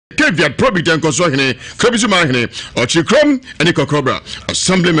graveyard probit and consohene krabisu mahene or chikrom any kokobra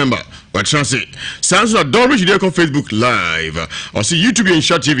assembly member or transit sounds like don't reach there on Facebook live or see YouTube and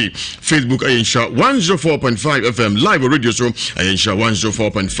Shot TV Facebook and Shot 104.5 FM live radio show and Shot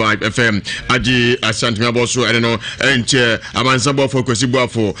 104.5 FM aji asante aboso I don't know enche amansabo for kwesibo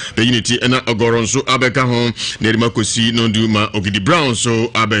for the unity and ogoronso abeka ho na makosi no do ma ogidi brown so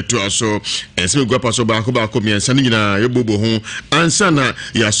abeto aso ense gwa so ba ko miensa ni nyina yebobo ho ansa na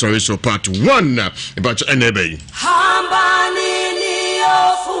ya sorry so part 1 about enebe hambani ni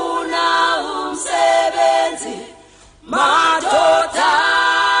ofuna umsebenzi madoda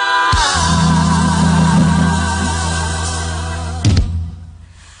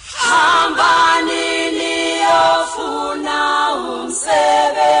hambani ni ofuna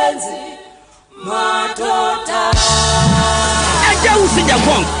umsebenzi madoda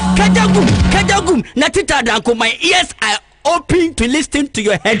Kadagum, Natita Danko, my ears are open to listen to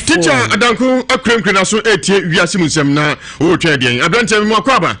your headphones. Teacher Adanko, a criminal so 8 years, Ewiase Mu Nsem na o trading. I don't tell me more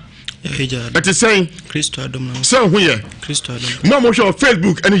kwaba. But it's saying, Christo Adam. So, here, Christo Adam. Mamma show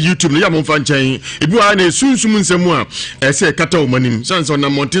Facebook and YouTube, Yamon Fanchain. If you are a soon Nsem, I say Kato Manim, Sans on a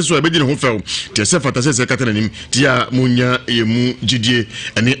Monteso, I begin Hofel, Tessefa, Tessa Catherine, Tia Munya, Emu, Gigi,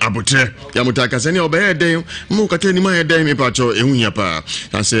 and the Abutre, Yamutaka, Sani, Obey Dame, Mukatani, my dame, Pacho, Emunyapa,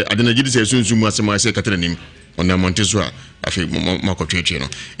 and say, I didn't get soon Suma, say Catherine on the Montesua. I feel Marco Trechino,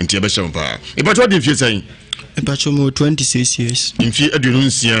 in Tiabesha. But what if you say? Pacho mo 26 years. In fear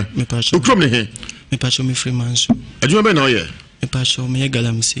adununcia. Me pacho. Ukrom he. Me pacho me freemanso. Aduma be na ye. Me pacho me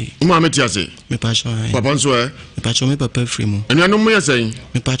galamse. Uma metiase. Me pacho ai. Papa nso e. Me pacho me papa free mo. Enu mo ye say.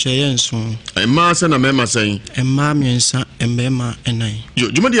 Me pacho ye nso. E ma se na me ma say. E ma miensa e me ma enan. Yo,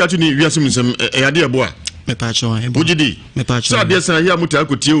 juma di atu ni Ewiase Mu Nsem e ade ebo a. Me pacho ai. Bujidi. Me pacho. Sa de san ya muta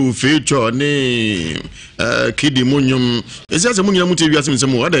akotie o fecho ne kidi munyum. Esi ase munyum muta Ewiase Mu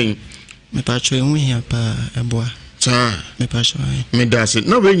Nsem o adan. Me pacho e hia pa eboa. Sa me pacho ai. Me dase.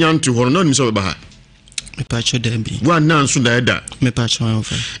 Na we nyantu horo na ni so be ha. Me pacho debi. Wa na nso da eda. Me pacho ai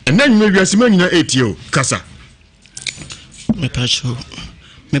ofa. Ena nyime Ewiase ma nyina etio kasa. Me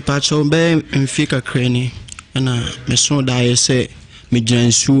pacho be mfika kreni na me so da yese me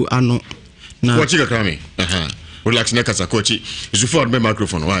gyansu ano na Kochi ka krami. Relax na kasa kochi. Isu for me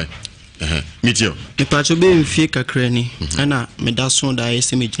microphone why? Mitio. Me pacho be mfika kreni na me da so da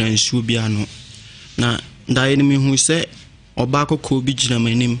yese me gyansu bi ano na da ye me hu se oba kokko bi gina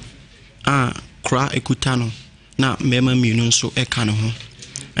manim kra ekuta no na mema mienu nso eka ne ho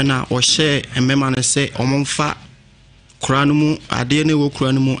na o hye mema ne se omomfa kra no mu ade ne wo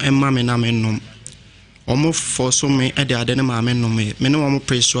kra no mu emma me na me nom omo forso me ade ade ne ma me nom me ne omo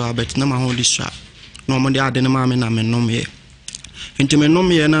preso abet na ma ho di sha na omo de ade ne ma me na me nom ye enti me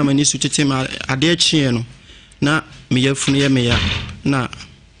nom ye na mani su tete ma ade achie no na me yafunu ye me ya na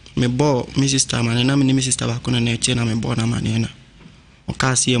me bo mi sister man na me ni mi sister ba ko na eche na me bo na man na o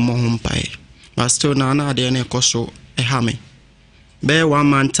ka se mo ho mpae but still na ade na ekoso e ha me be 1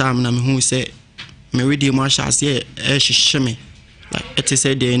 month time na me hu se me ready mo chance e hihye me like it is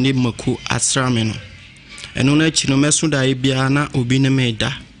say they need maku asra me no eno na chi no meso da bia na obi ne me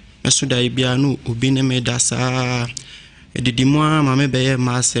da meso da bia no obi ne me da sa edidi mo ama me be ye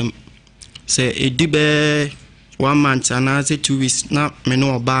masem se edi be 1 month and say 2 weeks na me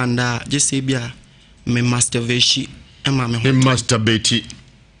no banda just say bia me masturbation e ma me ho masturbate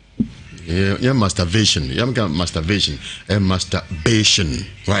yeah masturbation masturbation and masturbation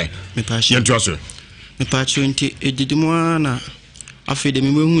why me passion yentuaso me passion nti edidi mo na afede me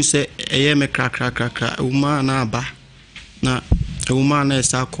hu se eye me kra uma na aba na uma na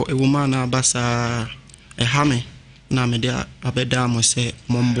esako uma na aba sa e ha me na me dia abeda mo se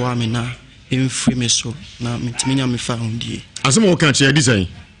momboa me na free me so na mitiminya me fa hundie asem wo kan che design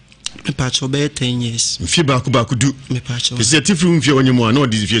me pacho be 10 years mfi ba ku du me pacho is it free mfi wonyemo na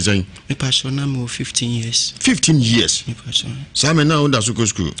odi fie design me pacho na me 15 years 15 years me pacho sa me na onda so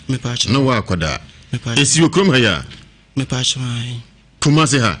school me pacho na wa akoda me pacho esi okrom ha ya me pacho ai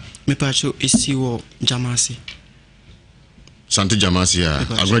Kumase ha me pacho esi wo Jamasi Sante Jamasi ya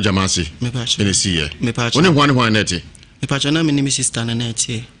agro Jamasi me pacho ene si ye me pacho one hwan neti me pacho na me ni mi sister na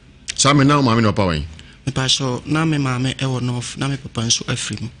neti sa me na mama no pawen me pacho na me mama e wo north na me papa nso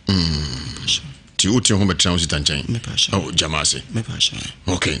afrim pacho ti uti ho betra usita nchen me pacho oh Jamasi me pacho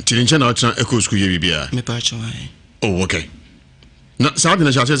okay ti nchen na otra eco school ye bibia me pacho ai oh okay na sa de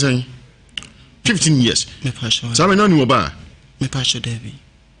na sha say 15 years me pacho sa me na ni oba me pacho Debbie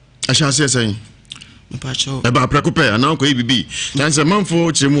a sha say me pacho e ba prakope ana ko ibibi tanse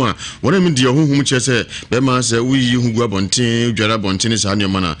manfo chemu a wona mi de hohum che se be ma se wuyi hu gua bonten dwara bonten sa ne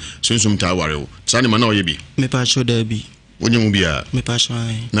mana sunsum ta ware wo sa ne mana o ye bi me pacho Debbie Onye mu bia. Me pacho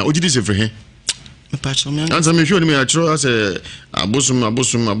ai. Na ojidi se frɛ he. Me pacho me. Ansa me hwe ni me atro ase abosum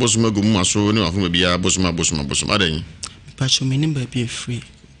agum aso ne afo bia abosum adan. Me pacho me nim ba bi free.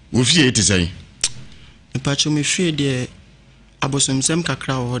 Wo fie eti sai. Me pacho me free de abosum sem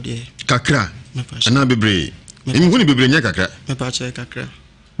kakra wo de. Kakra. Me pacho. Ana bebre. Imi hu ni bebre nya kakra. Me pacho kakra.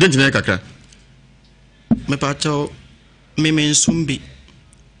 Den tina kakra. Me pacho me nsumbi.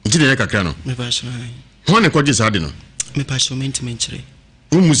 Tina kakra no. Me pacho ai. Ho ne kwaje sa de no. Me pacho me ntime nkyere.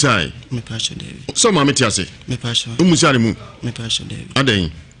 Umusai. Me pacho David. So ma meti ase. Me pacho. Umusai mu. Me pacho David.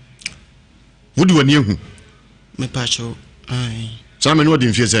 Adan. Wodi wani ehu. Me pacho ai. Sa me no di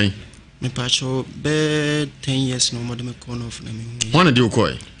mfie sai. Me pacho be 10 years no more de me corner of na me hu. Ho na de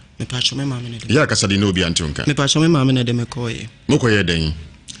ukoi. Me pacho me mama ne de. Ya kasa de no bi antonka. Me pacho me mama ne de me koye. Mokoye dan.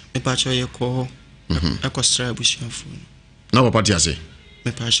 Me pacho ye ko. Akostra busiafo. Na papa ti ase.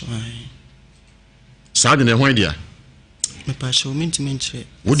 Me pacho ai. Sa de ne ho dia. Me pacho me ntime nkyere.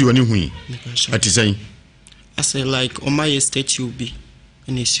 Wodi wani hu yi. Me pacho. Ati sai. I say like on my statue be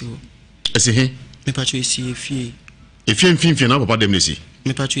enisio. Ese he. Me pacho isi efie. Efie mfimfie na papa dem nesi.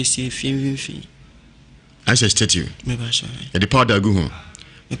 Me pacho isi efie mfimfie. I say statue. Me pacho. E the powder go ho.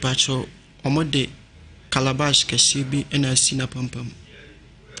 Me pacho omode calabash kesi bi ena sina pampam.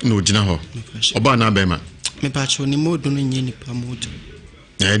 No gina ho. Me pacho. Oba na be ma. Me pacho ni modu no nye nipa modu.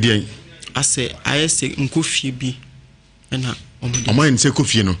 E dey. Ase ayese nkofie bi ena omode. Oman se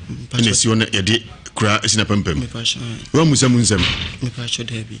kofie no. Na si wona e de kura esina pampam. Me pacho. Wa Mu Nsem. Me pacho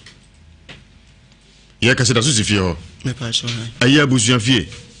David. Ye kase da so si fie ho. Me pacho. Ayi abusuan fie.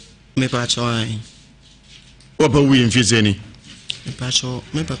 Me pacho ai. Opa wi mfie se ni. Me pacho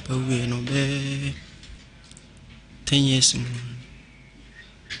me papa we no be 10 years no.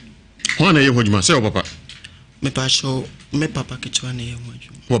 Ho na ye hojuma se o papa. Me pacho me papa kichwa na ye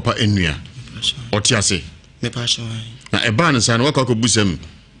hoju. Papa enua. Me pacho. Oti ase. Me pacho ai. Na e ba na sa na wakọ busam.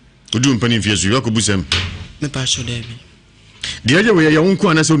 Odu mpani mfie so wakọ busam. Me pacho David. De aje we ya wonku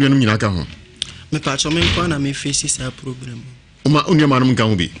ana se onuanum nyina ka ho. Me pacho me kwa na me face sa problem. Uma onuama no nka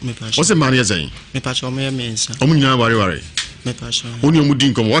ho bi. Me pacho. O se ma na ye zan. Me pacho me mensa. Omu nyina ware. Me pacho. Onuamu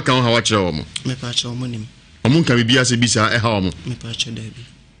din kom waka ho ha wa kire wo mo. Me pacho mo nim. Omu nka bibia se bisa e ha wo mo. Me pacho David.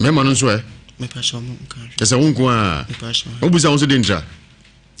 Me ma no so e. Me pacho mo nka. Ese wonku a. Me pacho. Obusa won so de ntra.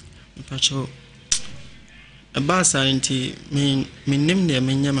 Me pacho. Aba santi me nim ne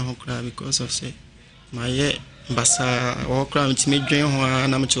me nyama ho kra because of say my basa wo kra ntime dwen ho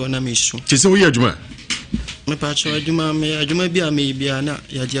na me che na me su. Ti se wo ye adwuma. Me pacho adwuma bi a me bia na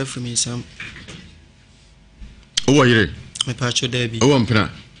ya dia from insam. O wo yire. Me pacho David. O wo mpena.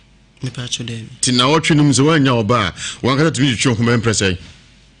 Me pacho David. Ti na wo twinum se wanya oba wan ka tumi twon ko mempressai.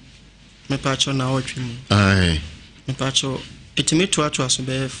 Me pacho na wo twinum. Ai. Me pacho etime to so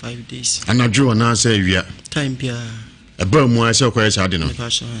be 5 days. Anadwo na se awia. Time bia. Eba mu a se ko yesa de no. Me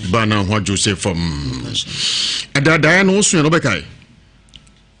pacho. Ba na ho Joseph from. Me pacho. Adada na wo so no be kai.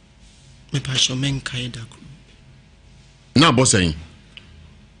 Me pacho men kai da ko. Na bosan.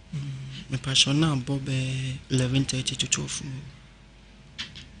 Me pacho na bo be 11:30 to 12.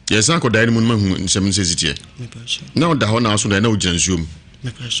 Yes, I could die in Mu Nsem Nsesitie. Me pacho. Now the honor so that no gensum.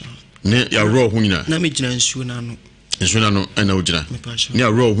 Me pacho. Ne ya raw hunina. Na me gina nsuo na no. Nsu na no na ojina. Me pacho. Ne ya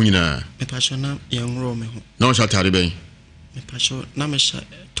raw hunina. Me pacho na yan raw me ho. Na o sha tare ben. Me pacho na me sha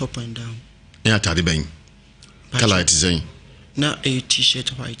top and down. Ne ya tare ben. Kala it zen. Na a t-shirt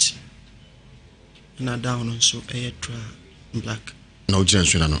white. Na down on so a tra black. Na ojina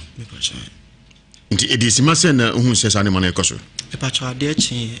nsu na no. Me pacho. Nti edisima se na hu se sa ne man ekoso. Me pacho ade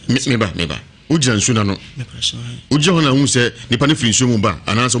chi. Me ba. Ojina nsu na no. Me pacho. Oje ho na hu se nipa ne firi nsu mu ba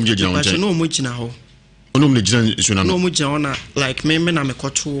ana so mo gina Me won pacho che. no mo gina ho. Onum ne gina nsu na No no. mo gina ona like me na me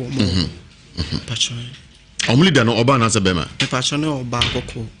koto mo. Pacho. Omuli da no oba na se be ma. Me pacho no oba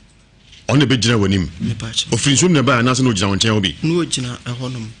akoko. One be gina wanim. Me pacho. Ofiri nsu ne ba ana so no gina won che obi. No gina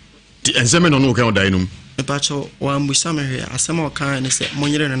ehonum. Ti enseme no no ka o dai num. Me pacho wa mbusa me hwe asema o kan ne se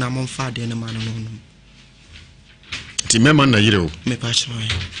monyere no na mo mfa de ne ma no no. Ti mema na yire o. Me pacho.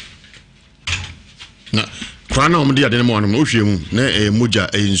 Na kwa na omde ade ne mo anum o hwe mu na moja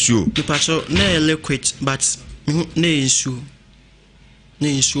nsuo. Me pacho na liquid but na nsuo. Na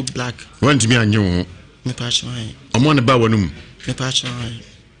nsuo black. Want me anyo ho. Me pacho. Omo ne ba wanum. Me pacho.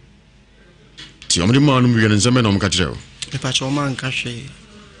 Ti omde mo anum wiene nseme na omka kire o. Me pacho man ka hwe.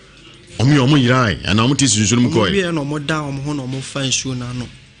 Omo yirai ana omo ti sunsun mu koy. We no mo da omo ho no mo fa nsuo na no.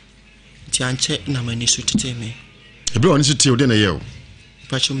 Ti anche na mani so tete me. Ebre oni so ti o de na ye o.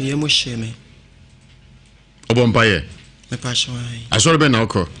 Pacho me yemo hye me. Obo mpaye. Me pacho. Asore be na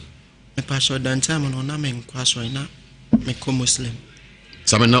okọ. Me pacho dan time no na me nkwa so na me ko Muslim.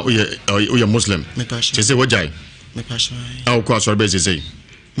 Sabe na o ye Muslim. Me pacho. Ti se wojai. Me passion. How cause or basis say?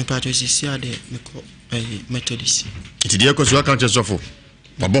 Me passion is here de me ko Methodist. It is because you can't just suffer.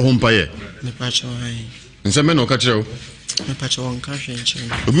 Baba home paye. Me passion. Nse me no catch you. Me passion on cash and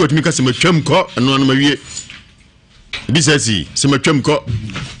change. Obi what me ka se me twam ko eno anu ma wie. Bi say si se me twam ko.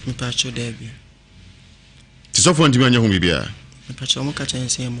 Me passion there bi. Ti suffer ntimi anya ho bibia. Me passion mo catch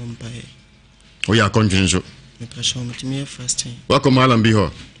and say mo mpaye. O ya confusion so. Me passion mo timi fasting. Wa ko malam bi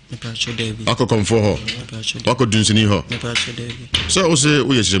ho. Me passion there bi. Akọ komfo ho. Me passion. Wa ko dunsini ho. Me passion there bi. So o se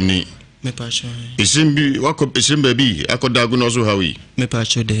o ye shemni. Me passion. Isim bi wa ko isim ba bi akodagu no so hawi. Me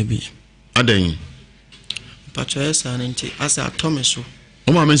passion there bi. Adan. Passion esa nti asa atome so.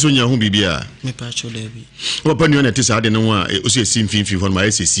 O ma men so nya ho bibia. Me passion there bi. O pa nua na ti sa de no a o se sim finfi ho ma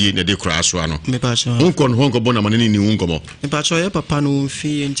esesie na de kra so ano. Me passion. Onko no honko bona manene ni wonkomo. Me passion ye papa no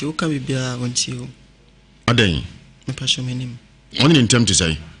fi nti o ka bibia onti o. Adan. Me passion menim. Oni ni ntem ti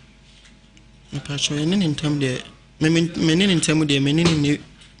sai. Me passion ye ni ntem de me ni ntem de me ni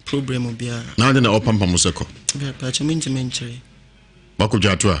problem bia. Na de na opampa museko. Me passion me ntem nchire. Bako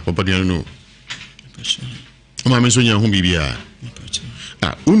jatu a papa de no. Me passion. O ma men so nya ho bibia. Me passion.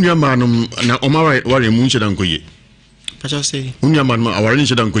 Ah, unya manum na o ma ware mu nche dan koye. Passion say. Unya manum aware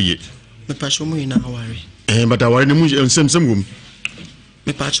nche dan koye. Me passion mo ina aware. But aware ni mu nsem gum.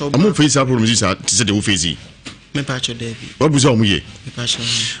 Me passion. Amu face problem is sa ti se de wo face. Me passion there bi. What was on ye? Me passion.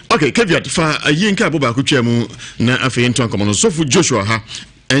 Okay, Keviat fa ayi nka boba ko twam na afi nto ankomo no sofu Joshua ha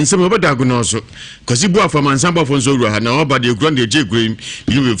ensem obada go no so kosi bu afọ mansan bafo nso wura ha na oba de grand de je grem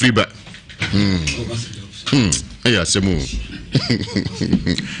you be free ba Ewiase mu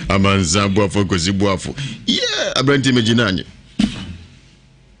amansan bu afọ kosi bu afọ yeah abranti megina anye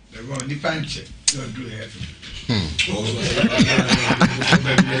they go ni panche don't do it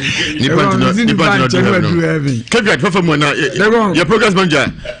Keviat fa mu na your progress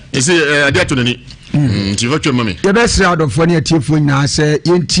manager you say adia to nani Ntivatwe mami. Ya bese adofo ne atiefo nyina se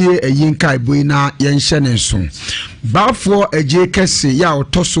yentie eyinka iboi na yenhye ne nso. Baafo eje kese ya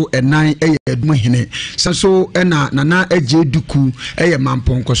otoso enan eye edum hene. Saso ena nana eje duku eye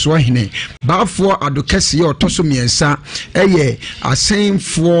mamponkoso hene. Baafo adokese ya otoso miensa eye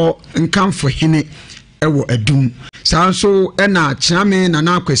asenfo nkamfo hene ewo edum. Sanso ena chiame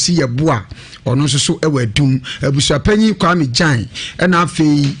nana akwasi yeboa ono so ewa dum abusuapanyi Kwame Jan ena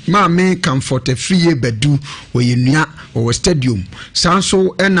afei maame comfort free bedu oyenua o stadium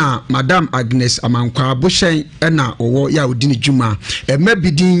sanso ena Madam Agnes Amankwa Boshen ena owo ya odini juma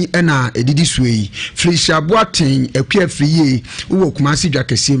emabidin ena edidi suei Felicia Boaten akua free wo Kumasi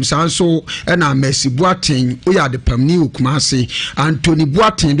dwakesem sanso ena Mercy Boaten oya de pamni wo Kumasi Anthony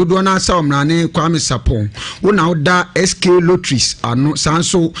Boaten dodo na asa omrane Kwame Sapon wona oda SK Lotteries ano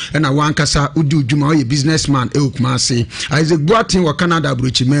sanso ena wankasa udi ujuma oye businessman Kumasi Isaac Boaten wa Canada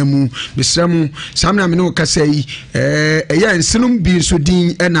brochimemu besremu samna me no kasa yi eya ensinum bi so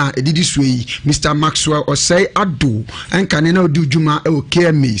din ena edidi suei Mr Maxwell Osei Ado enkane na udi ujuma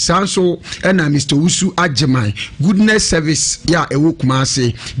KMA sanso ena Mr Usu Ajeman Goodness Service ya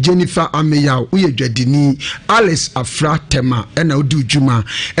Kumasi Jennifer Ameya uye dwadini Alice Afra Tema ena udi ujuma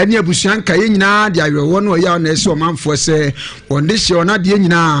eni abusuanka ye nyina de ayewo no ya na ese omanfo se ondehye ona de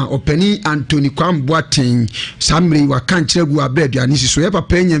nyina opani Anthony Kwame Boaten samri wa kanchegu abraduani siso ye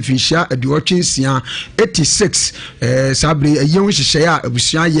papa nya mfinhia aduotwensia 86 sabri eyewu hyehyɛ a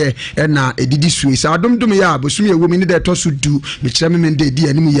abusua ye na edidi suwe sa domdom ya abusum ye womi ne de to so du mekyerɛ me de di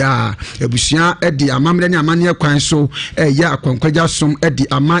anim ya abusua edi amamre ne amane kwan so ye akwankwaja som edi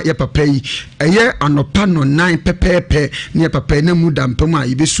ama ye papa yi eye anopa no 9 pepepe ne papa na mu dampam a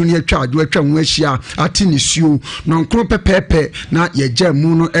yebesu ne atwa ado atwa ho ahia ati ne suo no nkro pepepe na ye gya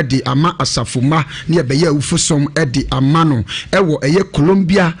mu no edi ama asafoma ne ebeye awufosom edi ama no ewo eye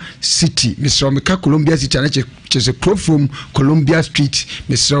Columbia City Mr. Columbia City na chese from Columbia Street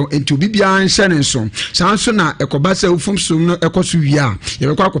Mr. Enti bibia nhyene nso sanso na ekobasa awufomsom no ekoso wia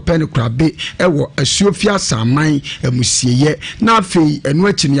yebekwa akopɛ ne krabe ewo asuofia saman emusieye na afei enu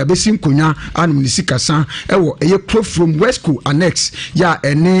achi ne yabesi nkonya anum ne sikasa ewo eye from West Coast Annex ya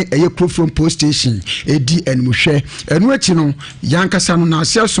ene eye from post station edi enmuhwe enu achi no yankasa no na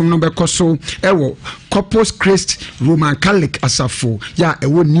asiasom no bekoso ewo Corpus Christ Roman Catholic asafo ya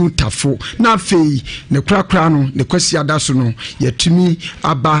ewo New Tafo na afei ne krakra no ne kwasi adaso no yatumi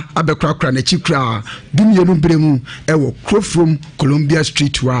aba abekrakra na chikra dumienu bremu ewo from Columbia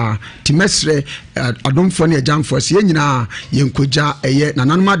Street wa timesre adomfo ne jamfo se nyina yenkoja eye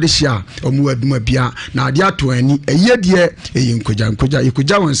nananom adehia omu aduma bia na ade ato ani eye de yenkoja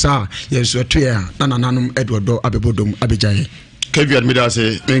yekoja wonsa yenso to ya nananom edodo abebodom abejaye Keviat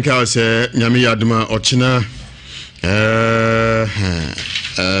midase menka se nyame yaduma ochina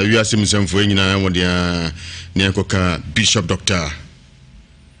Ewiase Mu Nsem fo nyina wo dia ne koka Bishop Dr.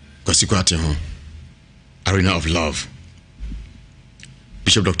 Kwasikwate ho Arena of Love.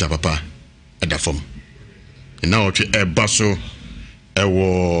 Bishop Dr. Papa Edafom. Now we baso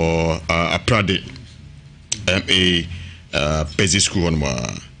ewo aprade busy school on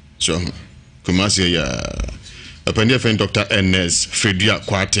so Kumasi a penny friend Dr. Ernest Fredia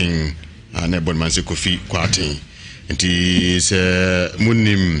Quarting and a bonmanse Kofi Quarting. And he is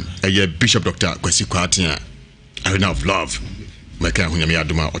Munim a Bishop Dr. Kwasi Quarting Arena of Love. Maka Hunyami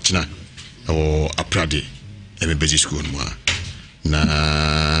Aduma Ochina or aprade busy school on na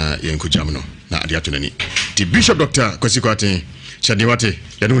yenko jamno na adiato nani ti Bishop Dr. Kwasi Kwate Shadiwate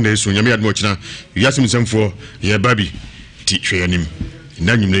yanu na esu nyame admo china Ewiase Mu Nsem fo ye babi ti hweyanim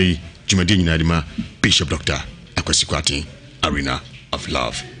na nyimna yi jumadi nyina adima Bishop Dr. Kwasi Kwate Arena of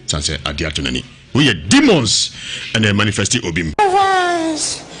Love sanse adiato nani we are demons and they manifest obim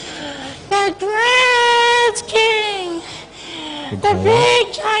the great king the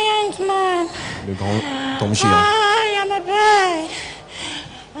big giant man le grand géant. I am a bird.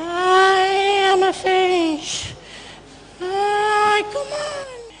 I am a fish. Come on.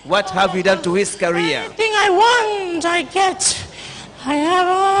 What have you done to his career? Anything I want, I get. I have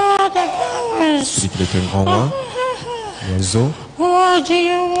all the powers. Il était un grand roi, oiseau. What do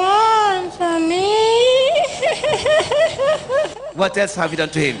you want from me? What else have you done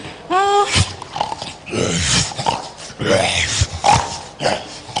to him?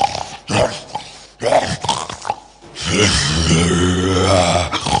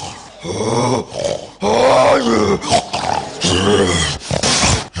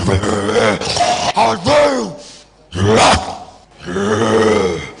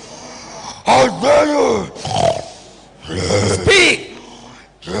 Speak!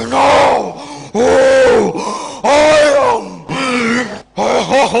 You know who I am.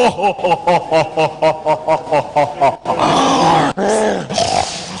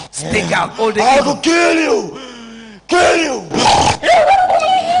 Speak out, all the I evil. will kill you. Kill you.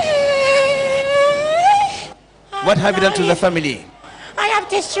 What have you done to the family? I have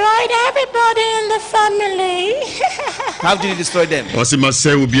destroyed everybody in the family. How did you destroy them? Osi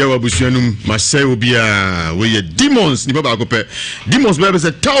masay ubia wa busuanum masay ubia we demons ni baba akope demons be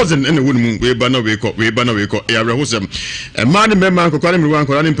say 1,000 in the wonum we ba na we ko e awre hosem e ma ne mema akokwa ne mruwa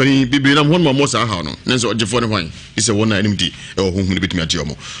akora ne mpani bibiri na honmo mo sa ha no nenso ogefo ne hwan ise wona anim di e ho hu ne betumi ati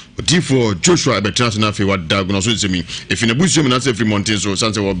omo odifo Joshua e betra na fe wada go no so nsemi e fi na busuam na se free mountain so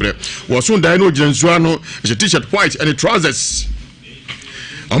sanse wo bre wo so dan no giransu ano e t-shirt white and trousers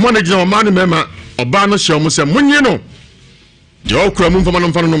amana gina ma ne mema oba no hye omo se munye no de okura mu mfama no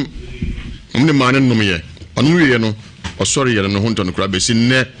mfa no ne ma ne nom ye onu wiye no osori ye no ho nto no kura be si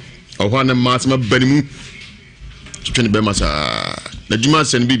ne ohwa ne ma asema banimu twene be masa na juma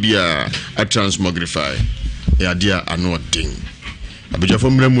sen bibia a transmogrify ya dia anotin abejafo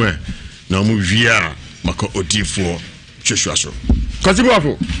mramu e na omo wia maka odifo twehwa so kwasi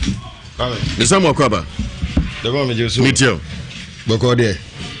bwafo ne samu akwaba de ba me jesu mitio boko de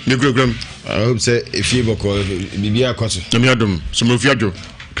ne grogram I hope say if you boko bibia kwaso nyame adom somo fiadwo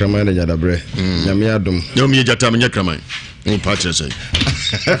kraman de jadabre nyame adom no mi jata me kraman no patche say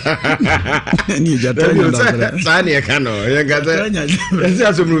ni jata ni sani e kano ye gata ese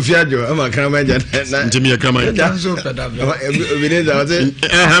asomru fiadwo ama kraman jada ntimi kraman janso pedabla bineza wate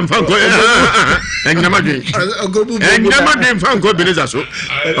fanko enyamadwen enyamadwen fanko bineza so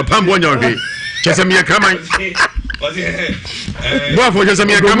pambo nyawe chese mi kraman Bwafo jese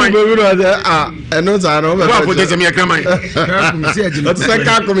mi kraman eno za no bwafo jese mi kraman what say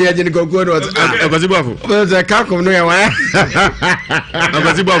kakum ye jini gogo no akwasi bwafo what say kakum no ye wa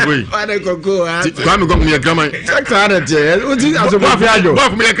akwasi bwafo yi wa de gogo kwa mi gogo mi kraman sakara te uti asomru fiadwo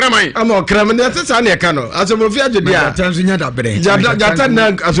bwafo mi kraman ama kraman ne se ne kano asomru fiadwo dia tanzu nya da bre jata na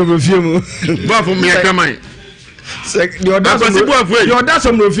asomru fiemu bwafo mi kraman the audacity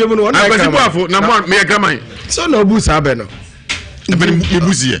of you no na mo me kraman so no bu sabe no ebeni me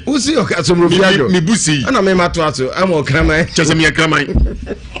busie usi o asomru fiadwo me busi ana me mato ato am o kraman chese me kraman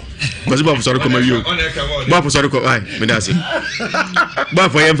kwazi bwafo soro ko mayo bwafo soro ko ai me dase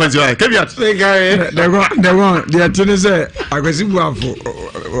bwafo yem fanzi ai kebiat the one the atene say akwasi bwafo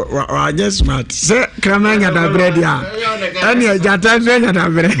wa just smart say kraman nya da bre dia ani jata nya da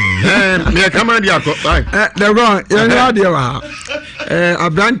bre me kraman dia ko ai the one you know dia wa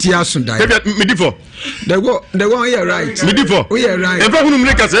Abranti Asunda. Midifo. The one here right. Midifo. Oh yeah right. Ever who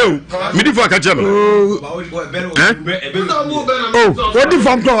make us Midifo akachama. Oh, what the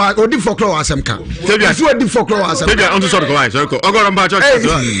from Claw? What the for Claw Asemka? What the for Claw Asemka? Maybe on to sort of why. So Ogora Mpacho.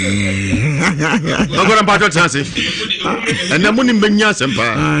 Ogora Mpacho chance. And the money benya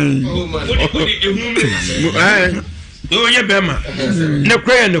sempa. Oh yeah bema. No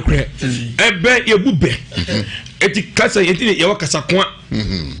cray. Ebe ye bube. Eti kasa yeti ye wakasa kwa.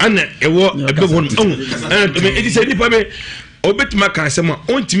 Ana ewo ebe won. Eti se nipa be obetima ka asem a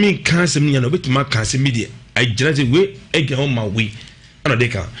ontimi ka asem nya na obetima ka asem media. Agina se we ege on ma we. Ana de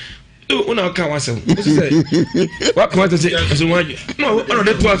ka. Una ka wasem. Wa ka wata se aso waje. No ana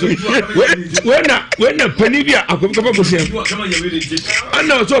de to aso. We na pani bia akobika ba bosem.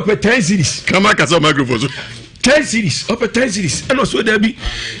 Ana so pe 10 series. Kama ka so microphone. 10 series, upper 10 series, and also there be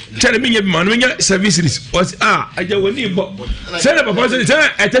telling me man, 7 series was I just want to send up a person.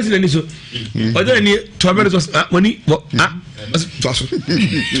 I tested any so, or then 12 minutes was when he was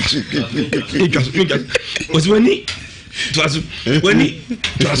when he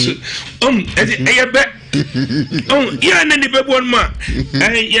back. Yeah, and then the one man,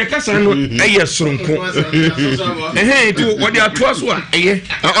 and your cousin, a year strunko. Hey, what they are to us, what? I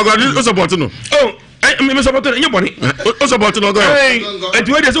got about to know. Oh. I'm about to anybody. Also about to go. And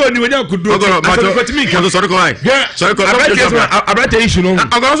where there's only when you could do me. Sorry, yeah, sorry, I brought the issue.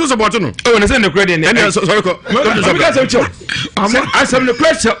 I'm also about to know. Oh, and I send the credit. And sorry, I send the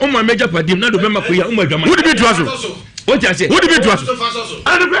question on my major party. Not remember for your own. Would it be to us? What I say? Would it be to us?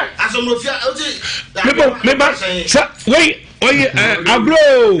 Wait, Agro,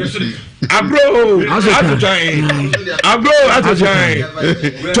 I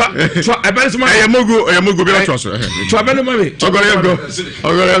Mugu, be a trust. Trabano, mommy.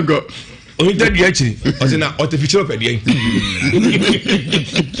 Go. Only that actually was in artificial pedia.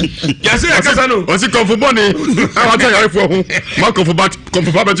 Yes, I know. Was it come for money? I'll tell you for Marco for Bat, come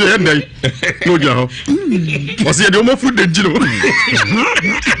for Baba to end day. No, you was it no food than Gino?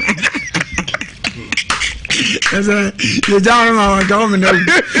 The Jarma government was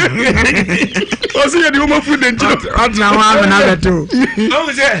it the woman food and another two.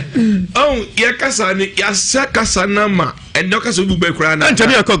 Oh, Yakasani, Yasakasanama, and Docas will be crying. And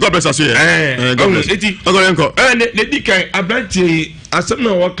Tanya God bless us here. And the Dika Abranti, as some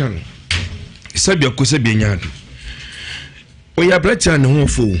no working. Sabia Kusabian. We are better and home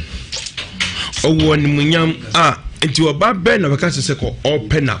fool. Oh, one munyam into a bad band of a castle or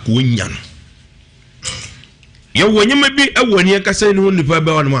penak winyan. Yo when you may be a 1 year casino on the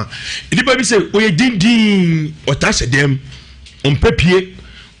Bible on one. If the say, we ding or touch them on papier,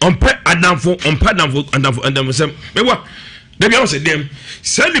 on pet Adamfo, on Padamfo, and them some. But what? Then I said them.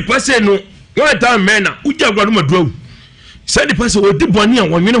 Send the person no 1 time man, who just got my draw. Send the person with the bonny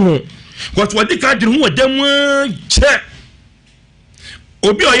and 1 minute home. What they can't do with them check.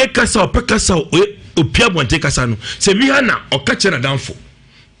 Obi or Yakasa or Pecasa or Pierre won't take us on. Say Mihana or catch a downfall.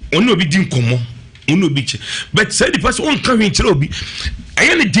 Only be dim come. But say the person won't come in Chirobi.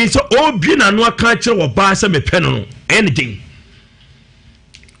 Anything so all being a no culture or bass and a pen. Anything.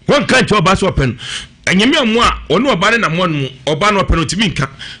 One country or bass weapon. And you mean one or no banana one or ban or penalty minka.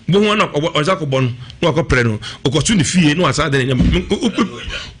 But one or Zacobon, no copreno, or Cosuni fee, no aside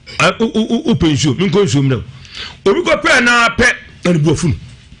open shoe, Minko zoom now. Or we got pen now pet and go food.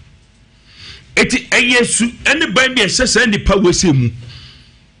 It a yes, and the baby says, and the power sim.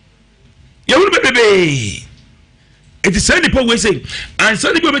 You baby. It is said the power saying, and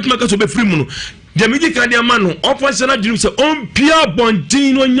Sunday go make us be free mono. The media can their man, opposite dreams on Pierre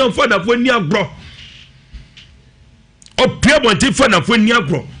Bontin on your father when you grow. Or Pierre Bontin father when you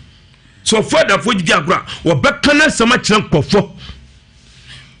grow. So father for the diagram, or back can so much lump of four.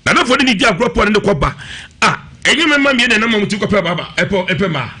 Now for the diagram on the copper. And you remember me the number to copper baba,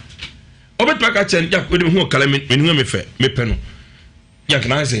 epema. Over Pakacha and Jack with whom calamity when you me penno.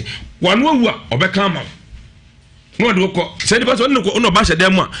 Can I say one more or become no do say the person no bash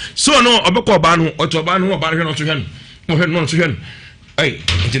them so no obeko banu or to banu or barren to him no to him hey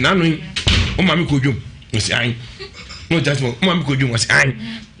jinanu o mami ko dwom was I no just mami ko dwom was I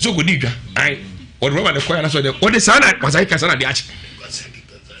so go diga I or rubber the choir so the what the son was I kasana the arch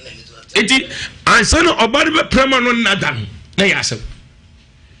eti and son obadu be prema no nadan na yasem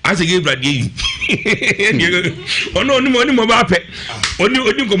as a gave brady oh no money mo ba pe oni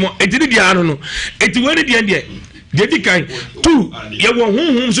komo etiri dia no eti wani dia dia dedi kan tu ye wo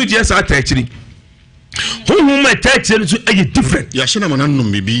hunhum so je sa taachiri hunhum ma taachiri so e different ya shena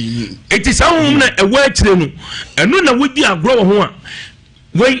mananum bibi eti sa hunhum na e wa achire no eno na wodi agro wo ho a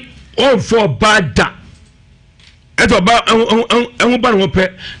we all for bad da eto ba enwo ba no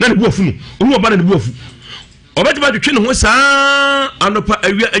pe na ne buafu no onu ba na ne buafu obetuma twetwe ne ho saa anopa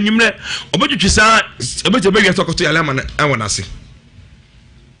awia anyimre obetwetwe saa obetuma awia sokoto yale ama na wona ase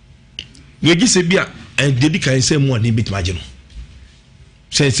yegi se bia dedi kan se mu ani bituma je no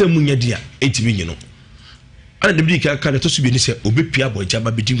se mu nya dia etimi nyi no ana de bidika ka to so bi ni se obepia boja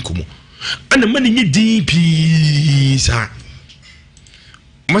ba bedi nkomo ana mani nyi DP sa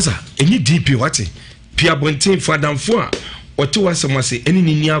masa enyi DP wate pia bonten fadamfo a ote wasamase eni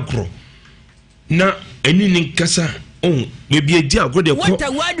ni agro na eni ni nkasa on we bi edi agro de ko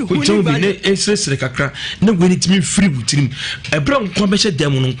ko bi ne esresre kakra na gweni timi free butirim ebra nkwa be hye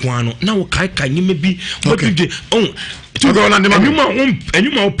dem no nkwa no na wo kai kai nyime bi wadide on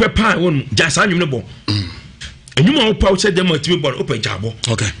enyuma wo pepa won jasa nyum ne bo enyuma wo pa wo hye dem atimi bo o pa jabo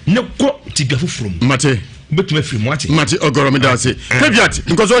ne ko tibia fofurum mate betuma free mwati mate ogoro me da se keviat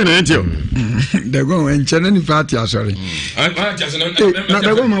nkoso hina entio de go enchene ni party asori na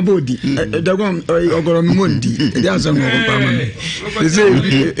de go mabodi de go ogoro me mondi e dia san go pa ma me se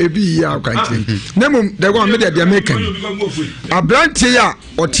ebi ya kwanti nemu de go me de American abrantie ya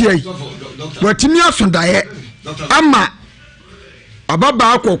otie watimi asondaye ama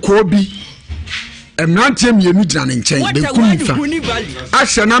ababa akoko bi emrantie mienu gina ne nchen be kumfa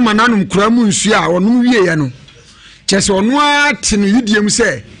ahye na mananum kuramu nsu a onum wie ye no chese onu ate no yidiem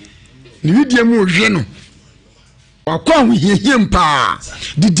se ne yidiem ohwe no akwa hu hiehiem pa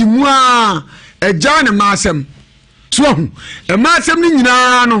didimu a eja ne masem so hu e masem ni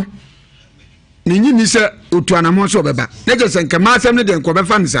nyina no ne nyini se otu anamo so beba ne je se nke masem ne de nko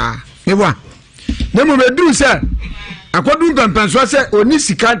befa nsa mebo ne mo beduru se akodu pampanso se oni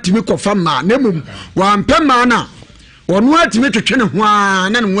sika timi kofa ma nemum wa mpema na wonu atimi twetwe ne ho a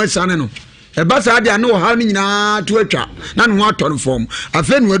na ne ho asane no e ba sa dia no ha ni nyina to atwa na ne ho ator form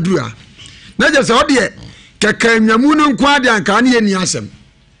afa nu aduru a na je se ode keka nyamu no nko ade anka ne yeni asem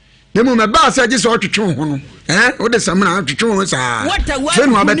nemum e ba sa je se otwetwe ho no ode samna twetwe ho sa fe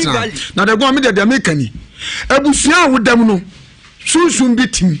nu abetra na de go me de mekani abusua wodam no sunsun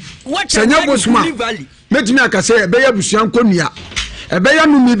bitim sanya bosuma metimi akase ebeya busuan konua ebeya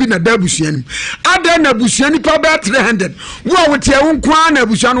numi bi na da busuan ada na busuan pa ba 300 wo wote wonkwa na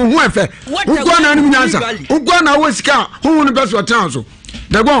busuan ho efe wonkwa na num nyansa wonkwa na wosika ho no beso tanso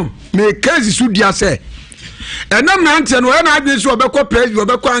dagon me kazi sudia se enam na ante no na adwe so obekọ praise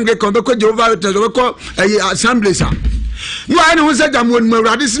obekọ Anglican obekọ Jehovah Witness obekọ assembly sa no ai ne ho se jamo no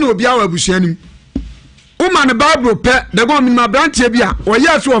awurade se na obi awa busuan Uma ne Bible pe de go mi ma branche bia o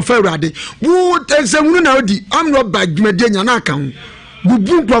yes o fa awurade bu tensemunu na odi amro badwumade nya na aka ho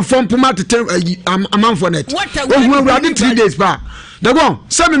bubu kwafom poma tete amanfo net o hu awurade 3 days ba de go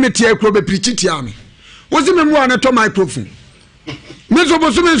se me metie akro be preach tia me wo se me mu ana to microphone me so bo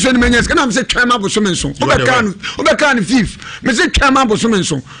so me so ni menyes kana me se twema bo so me so o be kan fif me se twema bo so me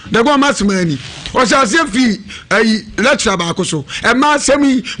so de go masemani o se ase fi lecture ba akoso e ma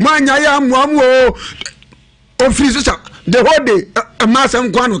semi manya ya muamu o office the whole day a mass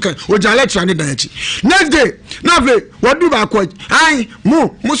and kwano kan o jale trane dan achi next day na ve wadu ba ko ai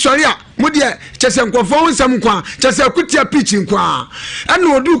mu sori a mu de chese nkofo nsam kwa chese kutia pitch kwa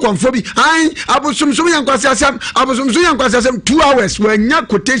ana odu konfo bi ai abosomsom yankwase asem abosomsom yankwase asem 2 hours wanya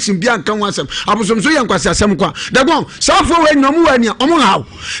quotation bi ankan wasem abosomsom yankwase asem kwa dagon safo we nyomu wani omo hawo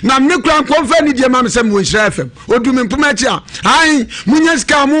na me kura konfa ni de ma mesem wo Nhyira FM odu me mpoma chi a ai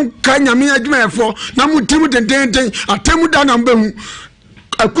munyeska mu kanyame adwuma efo na mu timu dendenden atemu da na mbehu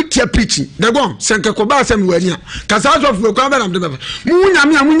akutia preaching de gon senke ko ba sem wani a kasa so fu ko ba na de ba mu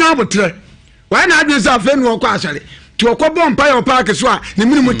nyame a munya abotre wa na adwe sa fe nu ko asare ti ko bompa yo park so a ne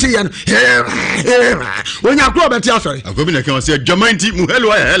mini muti ya no onya ko beti asare akobi na kan se jamanti mu hello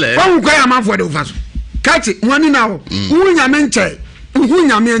ya hele wa ko ya manfo de ufa so kati wani na ho wu nyame nche wu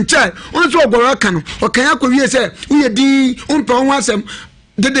nyame nche on so ogoro kan o kan ya ko wie se uye di umpa on wasem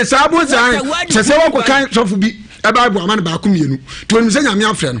de sabo za se wa ko kan so fu bi Bible amana ba kumienu to enu se nyame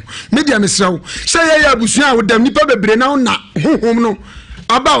afre no media mesrawo se ye ya busua a wodam nipa bebre na na honhom no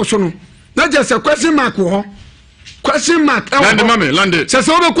aba wo so no na je se question mark wo question mark lande mame lande se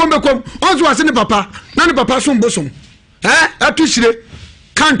se obekom onzo ase ne papa na ne papa so mbosom atuhire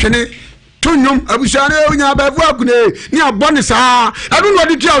kantwene to nyom abusua na onya ba fu akune ni abone sa adu no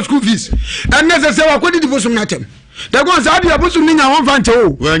di school fees and necessary akodi di bosom na tem da go sa adi abosom ni nya won fa nche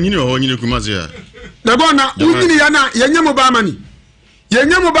o wa nyini ho nyini kumaze ya Dagona ugini yana yenye mobamani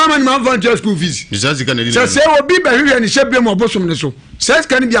ma volunteer school fees disazi kana dile se obi ba hwe ni shebe mo bosom ne so se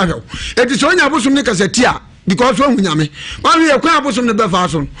ska ni bia hwe eti so nya bosom ne kasetia because wo hunyame ma hwe kwa abosom ne be fa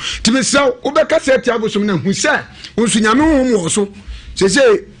so ti me sew wo be kasetia abosom ne hu se wo sunyame wo mo so se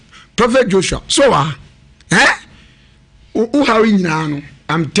prophet Joshua so wa how in no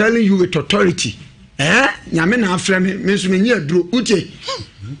I'm telling you with authority nyame na afrɛ me so me nyɛ duro uche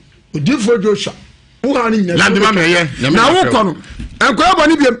odifo Joshua who how in land ma me ye na wo kɔ no enko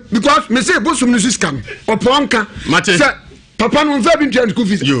boni bi because me say bosum no siska no oponka say papa no mfa bi ntwa school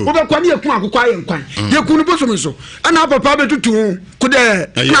fees wo be kwani ekun akokɔ aye nkwan ye kunu bosum so ana papa be tutu ku de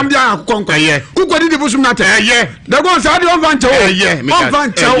nam dia akokɔ nkwan ku kwadi de bosum na ta da go sa de on van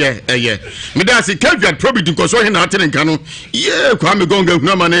chawo me da se Kevin probably to so he na atene nka no kwa me gonga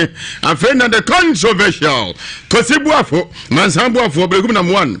huna mane afei na the controversial kosibuafo mansambuafo bregum na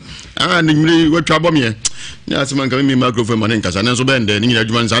one ni nyiri watwa bomye ya se man ka me microphone mane nkasa nenso bende ni nyira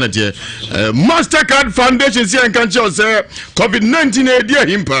djuma nsanete Mastercard Foundation si enka nche say COVID-19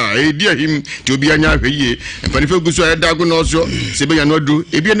 edia him to obi anya hweye mpanifo guso eda go no so se be ya no du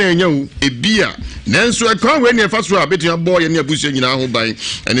ebi na enya wu ebia nenso ekwan we ne fa so abetia boy ne abusu nyina ho ban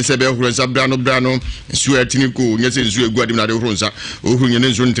ene se be horo nsa bra no nsu atini ko nya se nsu egu adim na de horo nsa ohuru nya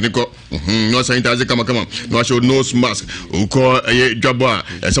nsu ntini ko no sanitize kama no show nose mask uko dwabo a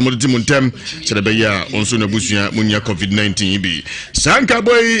esamodo timuntem se de be ya onso na busua munya COVID-19 bi sanka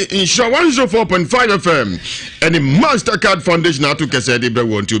boy insure 104.5 FM and the Mastercard Foundation atu kese de be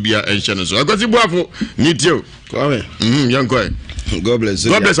won to bia enhye so akosi buafo ni tio kwame yankoi God bless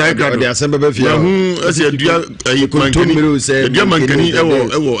you. God bless I grad. The assembly fi. Ase adua ayi mankani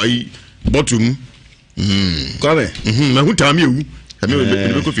ewo ayi bottom. Kwame. Na hu tami ewu. Tami ewu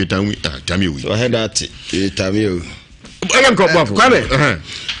be ko fi tami ewu. So head that tami ewu. Ala nko bafo. Kwame.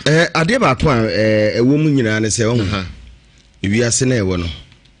 Ade ba ko ewo mu nyina ne se wo. Ewiase na ewo no.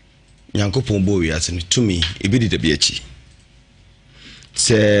 Nyankopon bo wiase no tumi ebi de bi achi.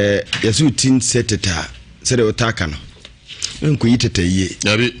 Se yesu tin seteta se de otaka no. Nko yitete ye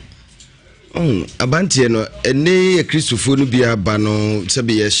yabi abantie no ene ye kristofo no bia ba no se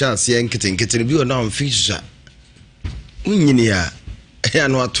be ye sha ase nketenkete bi o na amfisha unyini ya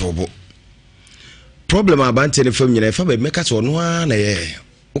no atobo problem abantie ne fam nyina fa be meka so no na ye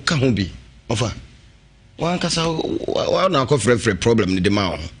uka ho bi ofa wan kasa wa na ko frefre problem ni de ma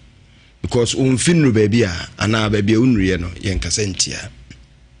ho because umfinu ba bia ana ba bia unriye no ye nkasa ntia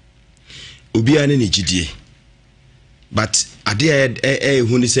obi ane ne gidie but ade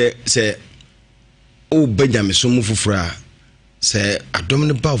huni se o benjamin so mu fufura se adom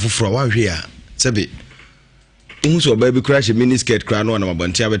ne ba fufura wa hwe a se be unso ba bi crash mini skirt kra no na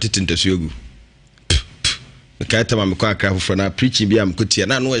mabonti abetete ntasuogu ka tama me kwa kra fufura na preaching bi am kotia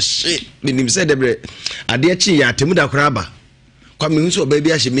na no hye minim se debre ade chi ya temu da kra ba kwa me unso ba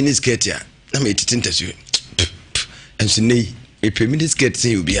bi a hye mini skirt ya na me tete ntasuogu enso nei e mini skirt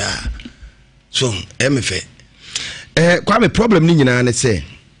se obi a so emefe kwa me problem ni nyina ne se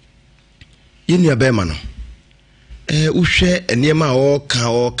yenu abema no uhwe enema o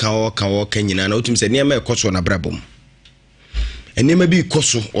ka nyina na otum se enema ekoso na brabom enema bi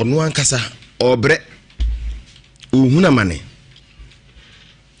koso ono ankasa obre ohuna mane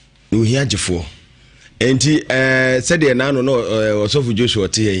ohia gifo enti sede na no osofu Joshua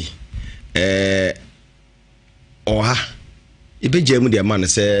te yi oha ibeje mu de man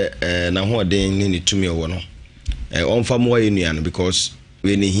se na ho den ni tumi owo no on fa mo yenu because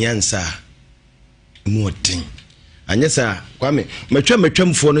we ni hiansa motin anyesa kwame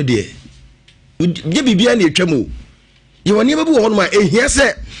matwam fo no de je bibia na etwam o ye woni bebu ho no ma ehia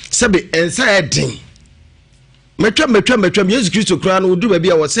se be ensa edin matwam Yesu Kristo kra no odu ba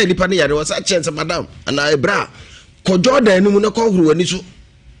bia wo se nipa ne yare wo sa chance madam ana ebra ko Jordan nu na ko huru ani so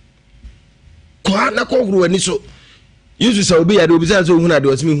ko na ko huru ani so Yesu sa obi yare obi sa so hu na de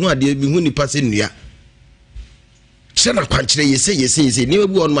o se mi hu ade mi hu nipa se nnua sena kwanchire yese ni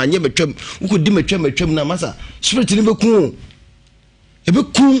bebu on ma nye matwam uko di matwam na masa spirit ni beku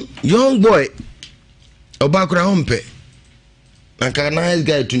young boy oba kura hompe anka nice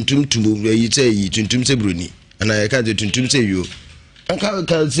guy tuntum yi tuntum se broni ana ka de tuntum se yo anka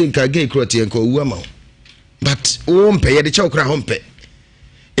ka se ka gay kroti anka owu ama but hompe ye de cha kura hompe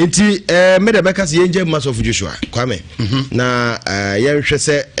enti me de beka se yenje mass of Joshua kwame na yenhwe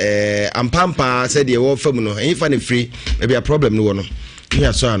se ampampa se de wo fam no enfa ne free e be a problem no wo no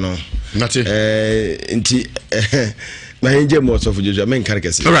ya so ano nati enti na yenje mass of Joshua men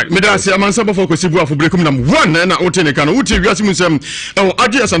karkese all right me da se amansa bofo kwesibu afo brekum nam 1 na wote ne kana wote Ewiase Mu Nsem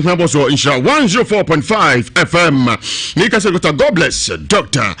ade asantan boso insha 104.5 FM me ka se God bless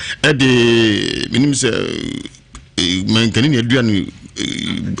doctor ede minim se man kanini aduanu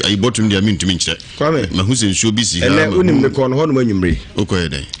I bottom dia min to minche kwame mahusen show bi si ha ele unim ne kon ho no manwumre okoye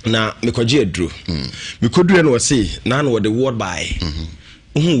den na me koje aduro me kodure no say na no the word by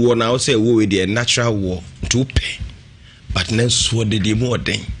wo na wo say wo we the natural war to pay but then so the more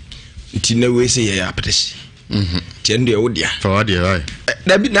den nti na we say ya apetesi tiende odia Fawadi right.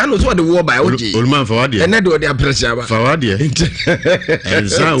 Dabi na no so de wo ba oji Olman fawadi ene de odi apressure ba fawadi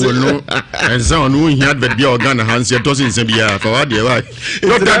enza wono hi advert bia organ hands to sin bia fawadi right.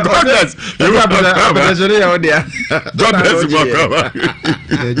 God bless ya odia God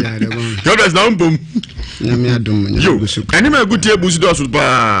bless na boom nyame adom nyame so ene ma gutie busu do so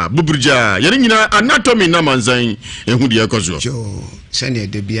ba buburja yene nyina anatomy na manzan ehu de ekozo jo sene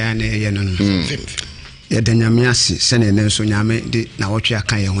de bia na ye no ya da nyame ase sene ne so nyame de na wotwe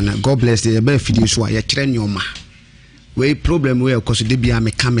aka ye ho na God bless the be fidi so a ye kire nyoma we problem we ekoso de bia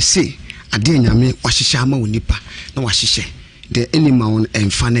me ka me se ade nyame wahyehyɛ ama wonipa na wahyehyɛ de enima on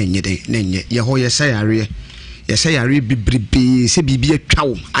emfa na enye de na enye ye ho ye sayare bibribe se bibia atwa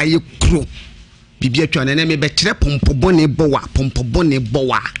wo aye kro bibia atwa na me be kire pompobone bowa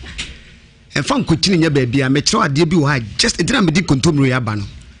emfa nkotini nya ba bia me kire ade bi wo ha just edina me di kontomro ya ba no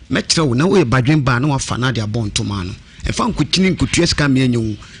me kire wo na wo ye badwen ba na wafa na de abontoma no emfa nkotini nkotua sika me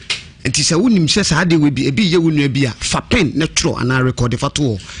enyu enti se wonim se sa ade we bi ebi ye wonu abi a fa pen na tro ana record fa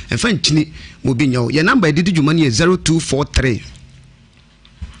to emfa nkini mo bi nya wo ye number edidi dwuma ne 0243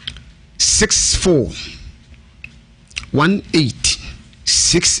 64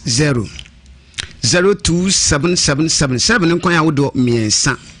 1860 027777 nkwan ya wodo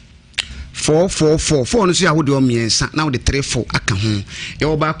miensa 444 no so ya wodo miensa na wodo 34 aka ho ya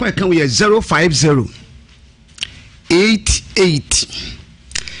wo ba kwa aka wo 050 88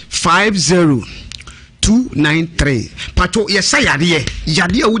 50 293 pato yesa yade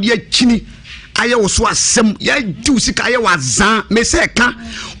wodi akini aye wo so asem ya du sika aye wazan me se ka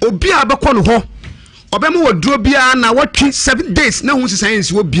obi abekọ no ho obemu woduro bia na watwi 7 days na hu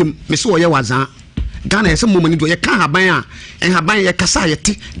science wo biem me se wo ye wazan Ghana yesa momani do ye ka haban a haban ye kasa ye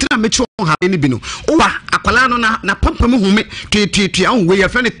ti na mechi on haban ni bi no owa akwala no na pampam hume twe an we ye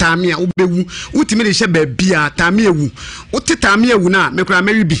fe ne tame a obewu utimi de hye ba bia tame ewu uti tame ewu na mekura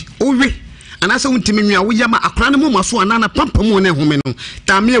meri bi owe anase untimi nwa wo yama akwala no moma so anana pampam ne hume no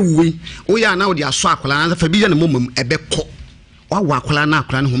tame ewu we o ya na wo de aso akwala na fa bi ya ne momam ebekọ wa akwala na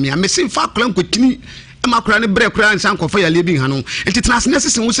akwala no hume a mesin fa akwala nkotimi amakura ne bre kura nsan kofa ya lebi hanu enti tena sene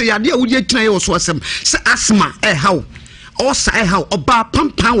wo se yade a wodi akina ye wo so asem se asma haw osa haw oba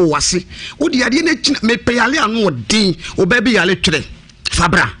pampan wo wase wodi yade na akina me peyale anu odin obabi yale twere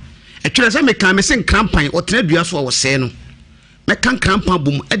fabra twere se me kan me sen krampan o tena dua so wo se no me kan krampan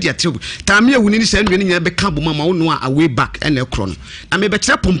bom ade atebu taame awuni ni se nduane nya be kan bom ma wo no a way back ene kro no na me be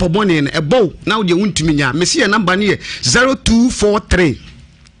kire pompobone ne ebo na wodi wuntumi nya me se ye number ne ye 0243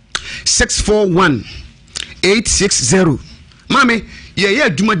 641 860 mame ye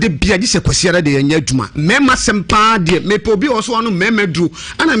adwuma de bia gise kwasiara de ye adwuma mema sempa de mepo bi oso anu mema dru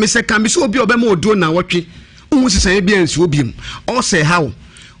ana me se kan bi so obi obema oduo na wotwe hu sisan e bia nsi obiem o se how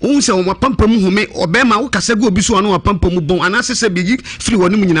hu se wo pampam hume obema wo kasego obi so anu pampam bon ana se bi free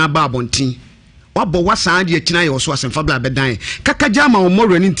wonum nyina ba abontin wabo wasan de akina ye oso asemfa bla bedan kaka jama wo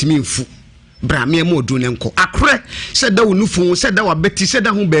morani ntimi mfu bra me mo do nenko akre se da wo nufu se da wa beti se da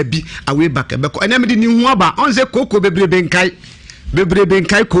ho baabi awe back ebeko ena me di ni hu aba onze koko bebrebe nkai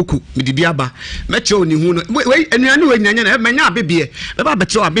koko me di biaba me che oni hu no we enuane we nyanya na menya abebie be ba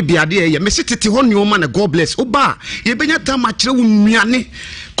beche abebie ade ye me sitete ho nyoma na God bless oba ye benya ta ma kire wo nuane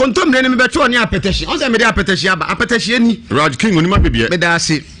kontomre ne me beche oni apeteshi onze me di apeteshi aba apeteshi ni Raj King oni ma bebie me da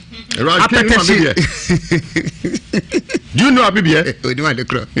se Raj King ma bebie do you know abebie oni wa de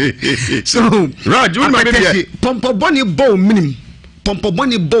kro so Raj oni ma bebie pompo boni bo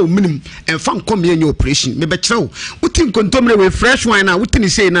minim enfa nkom ye operation me be kire wo tin kontomre we fresh wine na wutini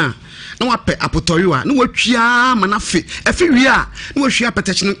sei na wape apotoriwa na watwia manafe efi wi a na wahwia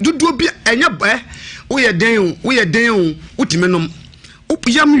petechi no duduo bi enya wo ye den utimenom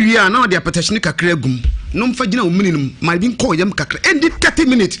yam wi a na de petechi kakra gum no mfa gina wo mininum ma bi nko yam kakra endi 30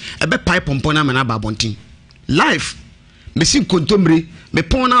 minutes ebe pipe pompo na mana ba bontin life mesin kontomre me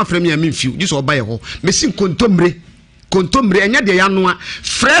pon na afrem ya memfiu jiso oba ye ho mesin kontomre enya de ya noa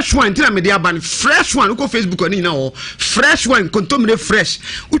fresh one tina me de aban fresh one ko Facebook ani na ho fresh one kontomre fresh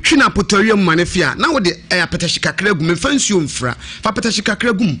utwi na potorium manefia na wo de apetashi kakra gum fansi omfra fa apetashi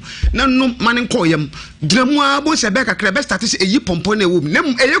kakra gum na no mane nko yam dinamu abo se be kakra be start se eyi pompo na ewum na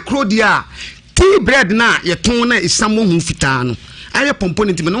eye kro dia tea bread na ye ton na isamo hu fitaa no aye pompo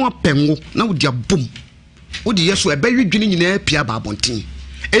ne ntime na wa pengo na wo dia bom wo de yeso ebe widwini nyina pia ba abontin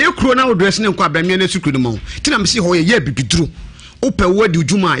eye kro na wo dress ne nko abamia na sukru no mo tina me si ho ye bibiduru ope wo di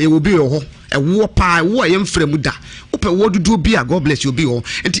djuma ye wo bi ho e wo pa wo ye mfremu da ope wo dudu bi a God bless you bi ho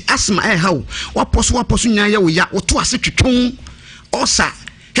enti asma how waposo nya ye wo ya wo to ase twetwon osa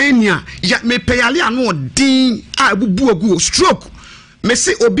henia ya me peyale anu odin a bubu agu stroke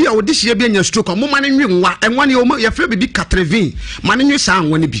mesi obi a odi hye bi anya stroke mo mane nwe nwa enwane o ye fre bibi katrevin mane nwe sa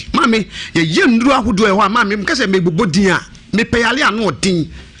anwane bi mame ye ye nduru ahodo e ho mame mkase megbogbo din a mepeyale ano odin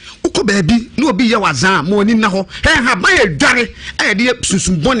uko baabi na obi ye wazan mo ni na ho ha ba ye dware e de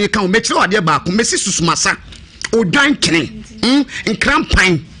susubone kan o mekire wade ba ko mesi susumasa odwan kene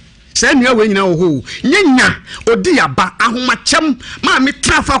nkrampan se nua we nyina wo ho nyenya odi yaba ahomachem ma me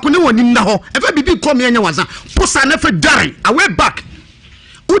trafa ko ne woni na ho e fa bibi kom enya wazan posa na fa dare away back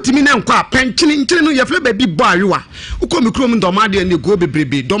utimi na nkwa penchini nchini no ye fle baabi bo ayewa uko mikro mu ndoma de ne go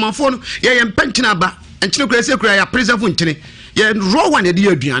bebrebe domafo no ye penchini aba nchini kura se kura ya preserve nchini ye raw one de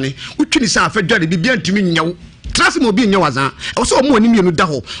aduane utwini sa fa dare bibia ntimi nyawo trase mo bi nya wazan e so mo ani mienu da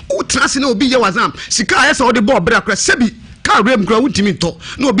ho u trase na obi ye wazan sika ayesa o de bo bra kura sebi ka rem kura utimi to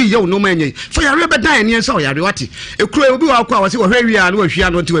na obi ye no manye fa ya rebe dan ene ensa o ya rewati e kura obi wa kwa wase wo hwehwia na wo hwia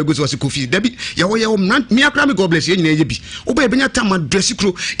no nti wa guso wase kofi dabi ye wo ye wo mi akra me god bless ye nyina ye bi oba ye benya tama dress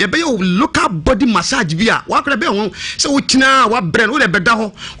kuro ye be ye local body massage bi a wa kra be won se wo kina wa bre no de beda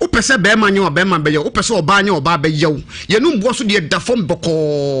ho wo pese be ma nye oba ma be ye wo pese oba anye oba be ye wo ye no mbo so de da fom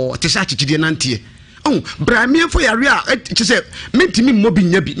boko te sha chichide nantie oh brami fo yare a kise mentimi mmobi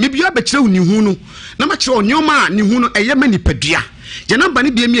nya bi mebi abekire ni hu no na ma kire onyoma ni hu no eye mani padua ye number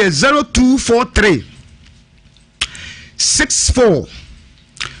ni bi emi 0243 64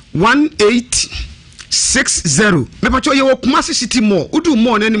 1860 me pacho ye wo Kumasi City Mall udu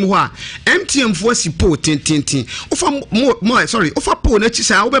mall na nim ho a MTM fo sipo tintintin ofa mo sorry ofa po na chi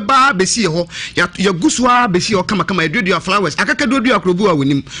sa wo be ba besi ho ya gusua besi ho kama kama edudu flowers akaka dodu akrobu a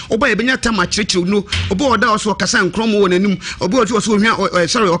wonim oba ye benya tama chirechiru no oba oda oso kasa nkrom wo nanim oba oso hwa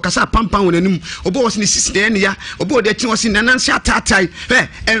sorry okasa pampan wo nanim oba oso ni sisi ne ya oba oda chi oso nanan sha tatai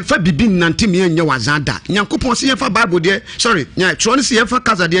emfa bibi nantem ye nya wazada nyankopon se ye fa bible de sorry nya tro ne se ye fa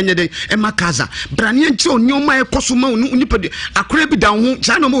kaza de nya de ema kaza brani nchiro nyoma e kosoma unipa de akora bi da ho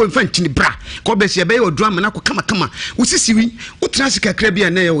cha no mo we fa ntini bra ko be se be ye odrama na ko kama kama usisiwi utra sika kra bi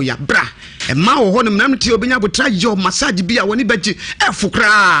na ye wo ya bra e ma wo ho no nam ti obenya botra yo massage bi a woni beji e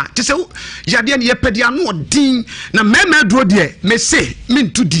fukra te se yade ne ye pede ano odin na mema duro de me se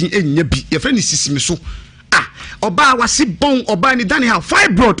mintu din enya bi ye fra ni sisimi so oba wasi bon oba ni Daniel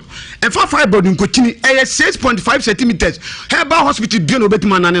fibroid and for fibroid nkochini e 6.5 cm herbal hospital bi no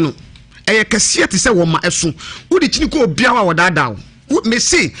betima nane no eye kase te se wo ma eso wodi chini ko obia wa wodada me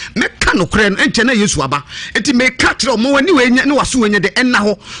say me ka no kre no enche na Yesu aba enti me ka tre mo wani we nya ne waso we nya de enna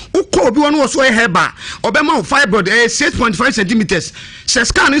ho ukọ obi won waso e herbal obema fibroid 6.5 cm se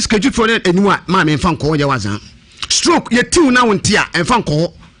scan is scheduled for anyone ma me mfa nko ye wazan stroke ye tiu na wonti a mfa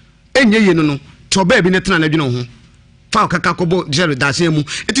nko enye ye no to ba bi ne tena na dwene ho fa kaka kobo jere dase mu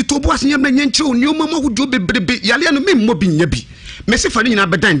eti to bo asenya menye nchire oni o mama hudu bebrebe yale no me mmo bi nya bi me se fa ni na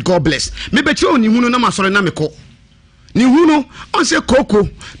bedan god bless me be chire oni hunu na masore na me ko ni hunu on se koko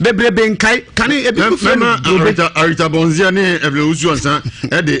bebrebe nkai kan e bi fu arita bonzia ne evle usu ansa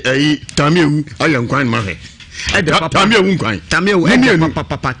e de ayi tamiewu ayenkwan ma he tamiewu nkwan tamiewu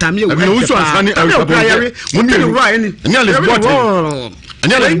papa tamiewu evle usu ansa ne arita bonzia mo ni right ni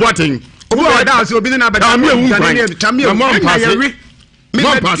anya le boating obo da so obi na beda tamiewu me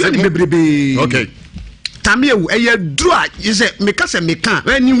pass bebrebe okay tamiewu eye dru a yese meka se meka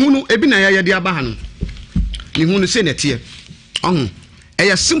ni hunu ebi na ya de aba ha no ni hunu se na tie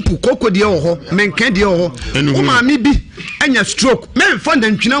eye simple koko de wo ho menka de wo ho o ma mi bi anya stroke me fa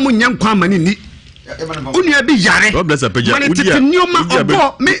ndantwina mu nya nkwa mani ni unia bi yare udia nioma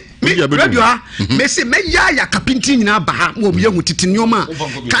obo me radio ha me se me ya kapinti nyina ba ha mo bi hu titi nioma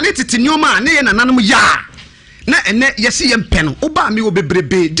kan titi nioma ne ye nananom ya na ene yesi ye mpeno oba mi wo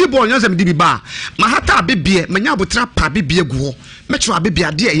bebrebe di bo onyo zam di bi ba ma hata abebie manya abotra pa abebie guo me chiro abebie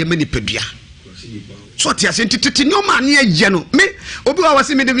ade ye mani pedua so ti ase titi nioma ne ye no me obi wa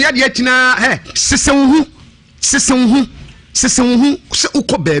wase me de ya de akina sesenhu se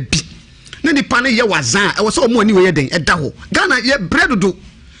ukọ baabi na ni pane ye wazan e wo so mo ani we ye den e da ho Ghana ye bread do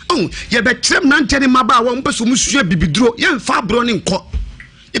ye be trem na ntene maba wo mpeso musua bibiduro ye mfa bro ne nko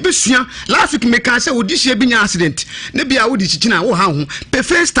ye be sua last week me kan say odi hie bi nya accident ne bia odi chichina wo ha ho pe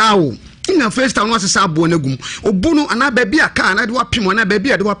first hour ina first hour no asesa abo na gum obunu ana ba bia ka na de wapim na ba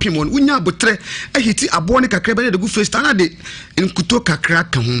bia de wapim no unya abotre ahiti abo ne kakra ba de gu first hour na de nkuto kakra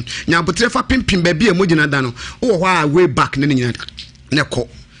ka ho nya abotre fa pimpim ba bia mogina da no wo ho a way back ne nyina ne ko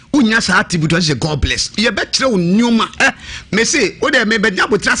unya sa atibudo je god bless ye be kire onyoma me say o de me be nya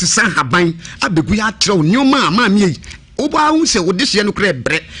botra sesan haban abegu ya kire onyoma ma me yi oba hu se wo de hye no kire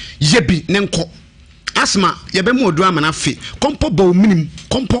bre ye bi ne nko asma ye be modu amana fe kompo ba minim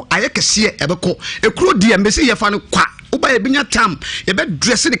kompo ayekese e be ko ekuro die me say ye fa no kwa oba ye bi nya tam ye be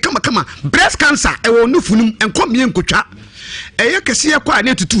dress ne kama breast cancer e wo nufunum enko me nkotwa ɛyɛ kɛseɛ kɔ a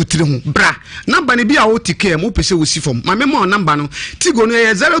ne tutu tiri ho bra number ne bi a wo tike mo pese wo si fom ma me mo number no tigo no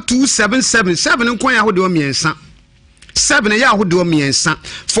ɛyɛ 02777 nkwan ya ho de o miensa 7 ya ho de o miensa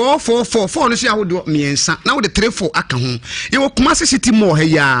 4444 no so ya ho de o miensa na wo de 34 aka ho ye wo Kumasi City Mall ha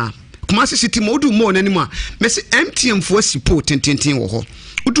ya Kumasi City Mall do mall nanim a me se MTM fo sipo tententen wo ho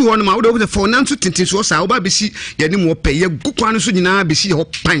udu ho no ma wo de for nanso tenten so sa wo ba besi ye nim wo pɛ ye gukwan so nyina besi ho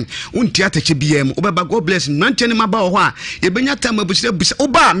pan unti atache biam wo ba God bless nanche ne ma ba wo ho a ye benya tam abusira busa wo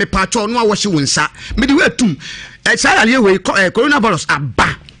ba me pa cho no a wo hye wo nsa me de we atum sa ya we coronavirus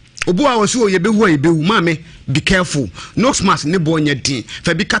aba obu a wo so ye behu a ye behu ma me be careful nose mask ne bo nya din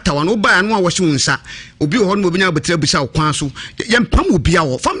fa bi kata wa no ba no a wo hye wo nsa obi ho no obenya betira busa wo kwan so ye mpam obi a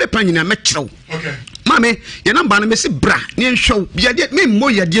wo fam de pan nyina me kyerɛw okay mame ye namba no me se bra ne nhwew bia de me mo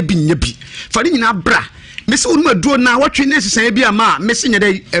ye de bi nya bi fa ni nyina bra me se onu aduro na watwe ne sesan bi ama me se nya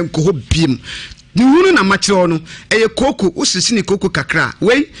de enkoho biem ni hunu na makyerɛw no eye koko usisi ni koko kakra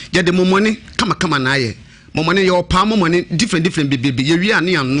we ye de momone kama na aye momone ye opa momone different bebe ye wi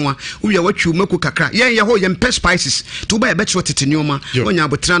ane anoa wi a watwe mako kakra ye ho ye mpe spices to ba ye betro tete nyoma onya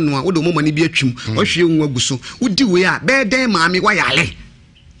abotra noa wo de momone bi atwum ohwe nwa guso udi we a be den maame wa yale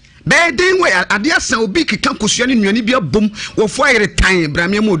beden we ade asa obi kika kosua ne nnuane bi abom wo fo ayere tan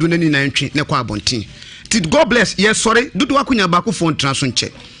bramia modu nani nantwe ne kwa abonten ti God bless ye sorry dudu akonya ba ko phone transfer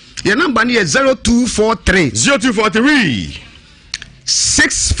nche ye number ne ye 0243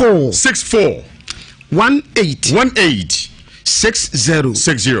 64 18 60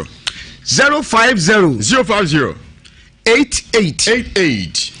 050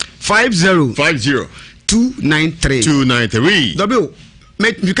 88 50 293 W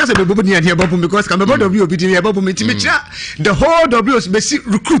because of the bubble near because come about W be near Bobo the whole W is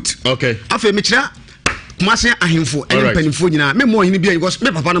recruit. Okay. After Mitra Kumasi ahemfo ene panimfo nyina me mo hini bia because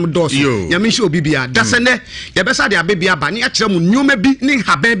me papa nam dos ya me hye obi bia dasene ya besa de abebia ba ne akire mu nyoma bi ne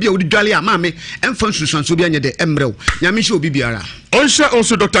haban bia odi dwale a ma me emfa nsusuanso bia nye de emrew ya me hye obi biara Onsha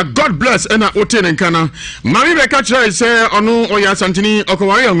also Dr. God bless ena oten nkana mami be ka kire se ono oya santini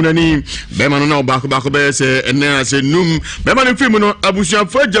okowari angunani be ma no na obako be se ene ase num be ma no film no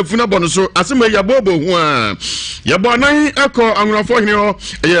abusuafo agafuna bono so asema ya bobo hu a ya bo nan eko angunafo hene ho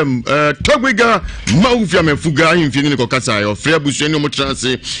togwiga maufia mefuga himfini ni kokasa yo frɛ abusuani mo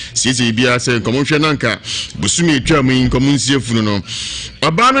transe sisi bia se nkomonhwe nanka busumi etwa mu nkomonsie funu no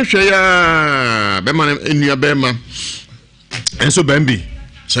aba no hwe ya be ma enua be ma enso bambi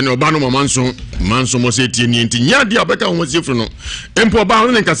sene oba no manso mo se tie ni nti nya dia beka ho sie funu no empo oba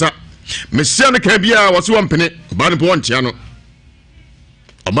ho ne nkasa mesia ne ka bia wose wompene oba no po wontia no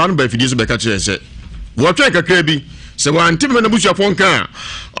oba no ba fidi so beka kire se wo twa kakra bi se wantime na busu afon kan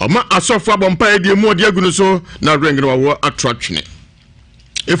oma asofo abompa edie mu odi agu no so na ring no wo atratwene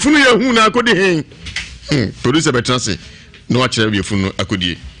efunu ye hu na akodi hen producer betranse no akire bi efunu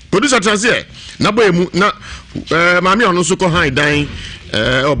akodi producer transe na boyemu na maami ono so ko han dan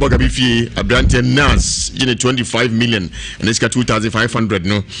oboga bi fie abrante nas yene 25 million and it's got 2500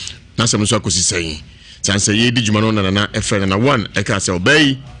 no na sem so akosi sen sanse ye di juma no na efre na one e ka se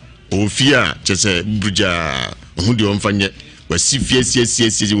obey ofia chese bruja ohudi omfanye wasifie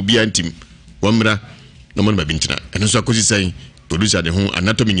sie obi antim wamra no mo ma bintina eno so akosi sen producer de ho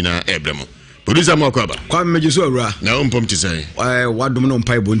anatomy nyina ebremo producer mo akwa ba kwa meje so awura na ompom ti sen wadom no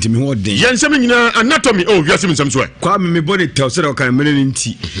mpai bo ntimi ho den yen sem nyina anatomy wiase mu nsem so kwa me body tell so da kan mene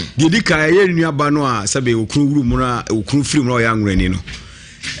nti de di ka ye nua ba no a sabe okunu wuru mu na okunu firi mu na ya nwrani no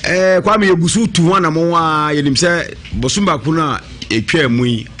kwa me yegusu tu ho na mo wa yenim se bosumba ku na etwa mu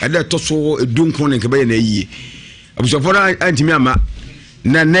yi ade to so edunkon ne kebe na yie abusofo na antimi ama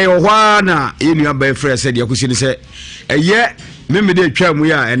na ne yo hwa na ye nua ba efre se de akosi ni se eye me de etwa mu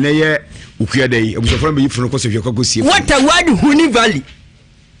ya ene ye ukuyadai abusofo be yifuno ko se hwe ko sie what a word Huni Valley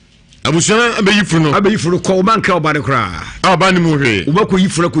abusofo be yifuno ko banka oba ne kra aba ne mu hwe oba ko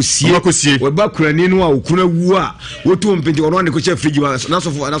yifuno ko sie oba kurani no a okuna wu a wotu mpenti ono ne ko che frigi na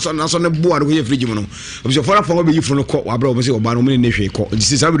so ne bo a ko che frigi mu no abusofo ra fo be yifuno ko abra obo se oba no me ne hwe ko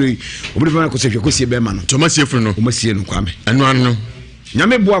disi sabe obi be ko se hwe ko sie be ma no to ma sie funo o ma sie no kwame anu anu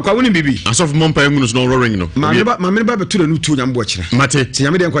nyame bo akwa woni bibi asof mompa engunu no roaring no ma me ba betu na nutu nyame bo kire mate se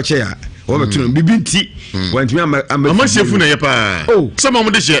nyame de nkwa che ya o betu no bibi nti wantimi ama sefu na ye pa sama mo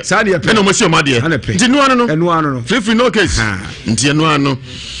de hye sa de pe na mo sie ma de nti no anu no free no case nti no anu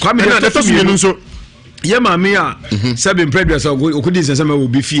kwa me na to so nso ye maame a sabe mpredua so okudi sensama wo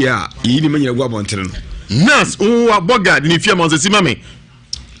bi fie a yi ni manyira gwa bontere no nas o aboga de ni fie ma nsi mame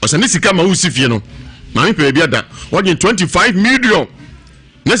o se ni sika ma wo si fie no maame pe bia da wogin 25 million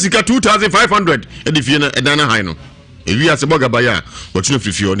na sika 2500 e di fie na edana high no Ewiase boga baya otuno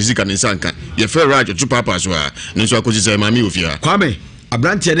frifio ni sika ne sanka ye fe right to papa so a ne so akosi sai mami ofia Kwame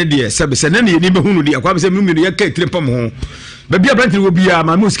abrantie ne de se ne ne ni behunu de Kwame se mu ye ka tire pam ho ba bia abrantie wo bia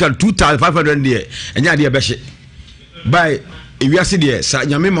mami sika 2500 de enya de be hye by Ewiase de sa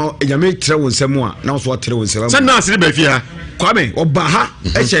nyame ma nyame tre wo nsem a na so tre wo nsem se na ase be fia Kwame oba ha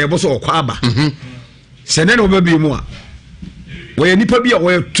e hye ye bo so okwa aba se ne no ba bi mu a we nipa bia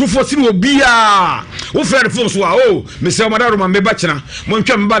we tufo sini obia wo frere fo so a o me se madaro ma me ba kina mo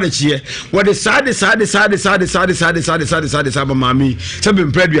ntwa me ba da chie we de sade mami se be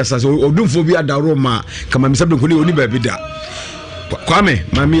mpredua sa so odumfo bia da roma kama me se be kuni oni ba bi da Kwame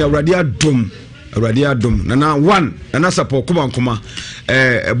mami awrade adom nana one nana support kuma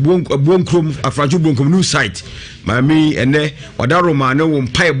buonkrom afranjo buonkom new site mami ene wadaro ma ne wo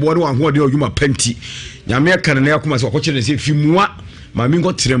mpai bo ne ho de odwuma panti nyame kan na yakoma se wakoche ne se fimua mami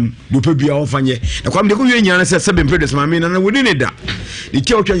ngotrem dope bia wo fanye na kwam de ko yɛ nyana se sebe mpredus mami na woni ne da de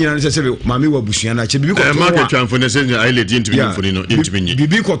ke otwa nyana se sebe mami wa busua na che bibi ko to market twanfo ne se ile di ntimi nyimfo no ntimi nyi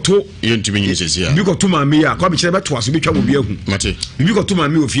bibi ko to ntimi nyi se ya bibi ko to mami ya kwam kire beto aso betwa wo bia hu mate bibi ko to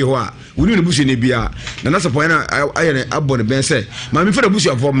mami ofie ho a woni ne busua ne bia na sapo na aye ne abo ne ben se mami fa da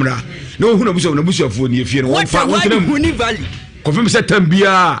busua fo mra na wo hu na busua fo ne fie no won fa won tena huni valley confirm se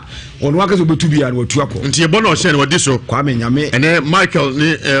tambia on waka so betu bia na watu akọ nti ebo na o share wadi so Kwame nyame ene Michael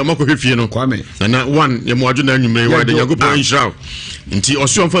ni makọ fie no Kwame na one ye mo adwo na nwumre wa de Nyankopɔn Nhyira nti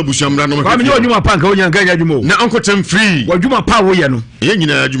oso mfa busuamra no Kwame nyo adwuma pa nka onya nka adwuma na onkotem free wadwuma pa wo ye no ye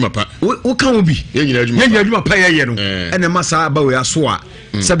nyina adwuma pa wo kan wo bi ye nyina adwuma pa ye no ene masa ba we aso a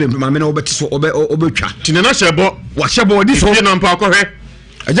sebe mame na obeti so obetwa tinena hyebo wa hyebo odi so ye no mpa akɔhwɛ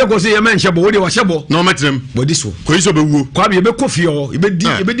aje ko se ye men hyebo wo de wa hyebo na o metrem bodi so ko iso bewuo Kwame ye be kofi o ye be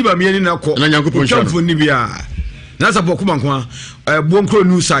di ba me ni na ko na Nyankopɔn Nhyira twamfo ni bia na sapo kuma nko a buonkro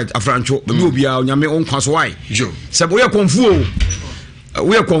new site afrancho be obia onyame onkwa so wai jo se bo ye konfu o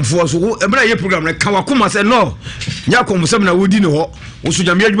we konfu so e bra ye program na kan wakoma se no nya konfusem na wodi ne ho wo so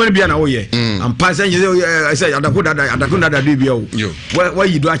nyame adwuma ne bia na wo ye ampa se say adakoda da bia o wa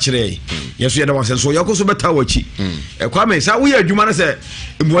yido a kire yeso ye da wa se so yakoso beta wachi e Kwame sa wo ye adwuma na se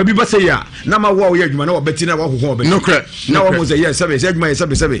mwa bi ba se ya na ma wo ye adwuma na wo beti na wo hoho be no cre na wo mo se ye sebe se adwuma ye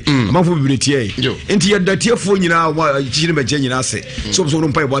sebe amafo bibiretie enti ye datiefo nyina wa chiri be nyina se so no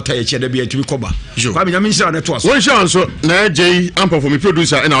mpa e bota ye che da bia tumi koba Kwame nyame Nhyira na to aso won Nhyira so na je ampa for me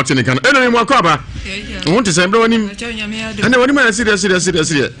producer na ote ne kan eno ni mo akaba won te se mbra woni ana woni ma serious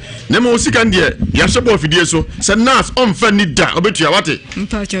na mo sika ndie ya shebo ofidie so se nas on fa ni da obetua wate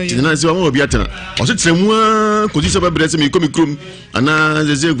mpa cho yo na se wa obi atena o se tremu a ko se ba bre se me komi krom ana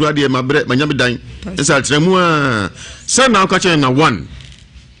ze gura de ma bre manyame dan se tremu a se na ka che na one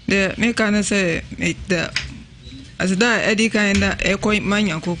de me kan se me da as da edi kan da e ko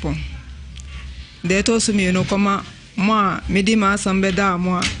manyankopon de to su mi no koma mo me di ma sambe da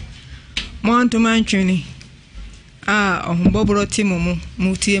mo antuma ntwini ohumbobro timumu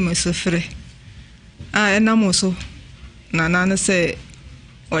mutie mesofre enamo so na na se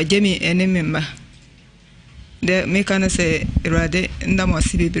ojemi enememba de mekana se rade ndamo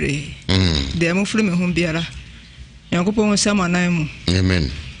asibebre de mo furu me hu biara Nyankopɔn sama nan mu amen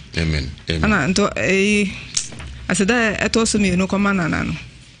ana nto aseda etoso me no koma na no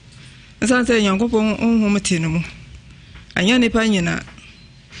nsan se Nyankopɔn honhom tinu mu anya nipa nyina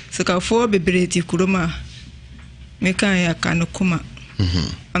sikafo bebre ti kuroma mekan ya kanu kuma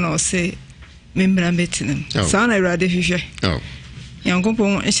ana o se membra betinem sana irade hwehwe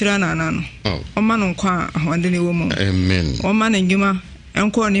Nyankopɔn Nhyira na no o ma no kwa ahwande ne wo mu amen o ma no ndwuma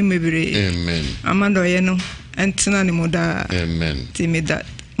enko ne mebre amen amando ye no entina ne muda amen timida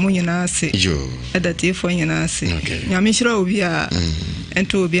munyina ase edate fo nyina ase nyame Nhyira obi a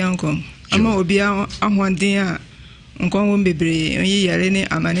ento obi ankom ama obi ahwande a nkon wo bebre yi yare ne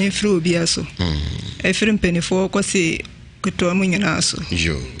amane firi obi aso efiri mpenifo kwose kuto mu nyina so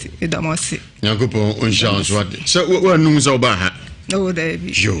edamose Nyankopɔn Nhyira so ade se wo anum se oba ha no da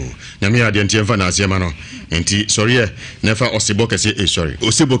bi nyame ya de ntie mfa na ase ma no enti sorry nefa osibo kese sorry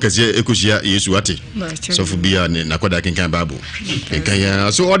osibo kese ekosia Yesu ate so fu bia ne nakoda kenkan bible kenkan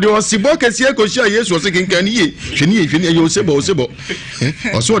ya so ode osibo kese ekosia Yesu ose kenkan ye hwene ye osibo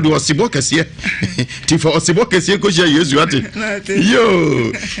oso ode osibo kese ti fa osibo kese ekosia Yesu ate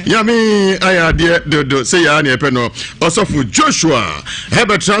yami aya de do se ya ne pe no osofu Joshua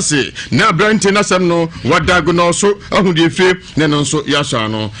Hebetrase na brante na sam no wadago no so ahudie fe ne no so ya so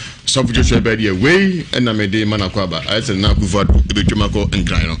ano sofu Joshua be dia we na me de mana kwa ba I said na kufa be twema ko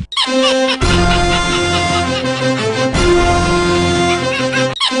nkran no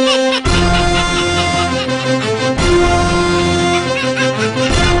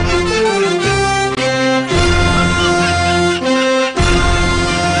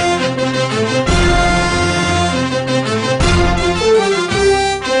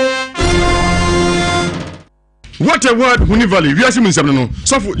What a word, Huni Valley. Ewiase Mu Nsem no.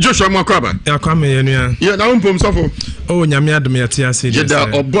 Sofo Joshua Makwaba. Ya kwame yenua. Ya na umpom sofo. Oh nyame adom ya tia se. Jeda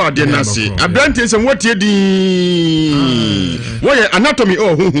obo ade na se. Abrante nsem what ye di. Woye anatomy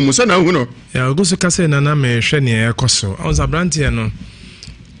huhum se na hu no. Ya ogusu kase na na me hwe ne ekoso. On abrante no.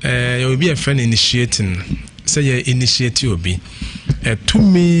 Ya obi e friend initiating. Say ye initiate obi.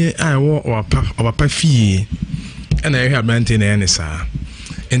 Tumi I wo opapa fie. Na ye abrante na ye sa.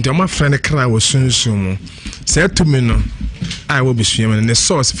 Enti o ma friend kra wo sunsun. Say tumi no. I will be swimming in the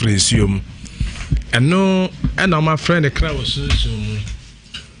source for assume. And no, and my friend the crowd was soon.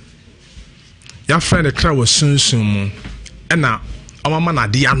 Your friend the crowd was soon. And now, our man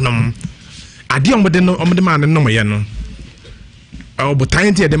at the annum. I deal with the man and no yano. Oh, but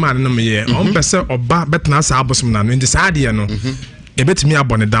tiny the man no me. Person or better as Abosman in this idea no. A bit me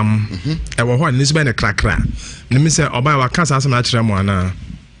up on the dam. I will want this been a crack. Let me say, or by our cancer as much one.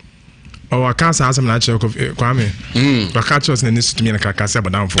 Oh, I can't say I'm not sure of Kwame. I catch us in this to me and I can't say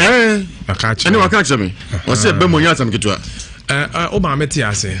about down for. I catch you. I catch me. I said, Bemoyat and Kitua. Oma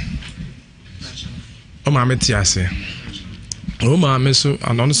Metiase. Oma Metiase. Oma Meso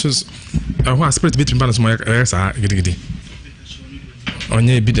and honest. I want spirit between balance my ears are giddy. On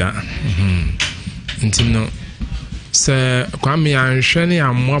ye bida. Until no. Sir Kwame and Shani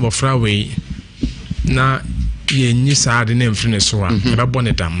and Mob of Fraway. Na ye ni sa de na mfiri ne so a ba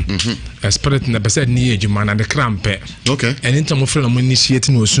bone dam spirit na bese ni ejuma na de krampe okay and into mo frɛ no mo initiate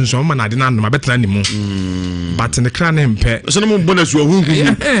no sunsun mo na de na no abetena ne mu but ne kra ne mpe so no mo bonus wo hunhu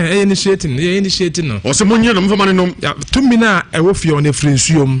initiate no o se mo nye no mo fa ma ne no ya tumi na e wo fie on e frɛ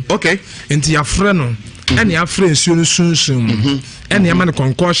nsuom okay enti ya frɛ no ene ya frɛ nsuo no sunsun ene ya ma ne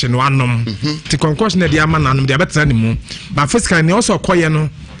concussion no anom ti concussion na de ya ma na anom de abetena ne mu ba physical ne also koye no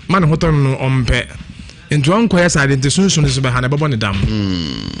ma ne hoto no ompe into one quest side into soon is behind a bobon dam.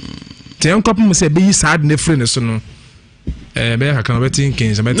 Ten couple must say be sad ne friend so no. Be ha kan betin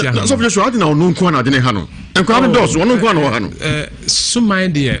kins about ya. So just what now no kwa na de hano. En kwa be dos one kwa no hano. So my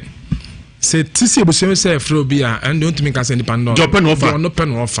dear. Say tisi ebuso say fro bi a and don't me can say independent. Drop pen offer. No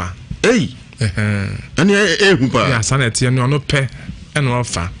pen offer. Hey. Ani hu pa. Ya sanity no pe en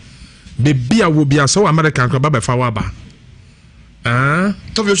offer. Be bia wo bia so American kwa ba fa wa ba.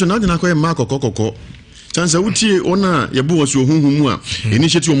 Top yo na de na kwa ma kokoko. Chance utie ona yebu wasu ohunhu mu a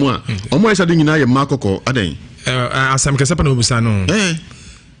initiative mu a omo isa de nyina ye makoko adan asam kese pa na obusa no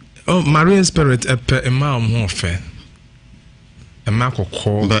oh marine spirit e ma ho fe e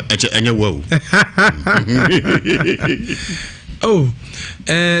makoko ba enye wo oh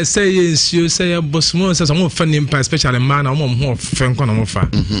say you say bosmo say some fan impa especially man na ho fe nko na mo fa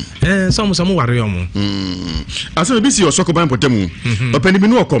some ware omo aso bi si osoko ban potem opani bi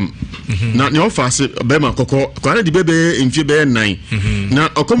no okom na ne ofa se be ma kokko kware di bebe enfie be 9 na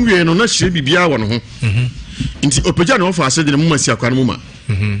okom wie no na hire bibia wo no ho nti opeja na ofa se de mo masi akwa no ma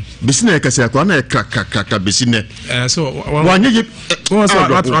bisi na ekase akwa na kaka bisi ne so wanye ye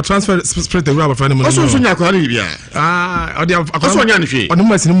transfer spirit the rubber friend mo so so nya akwa no bibia odi akwa so nya ne hwe odi mo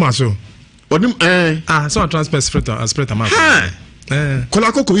masi no mo so odi so transfer spirit amount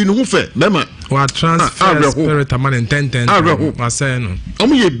kola koko yi no ho fe be ma wa transfer spirit amount in 10 wa say no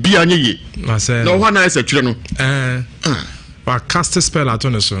omo ye bia nye ye wa say no ho na ese twire no wa cast spell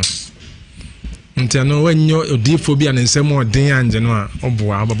ato so Ntiano wenyo odifobia ne nsem odin anje no a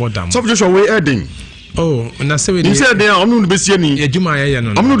oboa abobodam. So Joshua we edin. Oh, na se we dey. Say dey omnu besie ni. Ejuma ye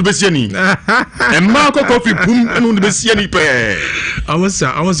no. Omnu besie ni. Emma ko coffee pum enu besie ni pe.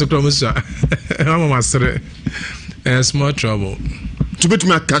 Amosa kromusa. Mama masere. Small trouble. To bet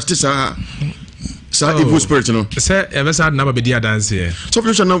me cast sa evil spirit no. Say ever sad na ba be dia dance here. So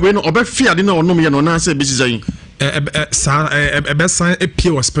Joshua na we no obe fear dey na onom ye no na say be sisan. Ebe san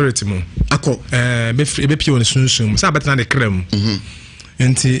epie wa spirit mu akọ ebe pie won sunsun sa betena de krem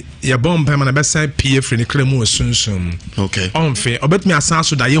enti ya bomb pa na be san pie free ne krem wo sunsun okay on fe obetumi asan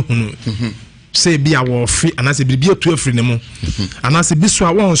so da ye hunu say bi a wo free anase bi otu afri ne mu anase bi so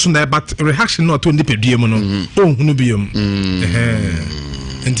a won so na but reaction no to ndipedue mu no on hunu bi yom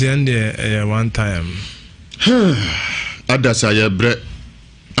enti ende one time adasa ya bre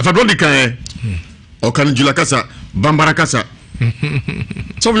afadodi kan Okan jula kasa bambara kasa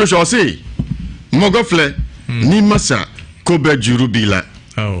so vyo sho say mogofle ni masa ko be juru bila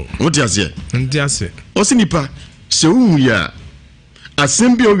odi ase o si nipa se wu ya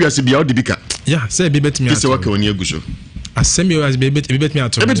asembi o wiase bia odi bika ya say be betimi ato se waka oni agusho asembi o be betimi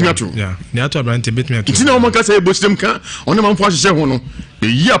ato ya ni ato abrante betimi ato tina o maka say bostem ka oni manfo ahye ho no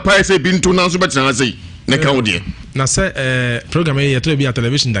yi apa say bi nto na so betena say ne ka odie na se program e yeto bi a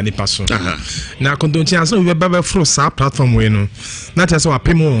television da ni paso na kondonti anso we baba fro sa platform we no na tese wa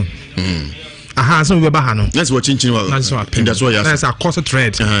pemo aha so we be ha no that's what chinchin wa that's what ya that's a course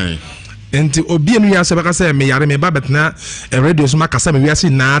thread enti obi enu ya se baka say me yare me ba betna radio so makasa me wiase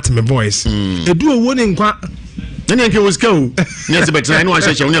na at me voice edu owo ni nkwa nani nke was go nyase betna no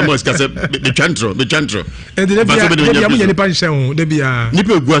ahyehyɛ wo ne mo ska se be twantro enti de bia mo nyani pa nhye ho de bia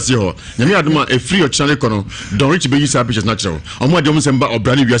nipa egu ase ho nyame adoma e free ochane kono don rich be use pictures natural omo ade omo semba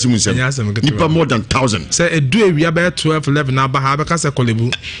obrani wiase mu nsem nipa more than 1000 say edu ewia be 12 11 na ba ha baka se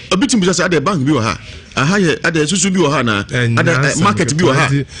kolebu obitim bisa say ade bank bi wo ha aha ye ade susu bi wo ha na ade market bi wo ha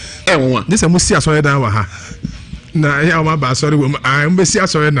won this amusi asore dan wa ha na ya ma ba asore wo mbesi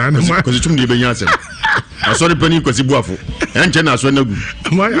asore na ma ko tum de be nya asem asore pani kwasi buafo enche na asore na gu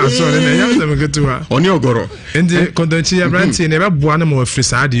ma asore na ya asem ketua oni ogoro ndi kontonchi ya branti na be boa na mo afri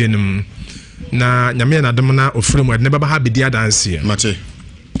sa ade enum na nyame na dom na ofri mo de ba ha bedi adanse mate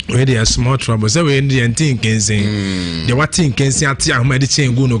we dey small trouble say we dey entin kensin dey watin kensin ati ahoma dey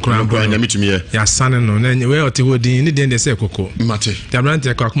chen gu no kran bro nyame tumi ya sane no na we ote hodin ni dey say koko mate the brand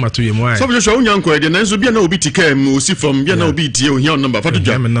take akoma to yemu ai so bi so unya nko dey na nso bia na obi tikam osi from bia na obi tie ohia number fatu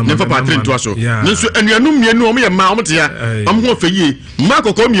dwa ne fa patrin to aso nso anuanu mienu omo ye ma omo tia omo ho feyie ma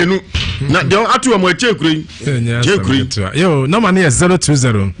kokko mienu na dey atu omo eche kuri yo number na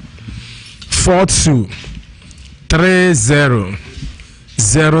 020 42 30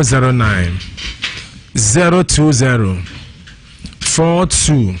 009 020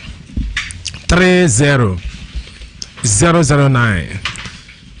 42 30 009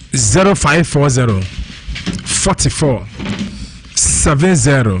 0540 44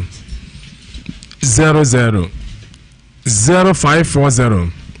 70 00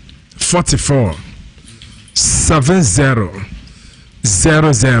 0540 44 70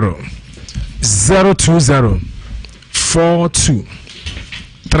 00 020 42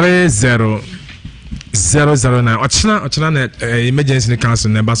 30 009 ochina na emergency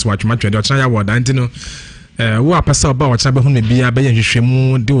council na baso watchma twede ochina ya word antino wo apesa oba ochina be hu me bia be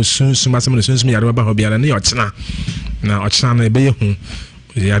hwehwemu de osunsun asem no sunsun yare ba ho bia na ochina na ochina na be hu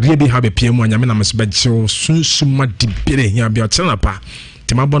yare bi ha be pie mu anyame na meso be gye sunsun ma dibere hia bia ochina pa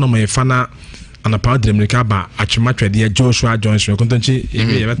tema bono me fana anapa America ba atwema twede Joshua Johnson kontonchi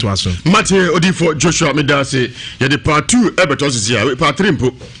ebe ye beto aso mate odifo Joshua medase ye de part 2 ebeto sisia part 3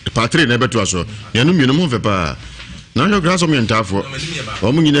 mpo part 3 na ebeto aso ye no mienu mo fe pa na yo graso mi ntafo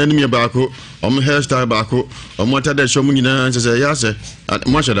omo nyina enu mi baako omo hairstyle baako omo atade show mo nyina nsese ya se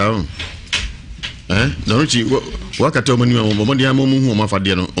mo shada o no chi wakata omo ni omo dia mo hu omo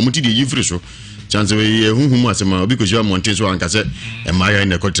afade no omo ti di yifri so chance we huhum asema obi ko jwa monte so ankase e maya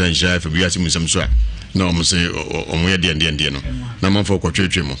na kotra Nhyira fa Ewiase Mu Nsem so a na omo se omo ye de no na manfo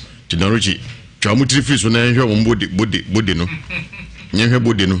kwatwetwe mo ti na rochi twa mo tri free so na nhwe omo bode no nyehwe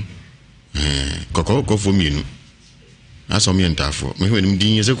bode no kokko fo mienu aso mi ntafo me hwe nim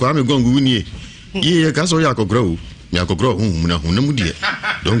din ye se kwa me gongu ni ye ka so ya kokro o mi akokro huhum na hu na mu die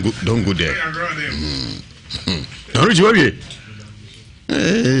don't go there na rochi wawie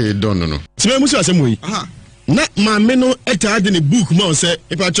don't know. Sime musu asem we. Na ma me no eta de ne book ma say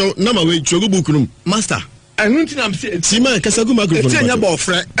ipa chow na ma we chogo book no master. Enu nti na se Sima kasa gu microphone. Eti nya bo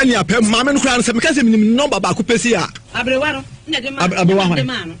frɛ ene apɛ ma me no kra se me kasa minim number ba ko pesi a. Abrewa no na de ma. Abrewa hwan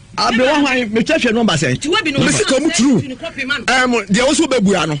me twahwɛ number sɛ. Me se ko mu true. De wo so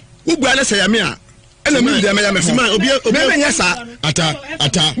bebua no. Wo bua na sɛ ya me a. Ena me de me ya me. Sima obi me nya sa. Ata.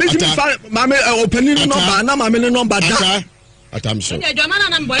 Me ti fa ma me opening number na ma me number da. Ata me show.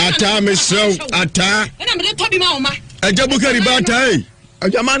 Ata me show. Ata. Ena me de tobi ma o ma. Ajabuka ribata eh.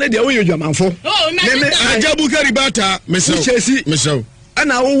 Ajamane de wo yojamanfo. Me ajabuka ribata me show. Me show.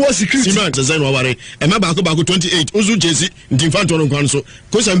 Ana wo security. Siman design wa ware. E ma ba ko 28. Uzu Chelsea ndimfanto no kwan so.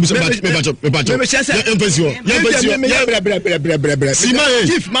 Ko sam bi se me bacho. Empesi wo. Bre. Siman.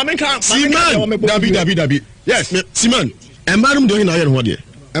 Chief, mama kan. Siman. Dabi. Yes. Siman. E ma no do na ye ho de.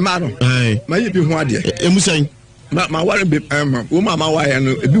 E ma no. Ma ye bi ho de. Emusan. Ma ware be wo mama wa ya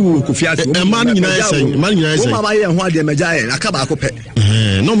no ebi wo kofi ase wo ma nyina yesen wo mama ye ho ade meja ye aka ba ko pe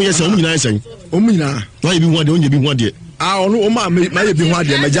no mo yesen wo nyina yesen wo mu nyina wa ye bi ho ade onye bi ho ade ono wo ma ye bi ho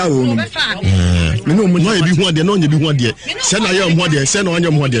ade meja wo no me no mo no ye bi ho ade no onye bi ho ade se na ye ho ade se na onye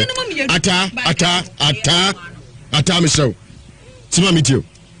ho ade ata me show tima me tio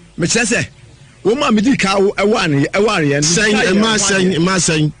me chese wo ma me di ka wo eware ye ma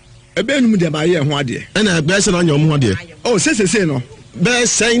sen ebe num de ma ye ho ade na be se na anya omo ho ade oh se no be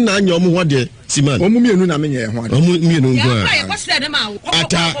sen na anya omo ho ade Siman omo mienu na me ye ho ade omo mienu ngo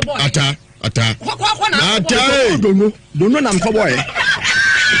ata dono na mko boy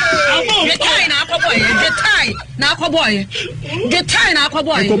na akọboy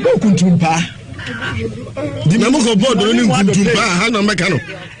ko boku ntumpa di na mo ko bodo ni ntumpa ha na meka no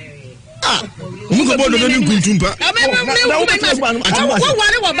Muko bodo no nkuntumpa. Wo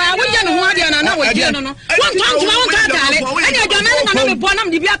ware wo ba wo je no ho ade na wo je no. Won tantuma won ta dare. Anya adwamane na me bo nam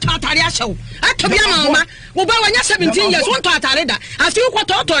de bi atare ahyew. Atobi ama wo ba wanya 17 years won to atare da. Afi ko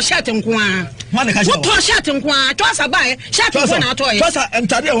to shirt nko a. Wo to shirt nko a. To asa ba shirt nko na to ye. To asa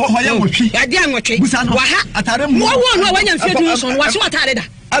entare ho ho ye wotwi. Ya de anwotwe. Wa ha atare mu. Wo no wanya mfetu so wa so atare da.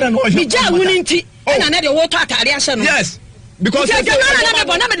 Ara no bi ja wuni nti na na de wo to atare ahye no. Yes. Because na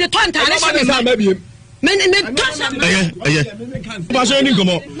me de to atare ahye me. Men Passion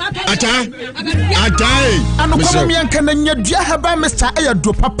Incomo. Anokomian can ya have a Mr.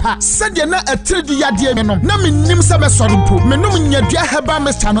 Ayado Papa. Said you not a 3D yadia. No, me nim some sorrow. Menum ya have a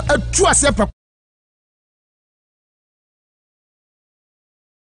Mr. a true separate.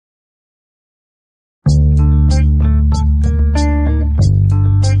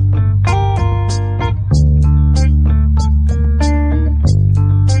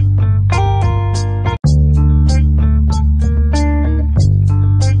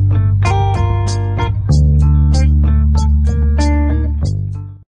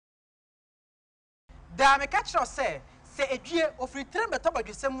 Da me catch us say a dear of return the top of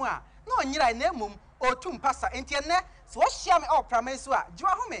the same one. No, Nhyira na mum or two passa entienne. So what sham or pramesua,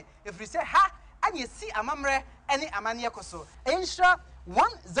 Juahome, if we say ha, and you see a mamre any amania coso. Ensure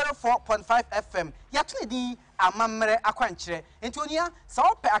 104.5 FM. Yatuni a mamre a quantre. Antonia, so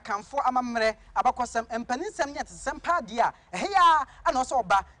pe a can for a mamre, abacosum and peninsum yet some padia. Hey, and also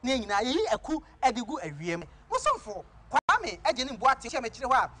ba, nina a coup edigu a riem. What's on for? Kwame, Ejenim Boati,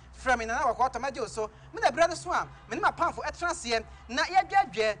 Chemichiwa, from in an hour quarter majo so, Mina brother swam, Minima Pan for Etransian, na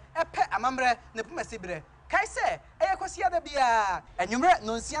Yaja, a pet a mamre, Nepumesibre. Kaise, Ecosia de Bia, and you read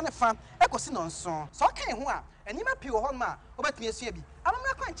Nonsiana farm, Ecosinon son. So I came one, and you may pure Honma, about me a swaby. I'm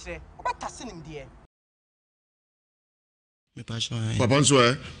not country, about Tassin, dear. Me pacho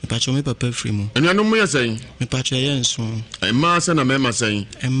Papanso, me pacho me papa free and you know me saying, me pacho yenso, a mass and a member saying,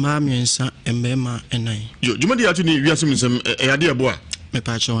 and mammy and son, and Bema and I. You might actually Ewiase Mu Nsem a idea boy. Me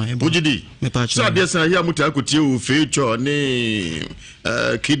pacho, Bujidi, me pacho. So, there's a Yamuta could you feature name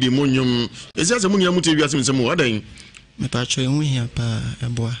Kiddy Munium. Is that a Muniamuti Ewiase Mu Nsem? What day? Me pacho, and we here pa a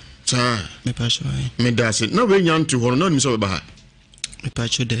boy. Sir, me pacho, me does it. No way young to hold on so about. Me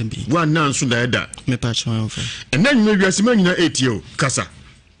pacho debi. One nan soon that. Me pacho over. And then maybe a semina 8 Casa.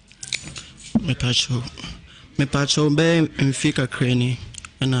 Me pacho be mfika kreni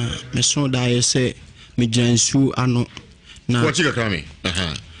na me so da say me jansu ano na Kochi ka krami.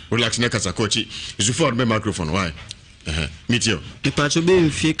 Relax na kasa kochi. Is for me microphone why? Meet you. Me pacho be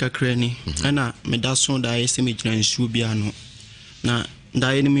mfika kreni na me da so da say me jansu bi ano na da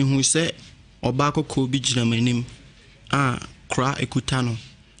ye me hu say oba kokko bi gina manim kra ekutano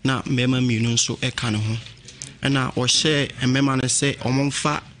na mema mienu nso eka ne ho na o share mema ne say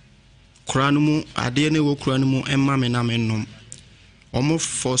omomfa kra no mu ade ne wo kra no mu emma me na me nom omo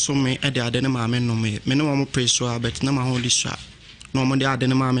forso me e de ade ne ma me nom me ne omo preso abet na ma ho lisha na omo de ade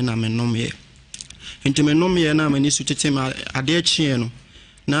ne ma me na me nom ye enti me nom ye na me ni su tete me ade achie no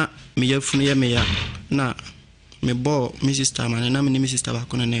na me yafunu ye me ya na me bo me sister man na me ni me sister ba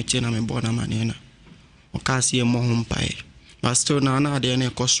ko na eche na me bo na man na o ka sie mo ho mpae but still na ade ne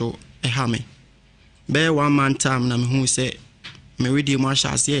koso e ha me be 1 month time na me hu say me ready mo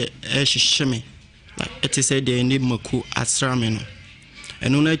ahase hihye me like it is said they need maku asra me no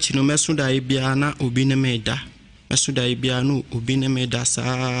eno na chi no meso da bia na obi ne me da meso da bia no obi ne me da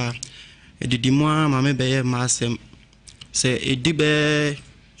sa edidi mo ama me be ye masem say edi be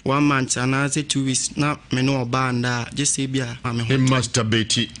 1 month and say 2 weeks na me no oba nda just say bia me ho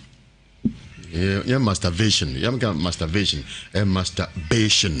masturbate. Yeah, masturbation. Yeah, masturbation.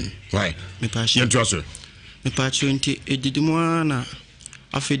 Masturbation. Right. Me passion. Me pacho nti edidimu na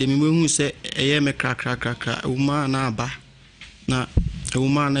afede me hu se eye me kra ewuma na aba na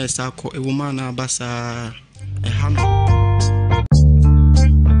ewuma na esako ewuma na aba sa eham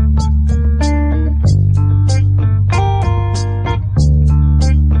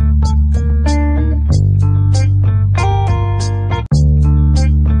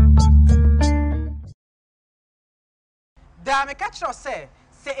Da me catch us say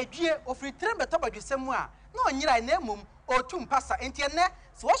a dear of return the top of the same one. No, Nhyira na mum or two passa entienne.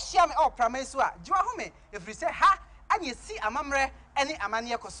 So what sham or pramesua, Juahome, if we say ha, and you see a mamre any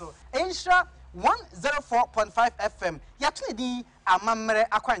amania coso. Ensure 104.5 FM. Yatuni a mamre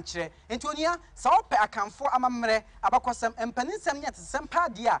a quantre. Antonia, so pe a can for a mamre, abacosum and peninsum yet some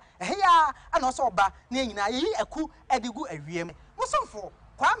padia. Hey, and also ba, nina a coup edigu a riem. What's on for?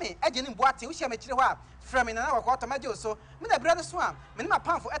 Kwame, Ejenim Boati, which I'm a chihuahua. From in an hour quarter majo so, Mina brother swam, Minima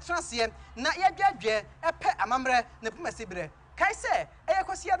Pan for Etransian, na Yaja, a pet a mamre, Nepumesibre. Kaise,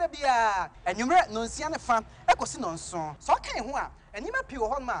 Ecosia sia da bia enwumre no nsia ne fa ekosi no nso so kan ho a enima pi wo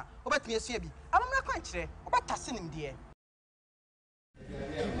ho ma obetumi asua bi amamra kwan kire obetase nimde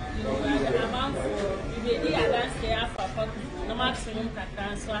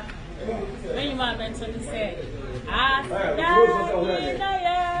when you want to say,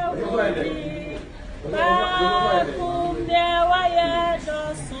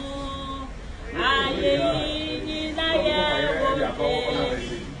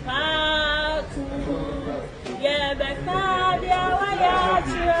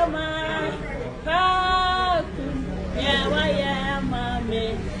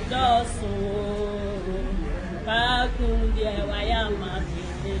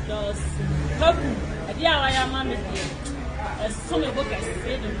 some of book I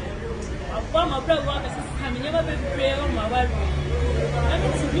said, a form of blood workers is coming, never be prayer on my way. I'm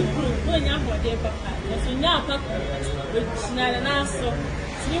to be proved when you're more dear papa. There's a now papa, which not an answer.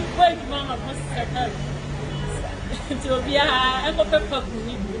 Sleep wait, mamma, to be a papa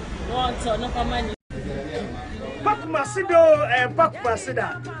who wants or not for money. Papa Masido and Papa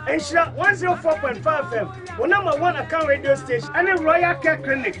Masida, Nhyira 104.5 FM, one number one account radio station, and a Royal Care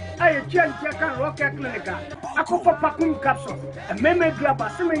Clinic. I can't Royal Care Clinic. I go for Pacum capsule, a meme grab a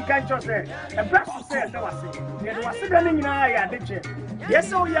swimming cancer, a breakfast say, no, I say, there was sitting in I did you. Yes,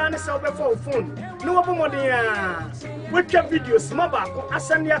 so Yana saw before phone, no other money. With your videos, Mabako,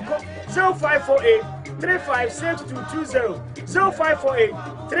 Asaniako, 0548 356220,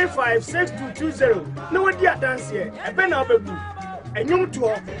 0548 356220. No idea dance here, a pen of a book, a young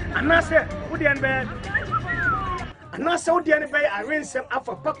tour, and I said, would the end and I saw the end by I ran some up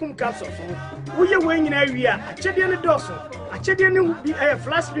for Pacum capsule. We are weighing in area, a Chedian Dawson, a Chedian would be a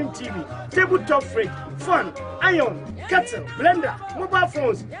flash screen TV, tabletop freight, fun, iron, kettle, blender, mobile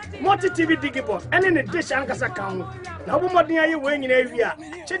phones, multi TV digibot, and in a dish anchors account. Now, what are you weighing in area?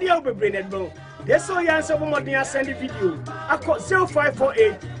 Chedia will be brained bone. Yes, so you answer what I send the video. I call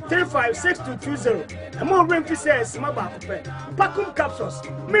 0548 356220. And more rain says, my back pen. Pacum capsules,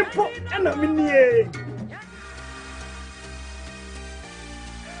 me pop and a mini.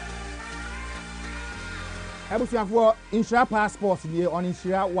 Ebusuafo Nhyira passport here on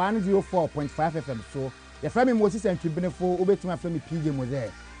Nhyira 104.5 FM. So, the family Moses and Tribunefo obetuma from PJ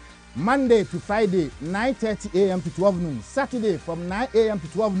Mose. Monday to Friday 9:30 a.m. to 12 noon. Saturday from 9 a.m. to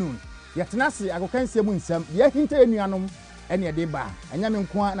 12 noon. Yatenasi Ewiase Mu Nsem. Ye hinte enuanom ene de ba. Anya me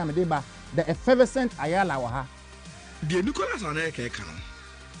nko na me de ba. The effervescent ayala wa ha. The Nicholas on air can.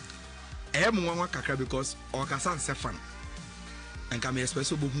 Mwa kakra because okasa nse fan. Enka me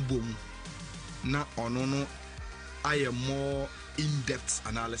espresso boom na ono I am more in-depth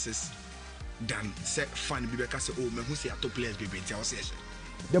analysis than say fan bi beka say oh me hu say top players be benti I say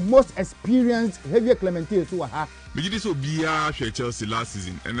the most experienced heavy Clementine to ha. But this will be Chelsea last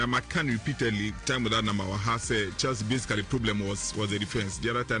season, and I can repeatedly time with that number. I say Chelsea basically problem was the defense. The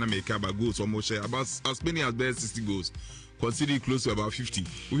other time I make about goals almost share about as many as best 60 goals, considering close to about 50.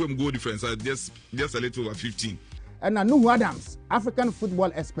 We have goal difference just a little over 15. And Nuhu Adams, African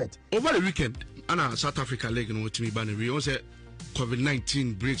football expert. Over the weekend, and South Africa leg no to me banner. We also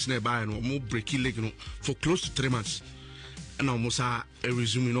COVID-19 breaks nearby and more breaking leg no for close to 3 months. And almost a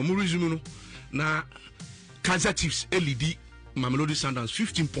resume no na Kaizer Chiefs LED Mamelodi Sundowns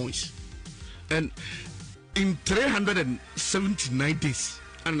 15 points and in 379 days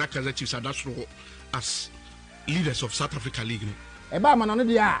and na Kaizer Chiefs are that role as leaders of South Africa League no eba man no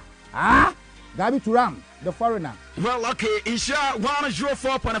dia Gabi Turam the foreigner. Well, okay, Nhyira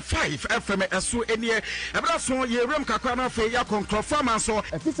 104.5 FM eso enie ebra so ye rem kakwa na fe ya konkrofa man so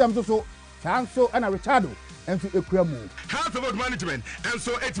efisam so chanso and Richardo and to Ekramu. Health about management, and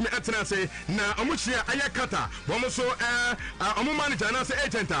so it's me at say na Amuchia Ayakata, one so Amu manager and as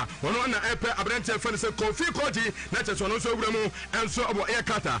agent, one on the Abrante Fence, Kofi Koji, not just one also Remo, and so about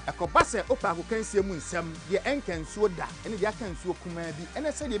Ayakata. A Cobassa Opa who can see Mu Nsem, the Enkan Soda, and the Yakan so Kumabi, and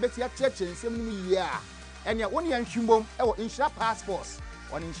I said the better church in 7 years. And your only Shumbom, our Nhyira passports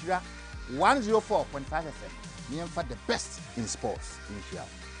on Nhyira 104.5 FM. Near for the best in sports in Nhyira.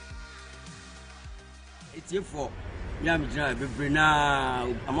 It's here for Yamja,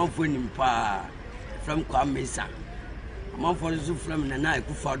 Bebrina, among for him pa from Kwamesa. Among for the from Nana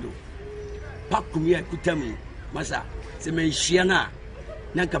Kufado. Pakumia Kutami, Massa, Seme Shiana,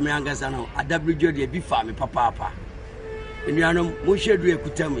 Nakamangasano, a W. de Bifami, Papa. And Yanum, Moshe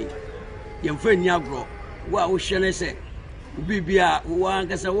Kutami, Yam friend Yagro, Wa Oceanese, Bibia,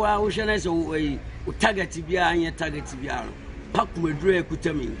 Wangasawa, Oceanese, Taga Tibia, and Taga Tibia, Pakum Dre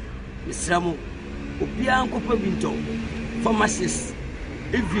Kutami, Samu. Obia nkopa binto pharmacist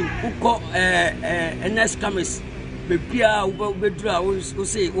even uko nurse chemist bebia wo bedura wo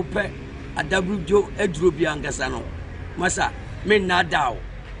say wo pe adabrujo eduro bi angasa no masa me na dawo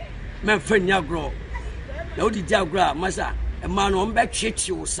me fanya gro na odi di agro masa e ma no mbe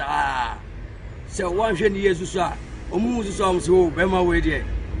twechi wo saa se wan hwe ni yesu so a omu so so so be ma we de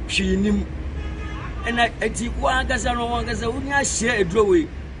hwinim ena eti wa angasa no angasa unya hye eduro we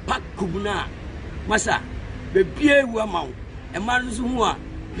pakubuna masa bebia wu ama wo e ma no so hu a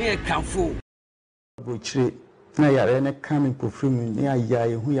na e kanfo bochire na yare ne kamin pofrim ni aya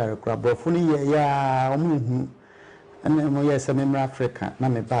yehu yare kra bofo ni ye ya omuhu ana mo ye se memra Africa na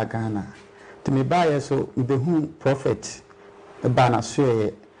me ba Ghana to me ba ye so behu prophet e ba na so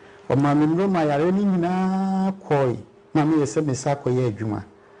ye o ma me ma yare ni nyina koi na me ye se me sa koye adwuma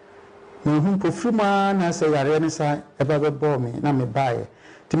me hu pofrim na se yare ne sa e ba be bo me na me ba ye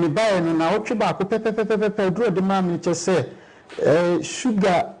to me ba ye no na otwe ba ko pepepepepe duro de ma me che se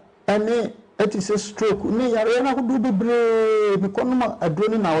sugar ane it is a stroke ni yare na ko do bebre me kono ma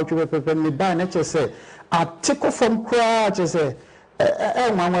adroni na wo pepe me ba na che say a take off from cry che say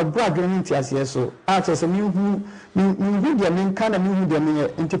nwa bra adroni nti ase so a che say me hu dia me kan na me hu dia me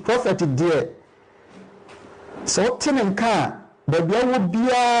into prophet there so tinen ka ba bia wo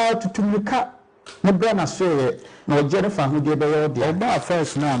bia tutumika na bra na so ye na o jere fa hu dia be yo dia oba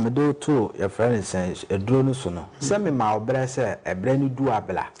first na me do to your friend say edroni so no se me ma obra say ebra ni du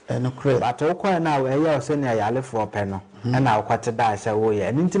abla no kre but o kwa na we ya o se na yale for pe no na o kwate da say wo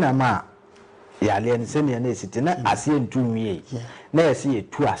ye ni ntina ma yale ni se ne na esiti na ase ntu nwie na ese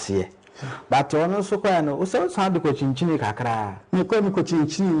etu ase but ono so kwa no o se so ade ko chinchini kakra me ko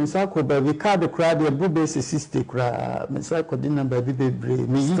chinchini mi sa ko ba bi card kra de bube se sister kra me sa ko din number bi bebre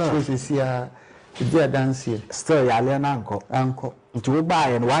me yi so se sia dia dance still yale na anko nti wo ba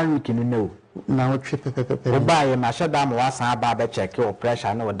ye no 1 week ni no na o twe pepepe wo ba ye ma sheda ma wasan ba be check your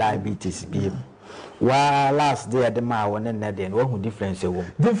pressure na diabetes bi wa last day de ma won na de no hu difference wo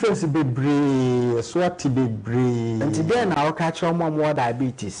difference bebre so ati bebre nti de na wo ka kire mo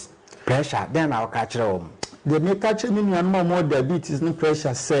diabetes pressure de na wo ka kire wo de me ka kire ni nuan mo diabetes no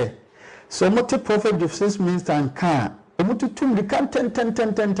pressure say so mo te prophet of 6 minutes and can o mo tutum di kan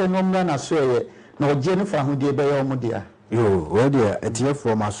 10 no mra na so ye na o je ni fa hu de be yo mo dia yo we dia etie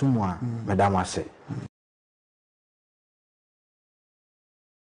from asumu a madam ase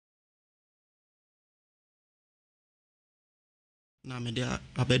na me dia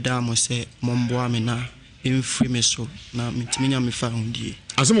abeda mo se momboa me na emfiri me so na mitiminya me fa hundie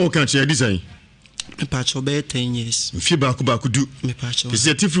asemo kan che design me pacho be 10 years mfie ba ku du me pacho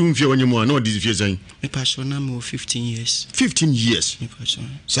kesi tifiri mfie wonyemu a na odi fie zain me pacho na me 15 years 15 years me pacho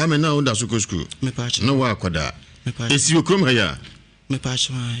sa me na onda school me pacho no wa akwada me pacho esi okrom ha ya me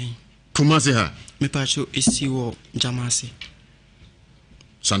pacho ai kumase ha me pacho esi wo jamasi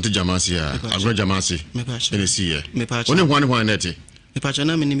Sante Jamasi ya agro Jamasi me pacho ene si ye me pacho one hwan neti me pacho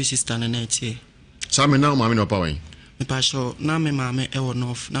na me ni sister na neti sa me na ma me no pa wan me pacho na me mama e wo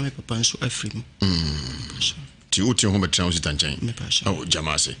north na me papa nso afrim ti uti ho betra wo sitanchen me pacho oh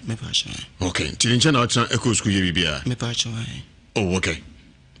Jamasi me pacho okay ti nchen na otra echo school ye bibia me pacho ai oh okay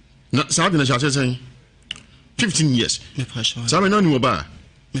na sa de na cha sen 15 years me pacho sa me na ni wo ba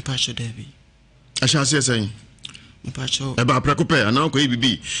me pacho Debbie a cha sen me pacho e ba prekope ana ko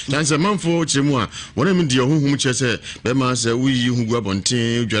bibi dan se manfo chemu a wona me de honhum che se be ma se wuyi hugu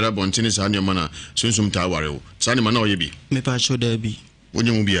abonten dwara abonten sa ne ma na sunsum ta ware wo sa ne ma na o ye bi me pacho Debbie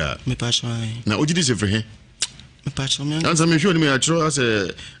onye mu bia me pacho ai na ojidi se frɛ he me pacho me dan se me hwe ni me ya tro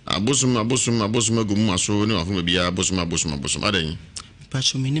ase abosum agum aso ne afo bia abosum adan me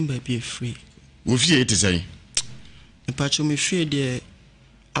pacho me ni ba bi free wo fie ite sai me pacho me fie de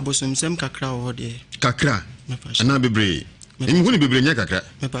abosum sem kakra wo de kakra ana bebre emi huni bebre nya kakra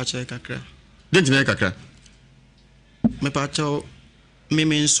me pacho kakra denti na kakra me pacho me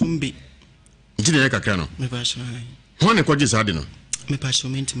nsumbi nti na kakra no me pacho ai hone kwaje sa de no me pacho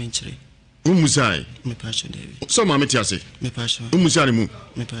me ntimenchire umusai me pacho David so ma meti ase me pacho umusai mu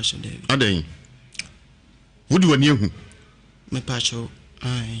me pacho David adan wodi wani ehu me pacho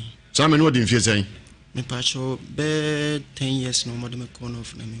ai sa me no di mfie sai me pacho be 10 years no more me corner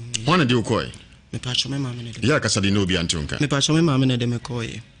of na me hone de ukoi me pacho me mama ne de ya kasa de no bi antunka me pacho me mama ne de me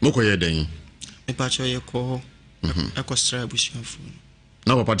koye mokoye dan me pacho ye ko akostra busiafo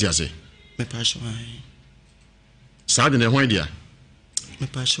na papa ti ase me pacho ai sa de ne hwan dia me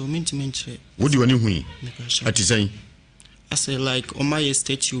pacho me ntimenchire wodi wani hui me pacho ati sai I say like on my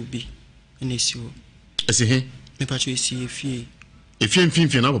estate you be enesio ese he me pacho esi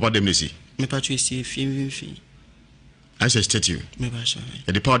efie na papa dem nesi me pacho esi efie I say statue me pacho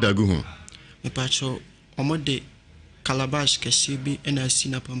e de powder go ho me pacho omode calabash kesi bi ena si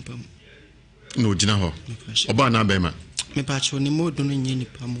na pampam no gyina hɔ oba na bema me pacho ni modu no nye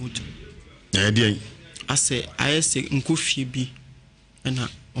nipa modu na de ase ayese nkofie bi na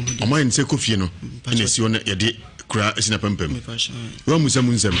omo nse kofie no na si ona ye de kura esina pampam me pacho wa Musa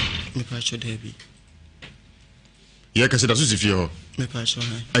Mu Nsem me pacho debi ye ka se da so si fie ho me pacho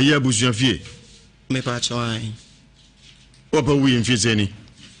ayi abusuan fie me pacho ai opa wi en fie zeni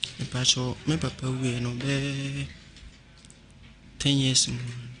me pacho me papa wi no be 10 years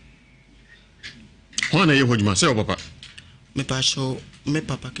Hwana ye hojuma se papa me pacho me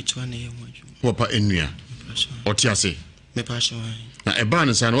papa kichwa na ye hojuma papa enua oti ase me pacho na eba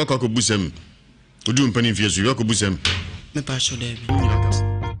ne san wakọ busam odu mpani fie so wakọ busam me pacho debi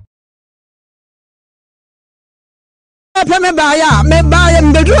me baya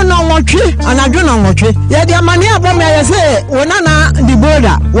mbedu na nwotwe anadwo na nwotwe ye de amane abọ me ye se wonana di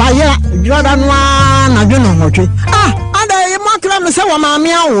boda wa ye joda no anadwo na nwotwe ada ye makra me se wa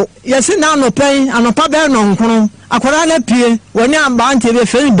maame awo ye se na anopan anopa be no nkron akwara na pie woni amba nte be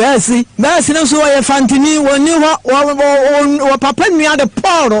fe basi no so ye fantini woni wo papa nua de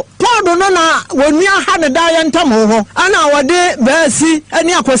poro no na woni aha ne da ye ntam ho ana wode basi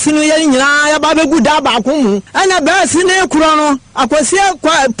ani akwasi no ye nyina ya ba begu da ba ko mu ana basi ne kuro no akwasi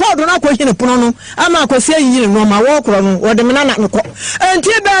poro na akwasi ne pono no ama akwasi yiri no ma wo kuro no wode me na ko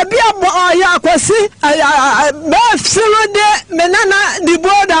enti ba bia ya akwasi basi no de me na di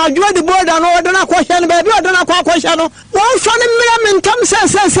boda adwo di boda no wode na akwasi ne ba bia wode na akwasi no won fa ne mira mentam se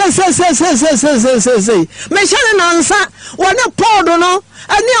me shane nansa wona poro no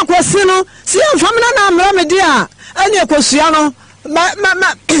ani akwasi no si amfamna na mra me dia ani akosua no ma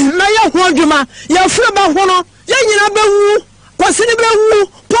ya ho adwuma ya fura ba ho no ya nyina bewu kwasi ne bewu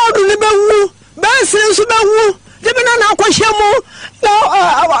poro ne bewu basi nso bewu de me na akwahia mu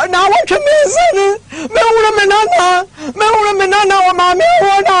na wotwe me zani me wura me nana wa mame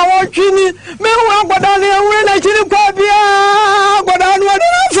wo na wotwini me wura godane wura na chiri kwa bia godane wa na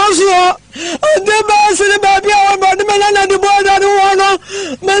foso de basi ne babia wa bodi me nana de boda no wono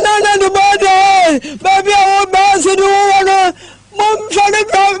me nana de boda babia wa basi do wono mom fane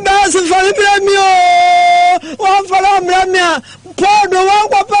basi fane premio wa fala premio podo wa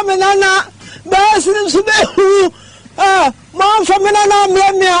kwa me nana basi nso behu ma famina na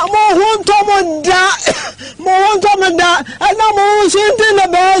mlemia mo hunto mo da ana mo sunti na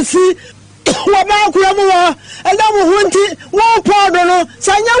basi wa ba kura mo wa ana mo hunti wo podo no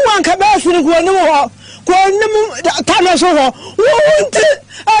sanya wanka basi ni ko ni ho ko ni ta na so ho wo hunti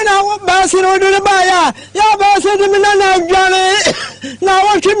ana basi no do ba ya basi ni na dwane na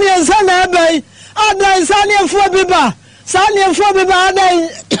wo twemi ensa na bai ada sani efo biba sani efo biba ada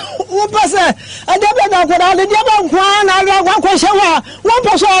wo pase adebe na kwara de ba nkwa na agwa kwa shewa wo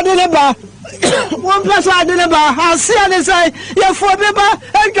pose adele ba wo pose adele ba hasia ne sai ye fo biba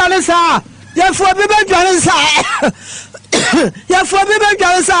adwane sa ye fo biba adwane sa ye fo biba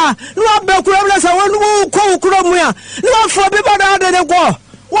adwane sa no abekura bla sa wo ko kuro mu ya no fo biba da de ko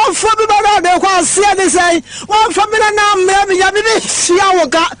wo fo biba da de ko hasia ne sai wo fo biba na me ya bi sia wo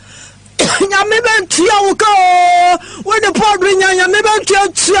ka nyame bentia wo ka wo de podri nyame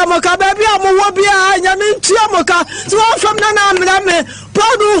bentia moka ba bia mo wo bia nyame ntia moka so fam na amra me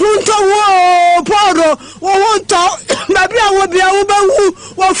podo hunto wo podo wo hunto ba bia wo bia wo ba wu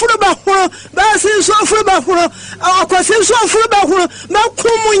wo furu ba horo ba sin so furu ba horo akwase so furu ba horo ma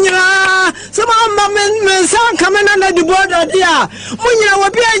kumu nyira so ma men san kamena na di boda dia mu nyira wo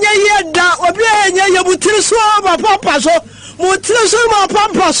bia nya yeda wo bia nya yebutiri so ba papa so mo tiri so ma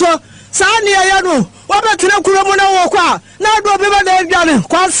papa so sani ya no wabetre kuro mu na wo kwa na do be ba da adwane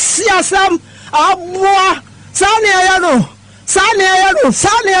kwa siasam aboa sani ya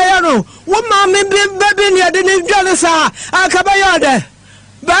no wo ma me be ni ade ni adwane sa akaba yode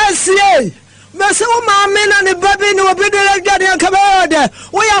basie mese wo ma me na ne baby ni wo be da adwane akaba yode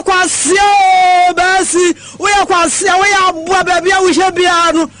wo ya kwa sia basi wo ya kwa sia wo ya aboa ba bia wo hye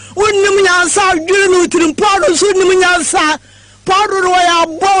bia no wonnim nyansa adwene no tirimpodo so nim nyansa Powder ya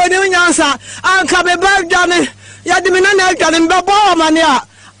bow ni nyansa anka be ba dwane ya de me na dwane be bow mania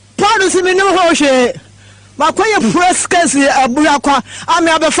powder si me no ho hwe makoye press case abura kwa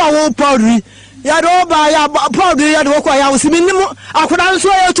ame abefa wo powder ya do ba ya powder ya do kwa ya si me nim akoda so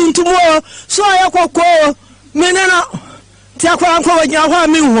ya tuntumo so ya kokko me na ti akoda ko wanya ho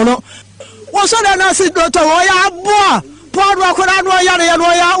me hu no wo so da na si doctor wo ya boa powder akoda no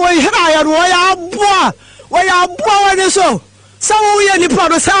ya wo hira ya do ya boa wo ya boa ni so sawo ye nipa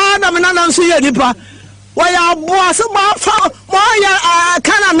do sa na me na nso ye nipa wa ya boa so ma fa mo ya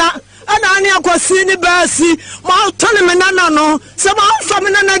kanana ana ani akwasi ni basi ma tane me na no se ma fa me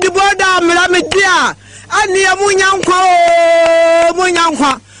na di boda mera me dia ani ya munyankwa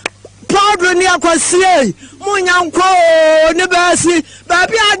powder ni akwasi munyanko ne basi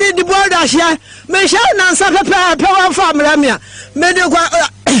baby ade di border hye me hye na nsa pepe wan famra me me de kwa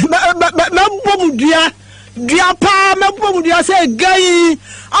mebom dua pa mebom dua se gai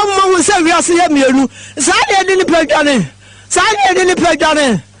amma wo se wiase ya mienu sa de ni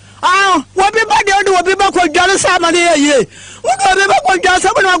pedwane wo bi ba de wo bi ba ko dwane sa ma ne ye wo do bi ba ko dwane sa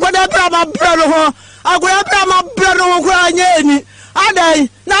ma ko da bra ma bra no ho agora bra ma bra no ko anya ni adai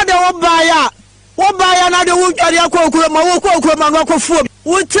na de wo ba ya na de wo dwane akokoro ma wo kokoro ma no akofu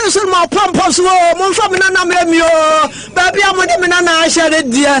wo tisu ma pampa so mo fa me na mra mi o ba bia mo de me na ahye de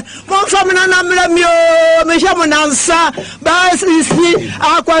die mo fa me na mra mi o me hye mo na nsa ba sisi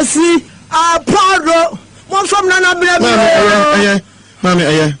akwasi aparo mo fa me na mra mi mami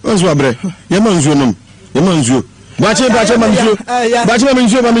onzo abre ye manzo nom ye manzo bache manzo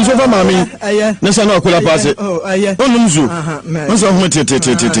fa mami na sana okola passe onumzo onzo ho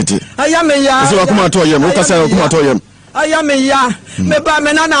tete aya me ya so akoma to yem o kasa akoma to yem aya me ya me ba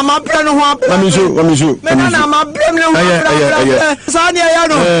me na ma bre no ho mamizo me na ma bre no ho sa ni aya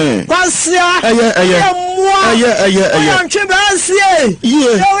no kwasia aya ntwe basie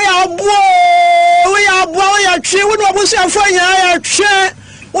we ya twe wo no busia fanya ya twe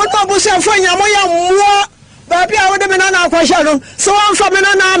wo no busia fanya mo ya mo ba bia wo de me na akwasha no so wan fa me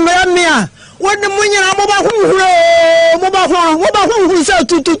na amra me a wo de munyina mo ba hu se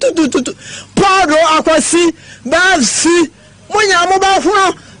tu pado akwasi basi munya mo ba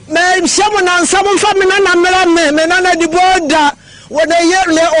hu me shamo na nsamo fa me na amra me na di border wo de ye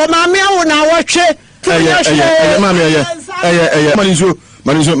le o ma me wo na wo twe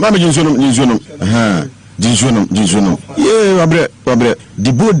Manizo mama jinsonom aha jinsonom ye wabre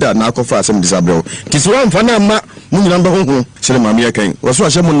di boda na akofa asem disabre tiswa mfa na ma munyina mba honho sele mama ya kan waso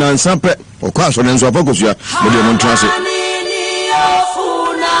ahye mu na nsampe okwa aso ne nso apakosua mo de mo ntrase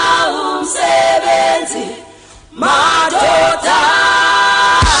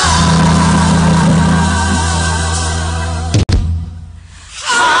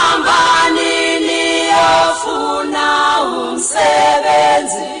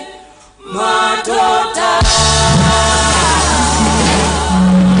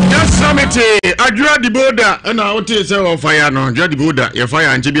Adjua di boda na wote se on fire no adjua di boda ye fire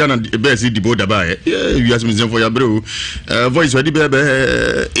anche bia na be si di boda ba Ewiase Mu Nsem for ya bro voice we di be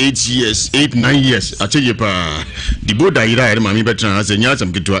 8 9 years ache pa di boda ira ya mami betra ase nya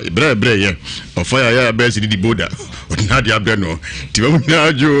asem kitwa bre ye on fire ya be si di boda na dia be no ti we na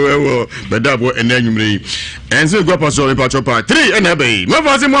ajo ewo be da bo enanyumre ense gwa paso me pa chopa 3 na be mo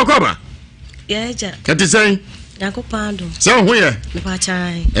fa se mo akoba yeja kati sai Yakupando. So where?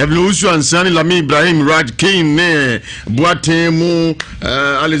 Mpachai. Evolution Ansani Lami Ibrahim Raj King ne Boate mu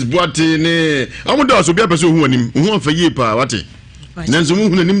Alice Boate ne amuda so bia person hu anim hu anfa ye pa wate nanzo mu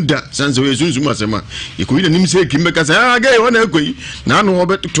hu anim da sanzo we sunsu masema ikoyi anim se kimeka sa aga wona ekoyi na no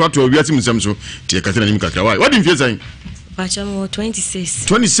obet to Ewiase Mu Nsem so tie katena anim kakra why what mfie san Pacha mo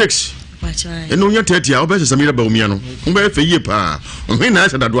 26 Pachai. Eno nya 30 a obese samira ba umia no mba efe ye pa ohwe na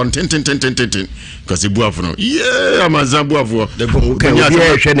asa dadwa 10 kasi buafo no yeah amazabu afo de ko kan obi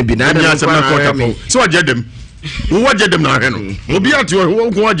ehwe ne bi na na asa na ko so wajedem wajedem na hwe no obi ati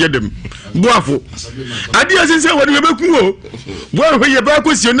wo ko wajedem buafo adi asense woni be ku o buafo ye ba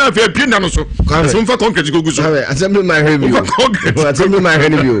ko sio na fa pie na no so so mfa concrete ko gu so assembly my head bi o assembly my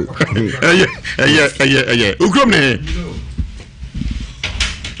head bi o ukrom ne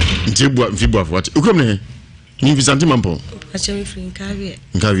Mfibuafo what ukrom ne ni Vincent Mampo achemi free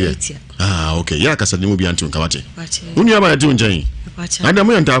nkawie okay ya kasa ni mu bi antu nkawate unu aba yati unjan ada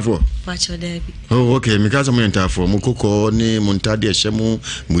mu yantafo pacho debi okay mikaza mu yantafo mu kokko ni mu ntade ehye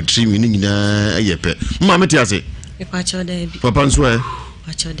mu trimi ni nyina ayepe mma meti ase pacho debi papa nso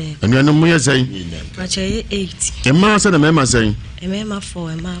pacho debi anu no mu yesai pacho 8 emma sa na mema sai emma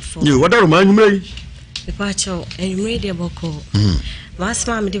 4 yo wadaro ma anwumre pacho enwumre de boko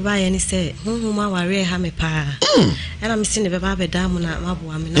Masma me de ba ye ni se hunhuma ware ha me pa era me sine be ba be da mu na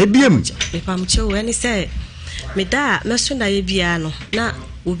maboa me na ebiem me pam che we ni se me da me so na ye bia no na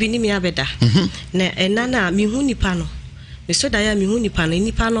obi ni me abeda na ena na me hu nipa no me so da ya me hu nipa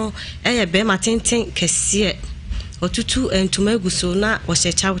no eye be ma tenten kese otutu entuma guso na wo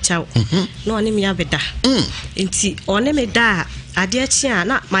se chaw na oni me abeda enti oni me da ade achi a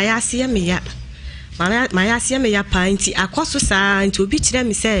na mayase ye me ya mayase me ya pa nti akoso saa nti obi kire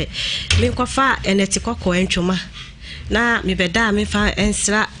me se me nkofa eneti kokko entwoma na me beda me fa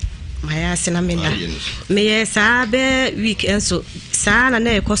ensra mayase na me na me ye saa be week enso saa na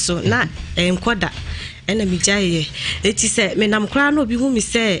na ekoso na enkoda ena me jaye eti se me nam kra na obi hu mi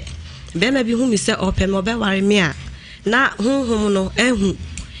se be ma bi hu mi se opem obe ware me a na hunhum no ehu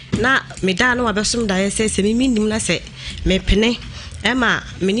na meda no wabesom da yɛ sɛ me minnim na sɛ mepene ɛma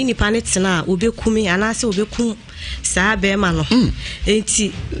me ni nipa ne tena obekumi anase obekum saa bɛɛma no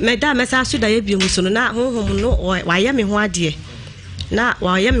enti meda mesa so da yɛ biemu so no na honhom no wayɛ me ho ade na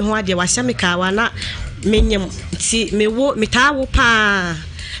wayɛ me ho ade wahyɛ me ka wa na menyem ti mewo metawo pa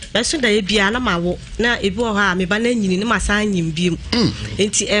bɛso da yɛ bia na mawo na ebi wɔ hɔ a meba na nyini ne masan nyim biem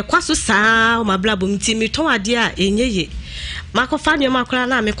enti ɛkwaso saa o mablabo mti metɔn ade a enyeye makɔfa nneɛma akora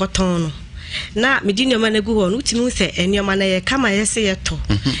na mekɔtɔn no na medi nneɛma na gu hɔ no utimi sɛ nneɛma na yɛ kama yɛ se yɛtɔ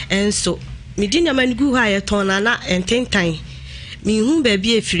enso medi nneɛma na gu hɔ a yɛtɔn na ententan mihu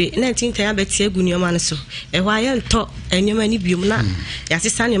baabi efire na ententan abɛte agu nneɛma no so ɛhɔ a yɛntɔ nneɛma ni biom na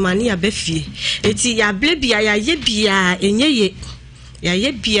yɛasesa nneɛma ne yɛbɛfie eti yɛablɛ bia yɛayɛ bia enyeye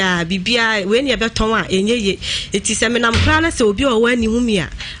yɛayɛ bia bibia we ne yɛbɛtɔn a enyeye eti sɛ menam kra na sɛ obi ɔwɔ ani hu mi a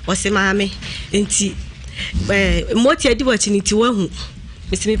ɔse maame enti moti adi wachi nti wahu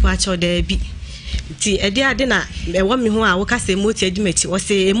misimi pa cha da bi ti ade ade na ewo me ho a wo ka se moti adi machi wo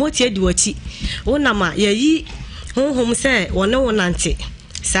se moti adi wachi wo na ma yayi honhom se wona wonante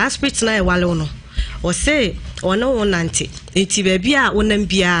sa spirit na e wale no wo se wona wonante enti ba bia wonam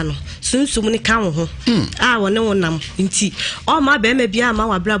bia no sunsum ne ka wo ho a wona wonam enti o ma ba ma bia ma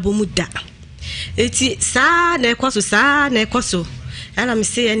wabrabo mu da enti sa na ekoso sa na ekoso ana me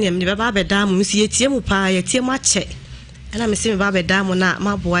se ene me baba beda mu si yetie mu pa yetie mu ache ana me se me baba beda mu na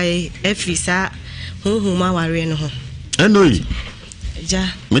maboa e afri sa honhom ma ware no ho enoi ja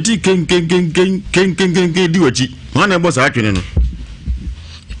meti ken di wachi ho na boss atwene no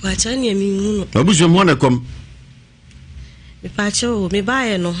pa cha ne mi hu no abusu mo na kom me pa cha o me ba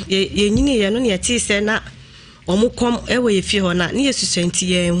ye no ye nyini ye no ne yeti se na omukom ewe ye fie ho na ne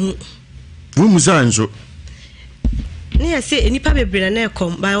yesusanti ye hu wo musa nso ne yɛsɛ nipa bebre na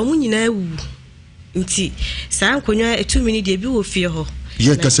ekom ba omu nyina awu nti saa nkonwa etumi ni de bi wo fie ho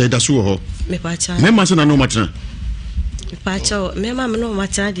ye kasa da so ho me pa cha me ma se na no matena me pa cha me ma me no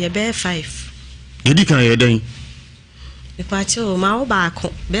matena de be 5 edi kan ye dan me pa cha ma wo ba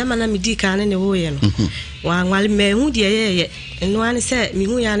ko be ma na me di kan ne wo ye no wa nwale me hu de ye eno an se me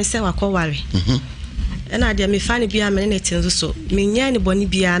hu ya ne se wakɔware ena de me fa ne bia me ne tinzo so me nya ne boni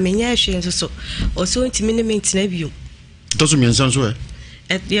bia me nya hwe nzo so o so ntimi ne me ntina bio toso mi ensan so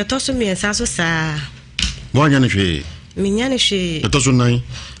ya toso mi ensan so saa bo anya ne hwe mi nya ne hwe toso nan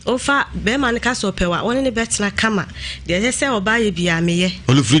o fa be man ka so pewa woni ne betna kama de se oba ye bia meye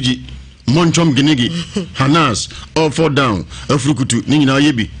olu friji monchom ginigi hanas all fall down afrukutu ni nyina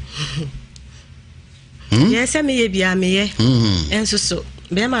ye bi yes me ye bia meye enso so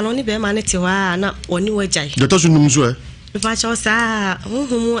be man oni be man te wa na oni wajai de toso num so e fa cha saa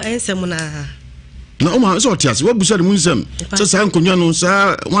huhumu ensem na na o ma so tiase wo busa de mu nsem se sa nkonwa no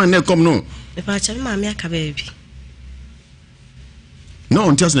sa wan na kom no e pa cha ma me aka baby no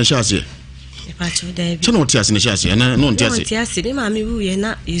on tiase na shase e pa cha da bi so no tiase na shase na no tiase no tiase ni ma me wu ye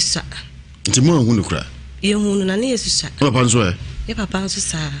na isa nti mo hu no kra ye hu no na ne yesusa papa nso e papa nso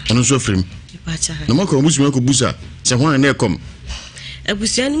sa ono so frem e pa cha na mo ko busu ko busa se wan na kom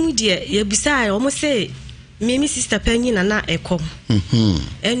abusu ani mu de ye busa o mo se mi sister penyi na ekom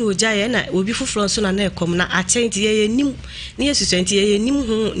enu oja ye na obi fufuro so na ekom na achenti ye nim ne yesusanti ye nim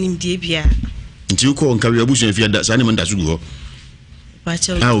hu nim die bia nti uko nka wi abusu afia da sa ne manda sugu ho pa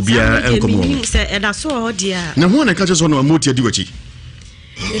cha obi a enkom ho nim se eda so ho dia na ho na ka che so na moti adi wachi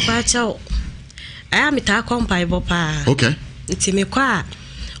pa cha aya mi ta kompai bo pa okay nti me kwa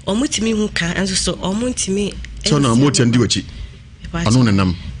omutimi hu ka enso so omuntimi so na moti adi wachi anu ne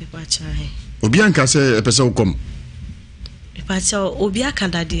nam pa cha obi anka se epese ukom pacha obi aka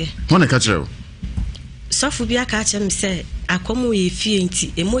dade wona ka kire sofu bi aka ache me se akomu ye fie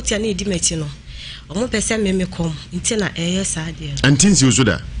nti emotia na edi machi no omo pese me kom nti na eye saade antinsi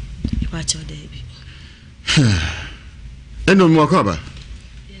usuda pacha debi eno mo akaba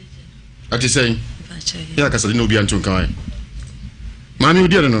ati sei ya ka sadi no obi antu kan mami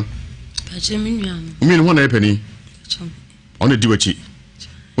odi no pacha mi nua no mi no wona epani ona di wachi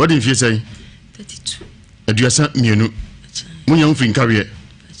what in fie sei 32 aduasa mienu munya mfin kawe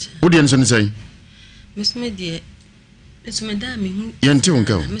wo de nso ne sei mesme de mesme da me hu yente won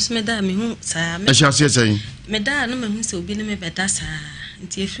kawo mesme da me hu saa me hyase sei me da no me hu se obi ne me beda saa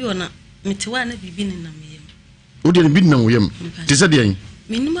nti efi ona metewa na bibi ne na me yem wo de bi na wo yem te se de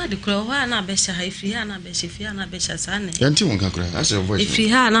minima de kro ho na be sha efi ha na be sha efi ha na be sha saa na yente won ka kro ase voice efi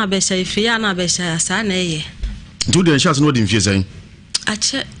ha na be sha efi ha na be sha saa na ye nti de hyase no de mfie sei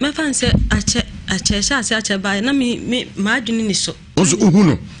ache me fanse ache hyase ache ba na me ma adwene ni so ozo uhu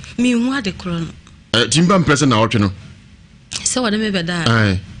no mi hu ade kro no timba mprese na otwe no se wode me beda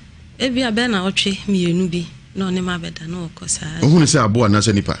ai ebi abe na otwe mienu bi na one ma beda na okosa ohu ne se abo na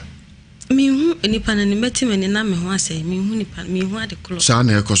se nipa mihu nipa na nimeti me na me ho asɛ mihu nipa mihu ade kolo sa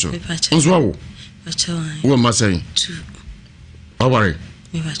na ekoso onzo awo achawan wo ma sɛn tu aware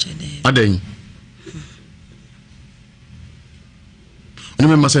me ba chade adan oni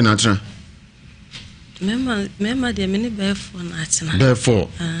me ma sɛn na atra mema de me ne befo na atena befo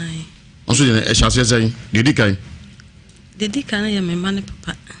ai onso de e chance sɛn de di kan ya me ma ne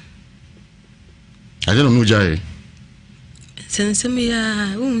papa ade no no jae sensem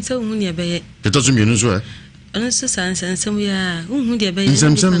ya unse unhu ne beye teto mienu so ono so sensem ya unhu de beye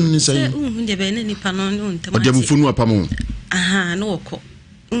sensem ni sai unhu de beye ne nipa no ntama ode mfunu apamo aha no woko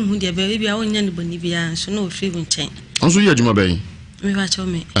unhu de beye bia wonya ne boni bia so no ofiri nchen onso ye adwuma beye me ba cho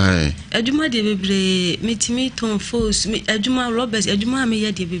me adwuma de bebre metimi ton force adwuma robbers adwuma me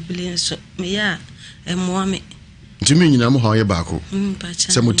ye de bebre so me ya emoa me ntimi nyina mo ha ye baako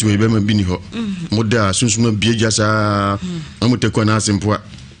se motiwe be ma bi ni ho mo da sunsuma bie jasa mo tekọ na asempoa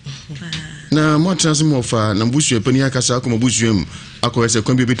na mo trans mo fa na busu epani akasa ko mo busu em akọ ese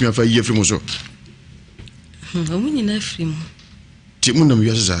kon bi betumi afa yie firi mo so mo nyina firi mo ti mo na mo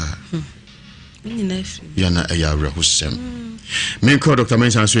yasa mo nyina firi yana aya rahusem men ko Dr.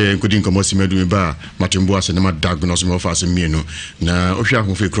 Mensan so e nkodi nkomo simedu me ba matembo ase na ma diagnose mo fa ase mienu na ohwe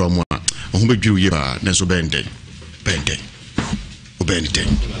ahofo ekro mo a ohun bedwiru ye ba na so bende obente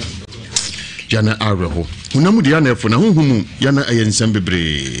yana arho hunamu dia na efo na huhumu yana ayensem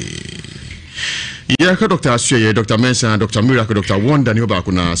bebre ya ka Dr. Asye Dr. Mensa Dr. Miracle Dr. Wonder ni ba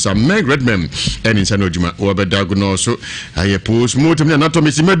kuna sa Meg Redman eni nsa no djuma o be diagnose aye post mortem na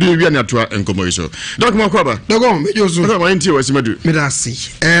anatomy simedu wi na atoa enkomo iso Dr. Makwaba dogo mejozu Dr. Mainti o simedu medasi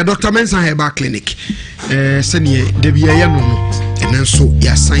Dr. Mensa Herbal Clinic senie de bia ya no enenso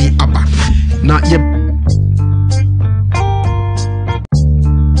ya san aba na ye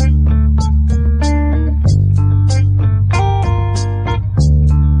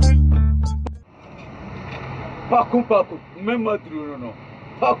Pakum, mema duro no.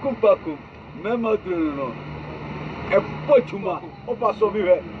 Pakum, mema duro no. E pochuma, o paso mi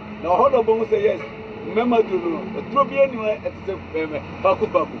we. Na hodo bon say yes. Mema duro no. Tro bi eni e tse meme. Pakum,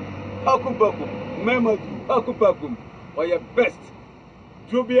 mema duro. Pakum, o ye best.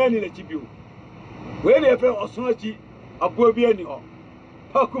 Tro bi eni le chibiu. We le fe osun chi abo bi eni ho.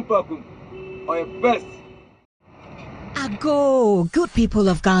 Pakum, o ye best. Ago, good people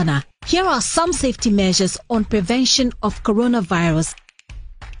of Ghana. Here are some safety measures on prevention of coronavirus.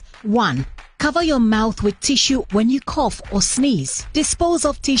 1. Cover your mouth with tissue when you cough or sneeze. Dispose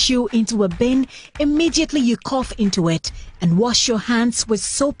of tissue into a bin immediately you cough into it and wash your hands with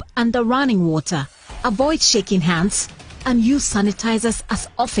soap and the running water. Avoid shaking hands and use sanitizers as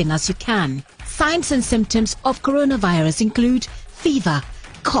often as you can. Signs and symptoms of coronavirus include fever,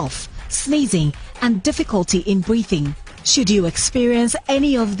 cough, sneezing, and difficulty in breathing. Should you experience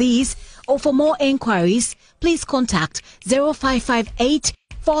any of these, or for more inquiries, please contact 0558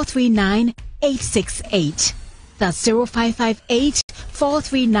 439 868. That's 0558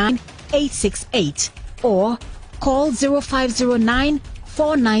 439 868. Or call 0509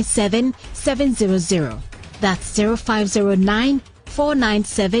 497 700. That's 0509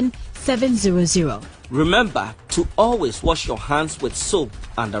 497 700. Remember to always wash your hands with soap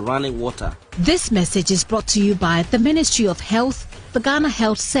and the running water. This message is brought to you by the Ministry of Health, the Ghana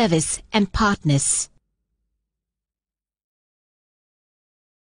Health Service, and partners.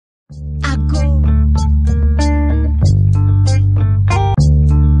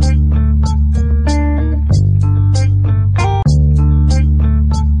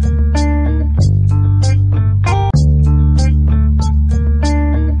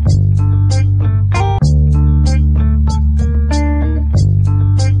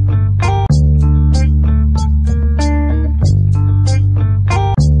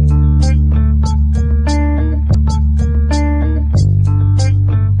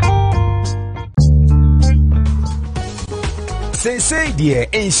 Say dear,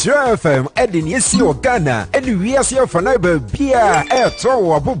 Nhyira FM, Edin Yesi Ogana, and Ewiase Mu Bia,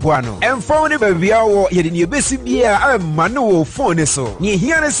 Towo Abubuano, and phone Bia, Yedin Yebesi Bia, and Manu phone so.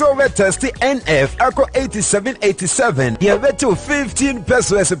 Nhyira so test NF, Ako 8787, Yaveto 15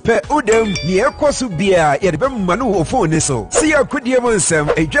 pesos per Udem, Niakosu Bia, Yedbem Manu phone so. See a good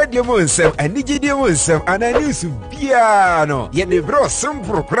Yamunsem, a Jadiamunsem, and Nijidiamunsem, and I knew Biano, Yedibro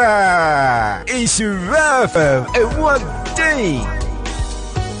Sumpra, Nhyira FM, and what day.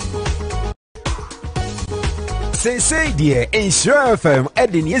 Say dear, Nhyira FM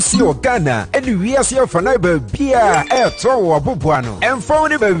Edin yesi o Ghana and Ewiase Mu bia to aboboano. Emfa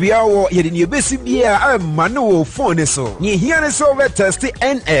ne ba bia wo yedin yebesi bia amma no wo phone so. Ye here ne so test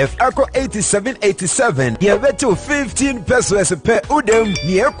NF ako 8787. Ye beto 15 pesos per udem.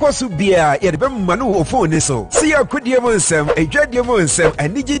 Ni ekoso bia ye be ma no wo phone so. See akodie mu nsem, edwadie mu nsem,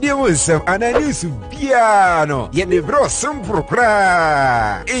 anigidie mu nsem, anani su bia no. Ye ne bro simpro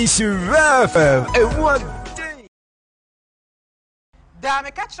kra. Nhyira FM da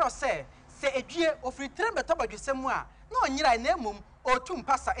me catch us say edwie ofri trem beto badwesem a na onyira na emum otum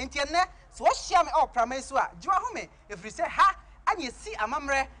pasa entiene so hia me opramai so a jiwa home efri say ha anye si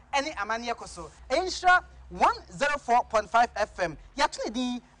amamre ene amane ekoso Nhyira 104.5 FM yatune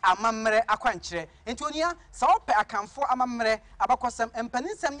di amamre akwankyere enti onia sa ope akamfo amamre abakosem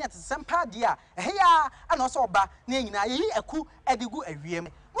empaninsem nyatesem pa dia eheya ana so oba na nyina yeyi aku edigu awiem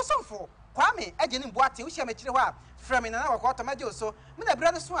musomfo Kwame ejeni mboate wo hia me kire ho a frame na na wakọ tomaje so me na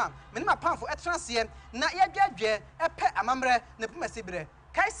bra no so a me na pamfo etranse na yadwadwe epe amamre na pumase bre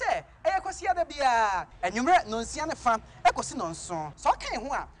kai se eyekosi ada bia enwumre no nsia ne fa ekosi no nso so kan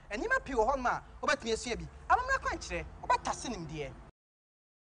ho a enima pi wo ho ma obetumi asua bi amamre kwankire obetase nimde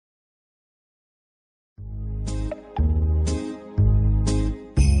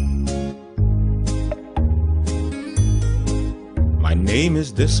My name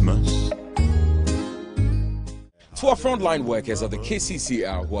is Dismas. To our frontline workers of the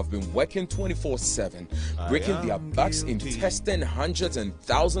KCCR who have been working 24/7, breaking their backs in testing hundreds and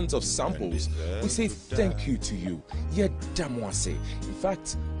thousands of samples, we say thank you to you. Yedamwase. In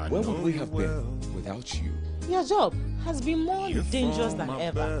fact, where would we have been without you? Your job has been more dangerous than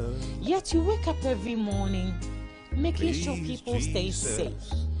ever. Yet you wake up every morning making sure people stay safe.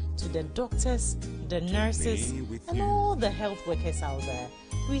 To the doctors, the nurses, and all the health workers out there,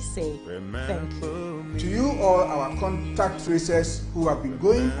 we say thank you. To you all our contact tracers who have been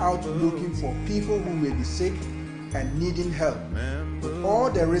going out looking for people who may be sick and needing help, with all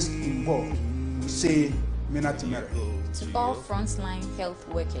the risk involved, we say Minatimere. To all frontline health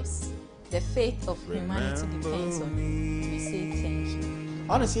workers, the fate of humanity depends on you. We say thank you.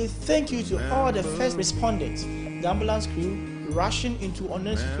 I want to say thank you to all the first responders, the ambulance crew, rushing into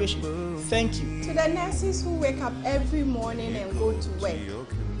unknown situations. Thank you. To the nurses who wake up every morning and go to work,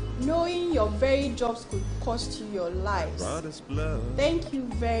 knowing your very jobs could cost you your lives. Thank you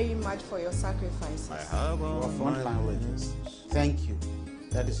very much for your sacrifices. To our frontline workers, thank you.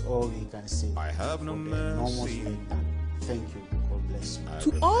 That is all we can say. I have no mercy. Thank you. God bless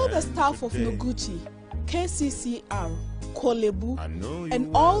you. To all the staff of Noguchi, KCCR, Kolebu,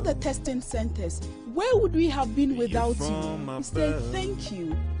 and all the testing centers, where would we have been without you? We say thank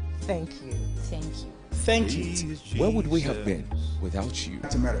you. Thank you. Thank you. Thank you. Where would we have been without you?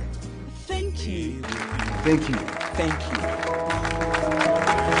 Thank you. Thank you. Thank you.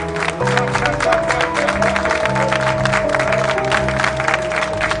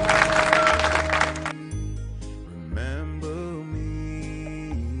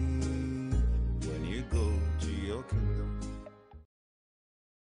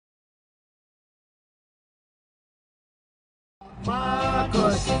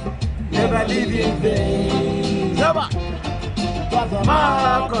 Marcus, never leave in vain.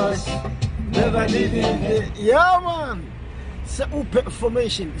 Marcus, never leave in vain. Yeah, man. Say open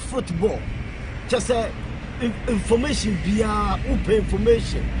information, football. Just say information via open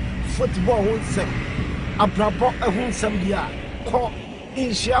information. Football won't say. Abrabo won't say via. Call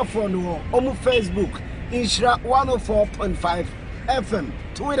Nhyira for no. On Facebook, Nhyira 104.5 FM.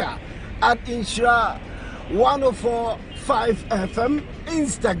 Twitter at Nhyira 104.5 FM,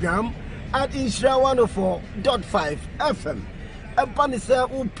 Instagram at Nhyira 104.5 FM. Epanisa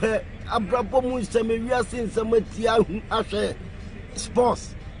upe abrabo mu nsem Ewiase nsem atia hu ahwe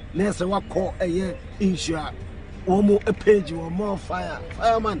sports nese wako eye Nhyira omo page wo more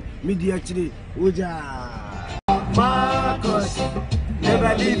fireman media chiri oja Marcus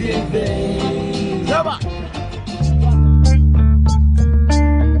never leave in vain.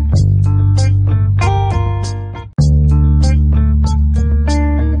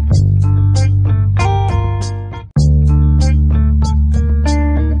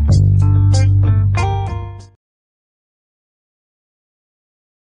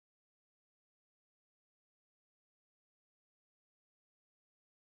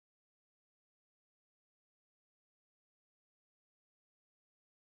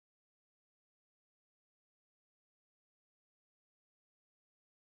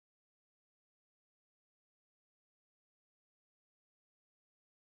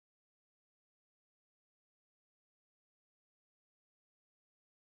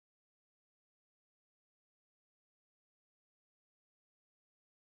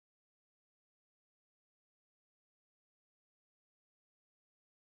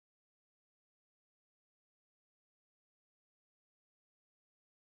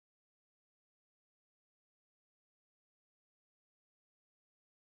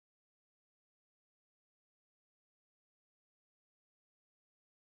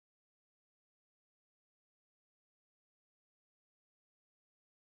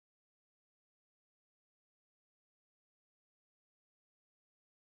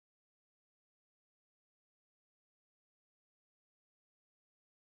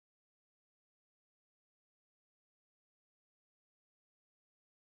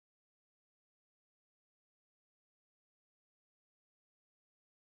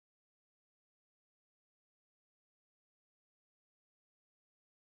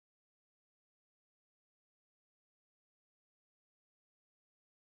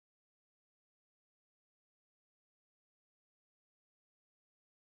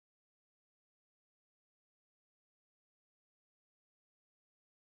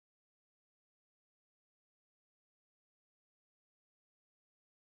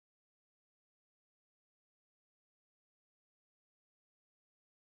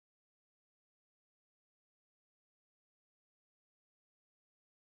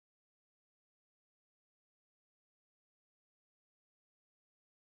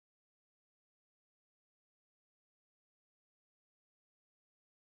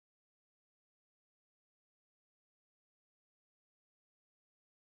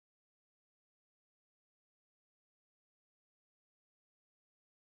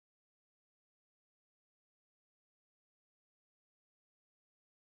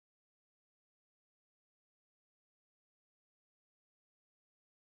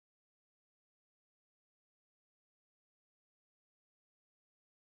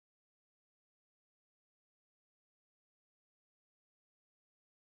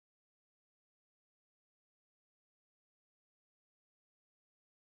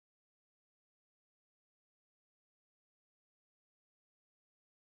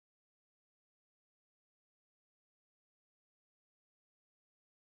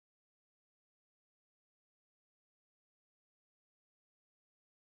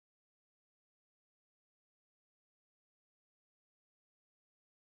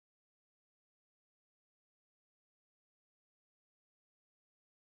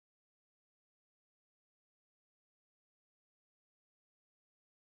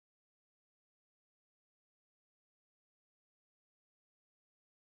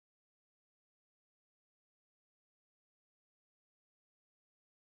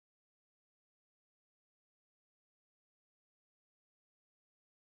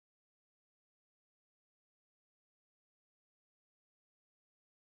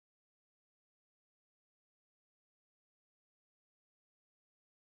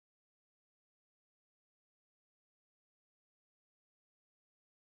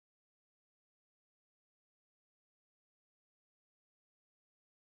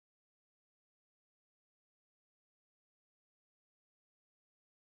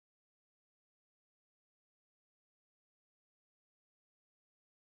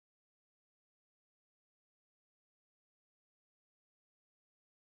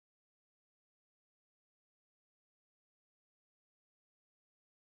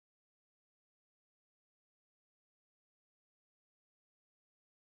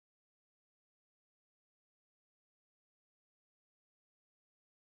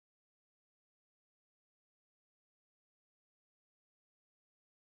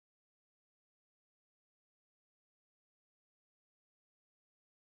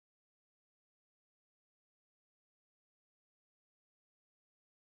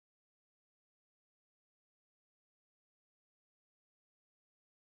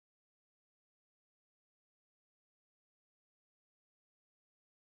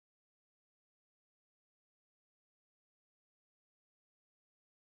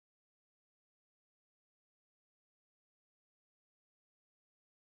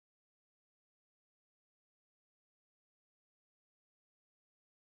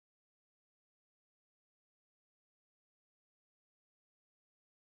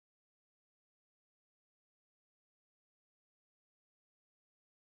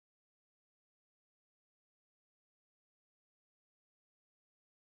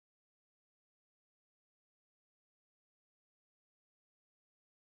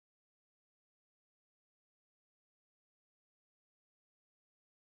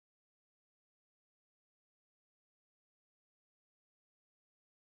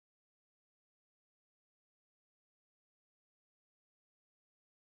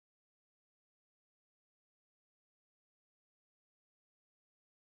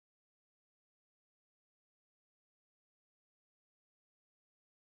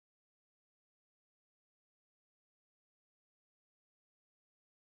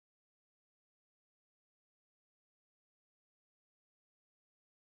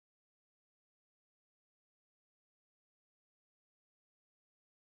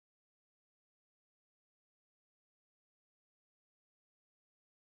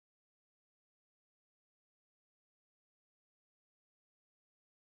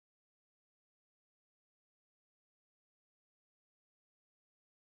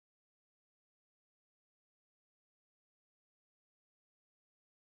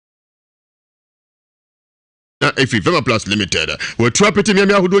 if you Vema Plus Limited. We're trapping me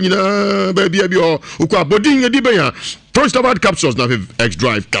baby ukwa bodin edibeya. First about capsules now X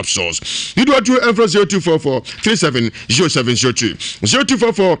Drive capsules. You do a 0244 370702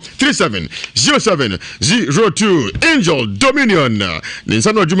 0244 370702 Angel Dominion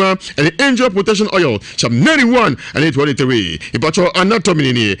Ninsano Juma and Angel Protection Oil Sham 91 and 823 Ipacho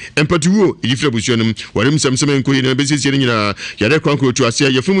Anatomy ni Empatuo Iflebusionum Warim Samsam Queen Basis Yenina Yade Kwanko to Asia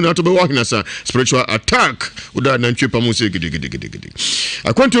Yafumu Natoba Wakinasa Spiritual Attack Uda Nanchi Pamuse Gidi.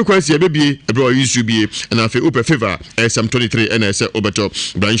 I want to question baby a bro used to be and I feel upe favor SM23 NSA Oberto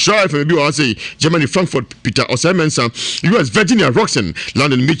Brian Shaw from Ewiase Germany Frankfurt Peter Osemensa US Virginia Roxon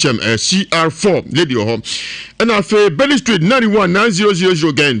London Mitcham CR4 Lady Home and I feel Belly Street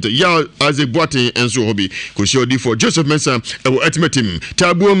 91900 Gent Yal as a boite and so hobby Kushio D for Joseph Mensa Etimetim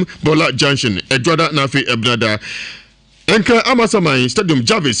Tabum Bola Junction Edwada Nafi Ebnada Enka Amasamai Stadium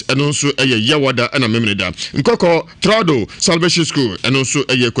Jarvis and also a Yawada and a Memeda Nkoko Trado Salvation School and also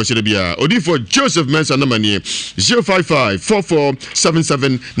a Kwesibia Odi for Joseph Mensa Namani 055 44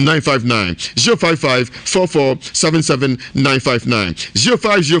 77 959 055 44 77 959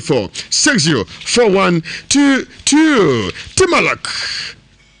 0504 60 41 22 Timalak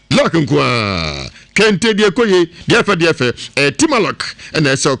Lakunkwa Kente de koye defe Timalok and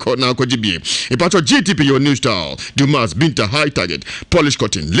SL now Kojibi. Ipato GTP your new style. Dumas Binta high target. Polish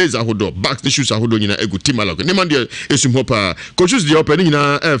cotton. Laser hodo. Backs the shoes hodo in a egu Timalok. Nemandi esum hopa. Coaches the opening in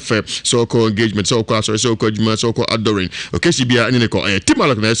a F. So called engagement. So called so called so called adoring. Okay, she be a Nineko.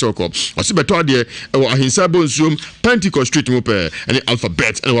 Timalok na so called. Osibeto de Ahinsabo Zoom. Pentecost Street Mope. And the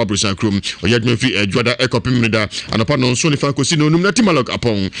alphabet and Wabrusan Crum. Or yet me free a Jwada Eco Pimida. And upon non Sonifa Cosino Numna Timalok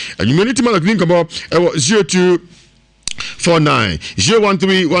upon. And you may Timalok link about 0249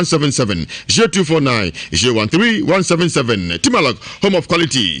 013 177 0249 013 177 Timalok, home of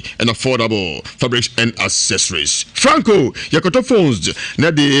quality and affordable fabrics and accessories. Franco Yakoto phones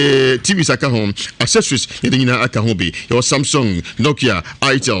na the TV saka home accessories yedina aka home bi your Samsung, Nokia,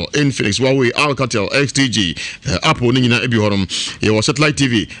 Itel, Infinix, Huawei, Alcatel, XTG, Apple nina ebi horom your satellite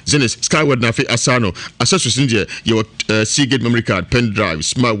TV, Zenith, Skyward na fe Asano accessories india your Seagate memory card, pen drive,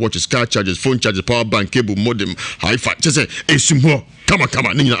 smartwatches, car chargers, phone chargers, power bank, cable, modem, hi-fi. Just say, sumo, come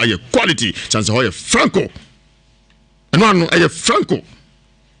on, nina aye quality. Chance hoye Franco. And one aye Franco.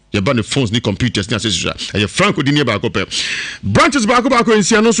 You ban the phones, ni computers, ni accessories. Aye Franco di neba akope. Branches bako in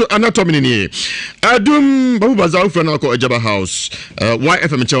Siano so anatomy ni. Adum babu bazaar ufana ko Ejaba House.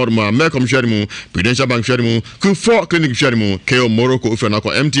 YFM chawarma, Melcom sharimu, Prudential Bank sharimu, Q4 Clinic sharimu, KO Morocco ufana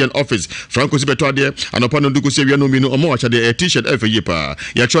ko MTN office. Franco sibeto de anopano nduku se wiano mino omo acha de t-shirt efe yepa.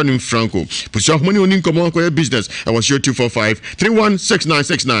 Ya chwani Franco. Pusi money onin komo ko business. I was 0245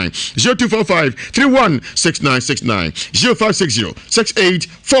 316969. 0245 316969. 0560 68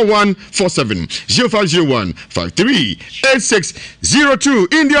 4147 0501 538602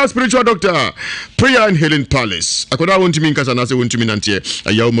 India Spiritual Doctor Prayer and Healing Palace. Akoda won't mean kasa na se won't mean antie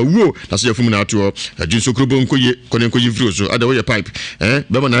ayaw mawuo na se yafumu na ato adwinso krobo nkoye konenko yifiro so ada we pipe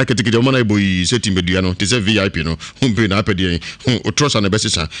bema na ketekete o mana boyi seti medua no te se VIP no humpe na apede o trosa na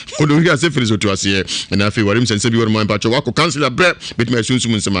besisa odo ri ase firi so to ase na afi warim sense bi wor man pa cho wako cancel bre betime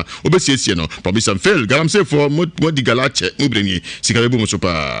sunsum nsema obesiesie no probably some fail garam say for modi galache mubreni sikabebu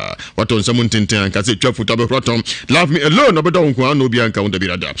musopa waton samun tintin ka se twafu tabe rotom love me alone obedo nko an obi anka won da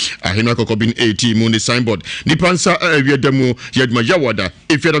birada ahino akokobin 80 mu ni signboard ni pansa awiadamu yadma yawada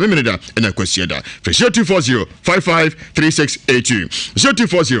ifeda memeneda na kwasieda 0240 553682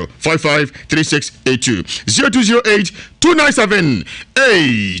 0240 553682 0208 297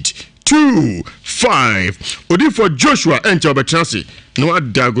 825 odi for Joshua encha obetrase no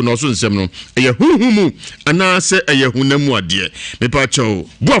adago no so nsem no eye huhumu anase eye hunamu ade me pa cho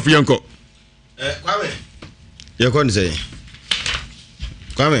buafu yanko kwame yako ni say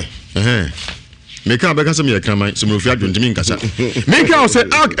kwame Meka beka some yakama some rufia dwuntimi nkasa. Meka say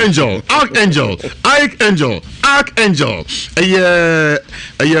archangel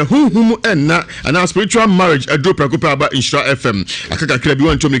eye huhum enna and spiritual marriage adro prekopa aba Nhyira FM akaka kra bi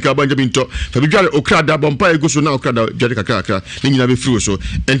wanto meka banja binto fa bi dware okrada bompa ego so na okrada dware kakra ni nyina be firi so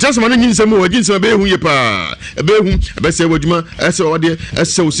entasema na nyinsem o aginsem be hu ye pa be hu be se wadwuma ese ode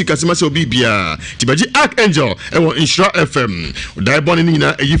ese osika sema se obi bia tibaji archangel e won Nhyira FM dai boni ni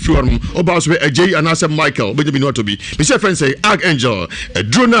nyina eyi firi worm oba so be agye Ayi anase Michael be no to be me say friend say Archangel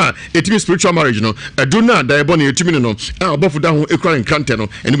drona etimi spiritual marriage no drona da ebo na etimi no abofu da ho ekura nkante no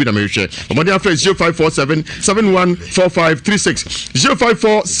eni bi na me hwe omode afre 0547 714536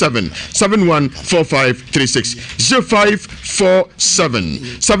 0547 714536 0547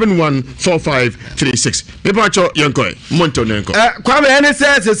 714536 me ba cho yenko monto nenko kwa me ene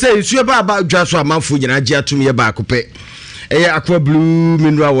say isu ba ba dwaso amanfo nyina gie atum ye ba akopɛ aqua blue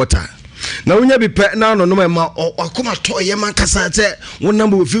mineral water na wonya bi pɛ na no ma akoma to ye man kasa se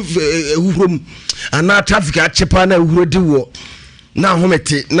wonam ehuro ana traffic achepa na ehuro di wo na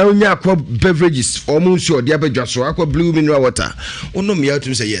homete na wonya aqua beverages omunsu ode abadwaso aqua blue mineral water wonom ya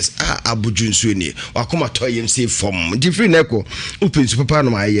tum say yes abuju nsu ni akoma to ye mse form different neko opensu papa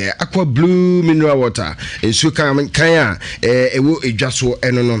no aye aqua blue mineral water ensu kan a ewo edwaso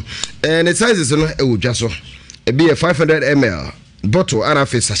eno no ne sizes no ewo dwaso e be 500 ml bottle and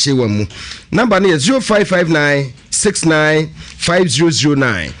afi sachet one mu number na 0559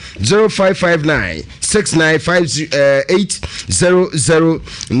 695009 0559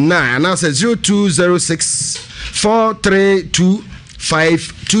 69500809 and that's 0206 432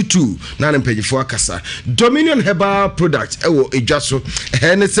 522 na page 4 kasa Dominion Herbal Product ewo edwaso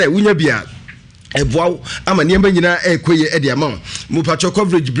ene say wunya bia eboa ama niamba nyina ekoye ede ama mu patcho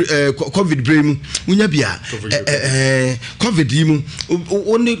coverage covid brain munya bia covid yimu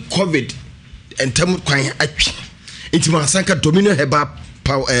only covid entem kwan atwi intima sanka Dominion Herbal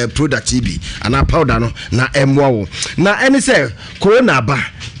product ibi ana powder no na emwa wo na ene say corona ba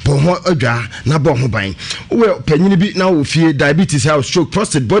boho odwa na boho ban we panyini bi na wo fie diabetes house stroke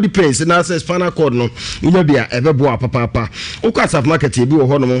prostate body pains na spinal cord no unya bia ebebo papa ukwa saf market ebi wo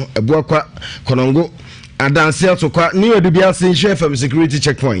ho no ebo akwa konongo adanse atokwa ni odubia sin share from security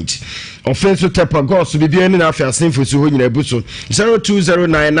checkpoint offense tepa goss bibia ni na afia sin fosu ho nyina ebuso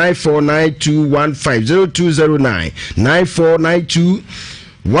 0209949215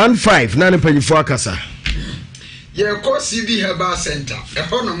 0209949215 na mpanyifo akasa ye ko CB Herbal Center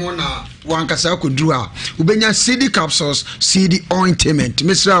ehono na wankasa koduru a ubenya CD capsules CD ointment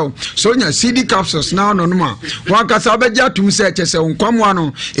misrao so nya CD capsules na no no a wankasa beja tum se chese nkwamwa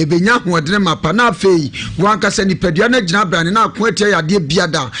no ebenya hoodene mapa na afei wankasa ni padua na gina brane na akoatia yade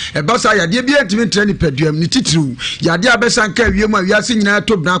biada ebasa yade bia ntimi tra ni paduam ni titru yade abesanka wiem a wiase nyina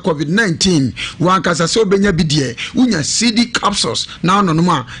to bna covid-19 wankasa so benya bidie unya CD capsules na no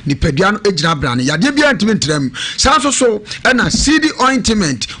no a ni padua no egina brane yade bia ntimi tram so na CD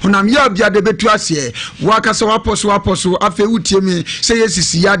ointment honam ya bia de betu ase wakasa waposo afi utiemi se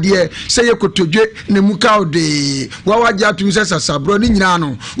yesisi yade se yekotodwe ne muka ode wawaja atum se sasabro ni nyina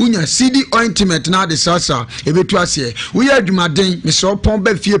no unya CD ointment na de sasa ebetu ase uya adwumaden me so pon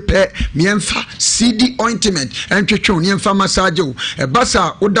ba fie pe miemfa CD ointment entwetwe ne mfa massage o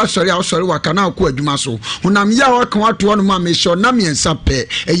ebasa oda sori a sori wakana akọ adwuma so honam ya wakan ato no ma me so na miensa pe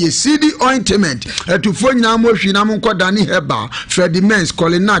eye CD ointment etufo nyina mo hwi na Dani Heba, Freddy Mens,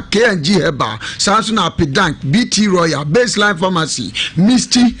 Colina, KNG Heba, Samson Apidank, BT Royal, Baseline Pharmacy,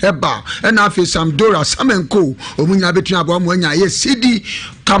 Misty Heba, and Afi Samdora, Samenko, Omunya between Abamwenya, yes, CD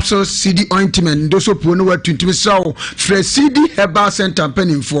capsules, CD ointment, Doso Puno to Intimisao, Fred CD Heba Center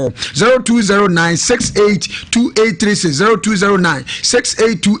Penning for 0209 682836 0209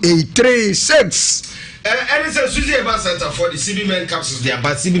 682836. And it's a Susie Center for the CB men capsules there,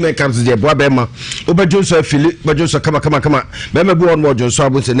 but CB men capsules there, Boabema, Obajoso Philip, Bajoso, come, Bema Bon Mojo, so I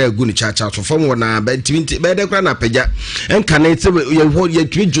was a good chat out from one, bed 20, better grana peja, and can it say you hold your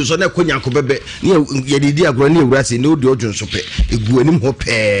twin juice on a Konyaku bebe, near Yedidia Granny Rassi, no Dojo Sope, a Guanim Hope,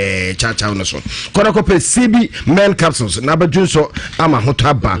 chat out so. Konakope CB men capsules, Nabajuso, Ama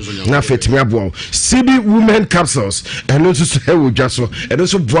Hotaba, Nafet Miabo, CB women capsules, and also say Jaso, and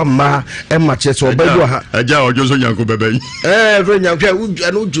also Brahma and Maches or Bedo. Aja ojo so yanko bebe very yanko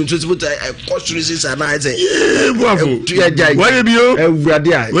anu junso se put costries and I say bravo why be you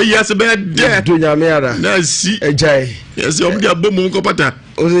ewurade a we yes be there to nyame ara na si ejai yes o mdia bomu ko pata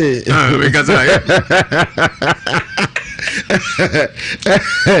o se we kaza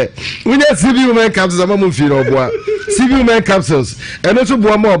we need CB women capsules amamu fi no boa CB women capsules eno so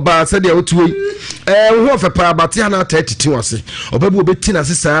boa ma oba se dia otuwe wo fe pa abate na 32 ase obabu obeti na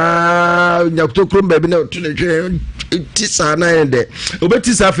sesa nyakuto krom ba bi na to ne tisa na ende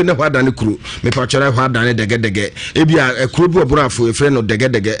obetisa afi ne hwada ne kuro me pa chora hwada ne dege ebi a kuro bi obrafo efre no dege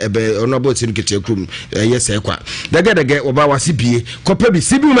ebe ono about sin kete kuro yes ekwa dege oba wase bie kopa bi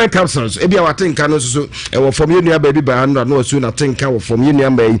sibi women capsules ebi a watenka no so wo from yenu aba bi ba no no so na tenka wo from yenu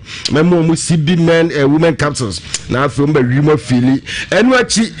aba yi memo mu sibi men women capsules na afi mba wimo fili enu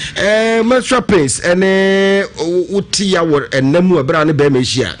achi menstrual pains ene uti ya wor enemu abra ne ba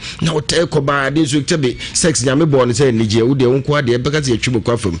mehia na wote koba de so tebe sex nyame bo ne say nije wo de wonko ade beka se atwubo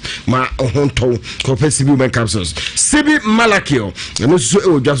kwafam ma honto kopa sibi women capsules sibi malakio eno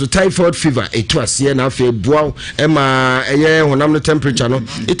so odwa so typhoid fever etu ase na afi boaw ema eye honam no temperature no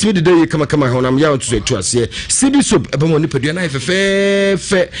etimi de dey kama honam ya otu etu ase sibi soap ebe mo ni padua na fe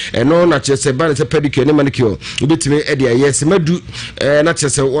eno na chese ba ne se pedicure ne manicure obetimi e de yes madu na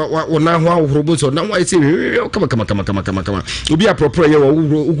chese wona ho ahorobo so na why say kama obi apropro ye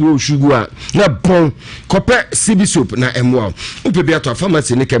wo shugu a na bon kope sibi soap na emwa upe bi ato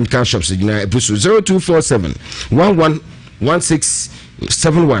pharmacy ne chemical shops gina ebuso 0247 111671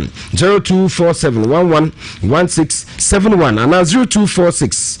 0247111671 and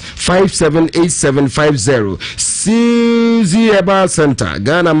 0246578750 CZ Eba Center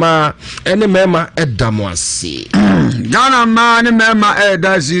Ghana ma ene mema edamwasi Ghana ma ene mema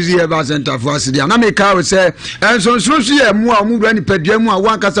eda CZ Eba Center for asidia na me ka we say enso nso ye mu a mu bra ni padua mu a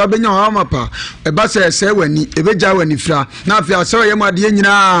wankasa benya ho mapa eba se wani ebeja wani fra na afia se ye mu de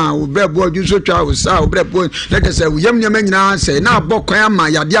nyina wo bre bo adwu so twa wo sa wo bre bo na ke se wo yem nyama nyina se na abokwan ama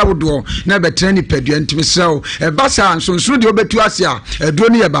yade awodo na betre ni padua ntimi sew eba sa nso de obetu ase a edo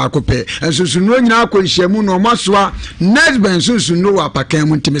ni ye ba akopɛ nso no nyina akɔnhyiamu no masoa nesben nso no wa pakan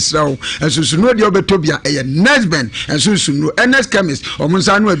mu ntimi sew nso no de obetobia eye nesben nso no ns chemist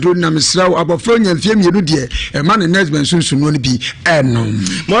omunsa no edo na mesrew abofro nyamfie mienu de e ma ne nesben nso no bi enom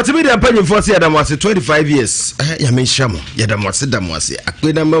multimedia panyimfo se yadam wase 25 years ya me hyamo yadam wase dam wase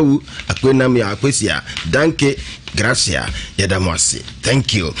akwena mawu akwena me akwesia danke Gracia Yadamwasi.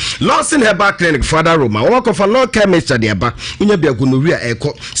 Thank you. Lawson Herbal Clinic, Father Roma. Walk of a law chemist at the Aba. Unya be a gonorrhea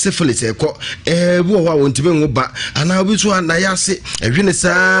echo, syphilis echo, wo want to be ba, and I wish one Nayasi, a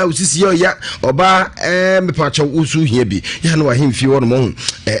Renessa, which is your ya, oba, me patch of Usu Hebi. Yanwa him few on moon,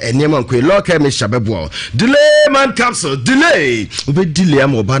 a Neman que law chemist Shababo. Delay man capsule, delay. We delay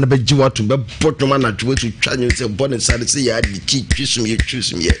am obana be jiwa to be bottom at to try and say born inside say ya choose me.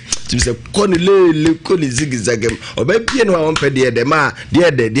 To say Connie zigzag. Obebi no won pe de ma de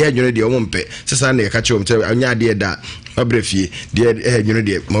adwene de won pe sesa na ka che won te anya de da abrefie de adwene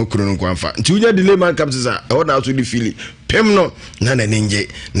de ma okuru no kwamfa nti unya delay man kam sesa e wona so di fili pem no na ninje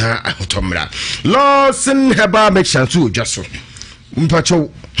na ahotomra Lawson Herbal make chance odwaso mpacho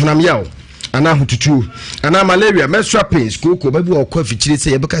honam yawo ana hututu ana malaria menstrual pains koko baby o kwa fichire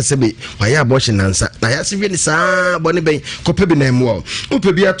se yebeka sebe waya abortion nansa na ya se wi ni saa bone ben kope bi na emu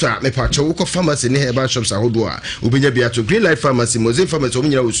ope bi ato a me pa che wo ko pharmacy ne herbal shops ahodo a obenya bi ato Green Light Pharmacy Mozin Pharmacy o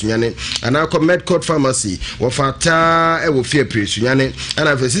nyina osunyane ana ko Medcode Pharmacy wo fata e wo fie pre sunyane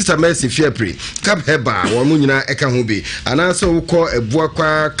ana fe Sister Mercy fie pre Cap Herbal wo mu nyina eka ho bi ana so wo ko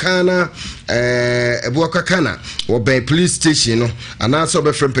ebuakwa kana wo ben police station no ana so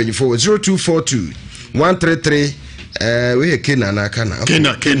be frem panyifo 0242 133 we Kena na kana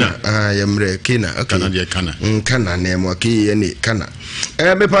Kena yemre Kena okay kana de kana kana nemo ki ne kana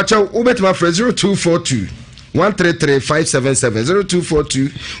me pacha ubetima 0242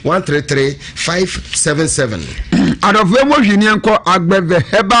 133-577 0242-133-577 out of Wemo Union ko Agbeve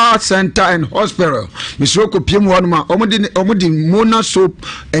Herbal Center and Hospital Misroko PM Wanma omudi Mona soap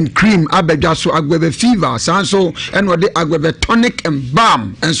and cream abejaso Agbeve fever sanso and what the Agbeve tonic and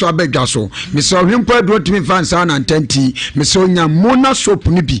balm and so abejaso Miso Himpo brought me fans and 10 Misonya Mona soap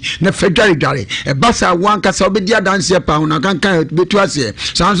nibi ne federal dare e basa wan kasa obedia dance pa una kan betuase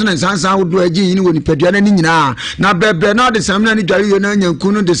sanso and sansa wodo agi ni woni pedua na nyina na bebre na de samna ni dware yo na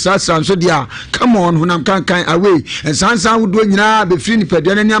nyankunu de sasa so dia come on hunam kan away and sansa wodo nyina be free ni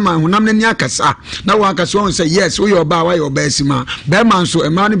pedua na niama hunam na ni akasa na wan kasa won say yes we your ba wa your ba sima be man so e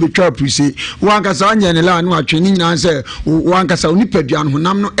man be twa prisi wan kasa anya ne la no atwe ni nyina say wan kasa oni pedua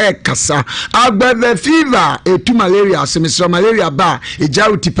hunam no e kasa Agbeve fever etu malaria semisro malaria ba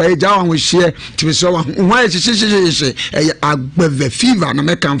ejawo tipa ejawo ho hye timisro ho hye Agbeve fever na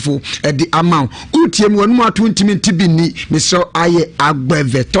mekanfo e di amount utiem wonu atu ntimi ntibini misro aye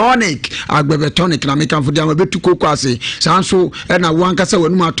Agbeve tonic na mekanfo dia betu kwase sanso na wankasa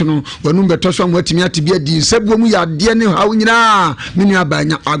wanum atono wanum betoso amwatimi atibia di nsabuo mu ya de ne hawo nyina menu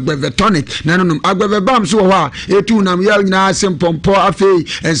abanya agbeve tonic na nonom agbeve bam so ho a etu nam ya nyina sempompo afei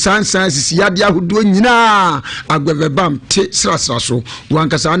ensansan sisi yade ahodo nyina agbeve bam te srasra so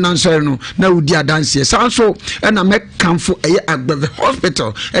wankasa anansere no na udi adanse sanso na mekamfo eye agbeve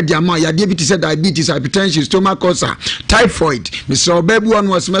hospital e dia ma yade bi ti se diabetes, hypertension, stomach ulcer, typhoid Mr. Obebu one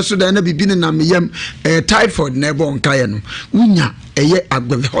was meso da na bibi na meyam typhoid na ebo nkaye no unya eye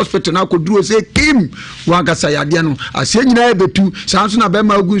agbeve hospital na koduro se kim wankasa yade no ase nyina ebetu sanso na be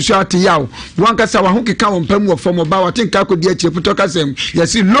ma ogunsu ate yawo wankasa wa ho keka won pam wo fom ba waten ka kodi achi puto kasem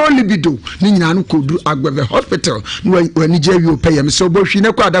yesi low libido ni nyina no kodu agbeve hospital no wani je wi opeyam so bo hwi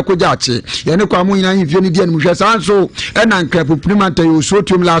ne kwa adakoja ache ye ne kwa mo nyina hwie ni die no hwe sanso na nkrapo primanta yo so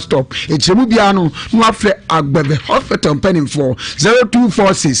tum last stop echemu bia no no afre agbeve hospital penin for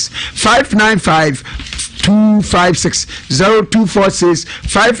 0246 595 256 0246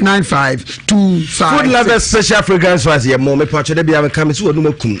 595 256. Food lovers special fragrance was your mom patch de bia come so no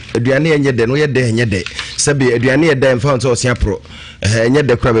makum aduane enye de no ye de enye de sabe aduane ye de mfa nso osia pro enye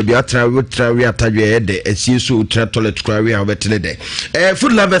de kra bia tra we atadwe ye de asie so tra toilet kra we abetene de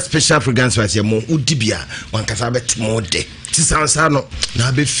food lovers special fragrance was your mom udi bia wankasa betemo de tisansa no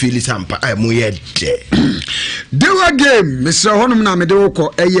na be feel sampa ai mo ye de dewa game Mr. honum na me de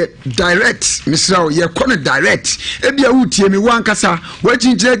woko eye direct Mr. ye kono direct ebia wutie me wankasa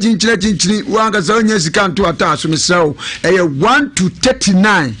wachinchire wankasa onye sika nto ata so Mr. eye 1 to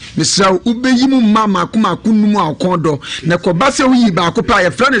 39 Mr. ubeyimu mama kuma kunum akodo na koba se wi ba akopa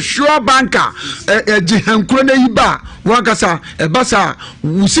ye friend sure banker jihankuro na yiba wankasa ebasa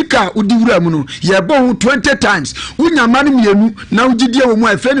usika udiwura mu no ye bo 20 times unyama no mienu na ugidie wo mu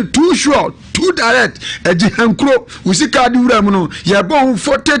a friend too sure too direct jihankuro usika diwura mu no ye bo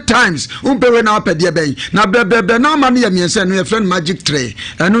 40 times umpewe na apede ben na bebe na ma ne ye miense no ye friend magic tray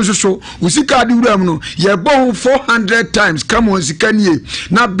eno so usika diwura mu no ye bo 400 times come on sika nie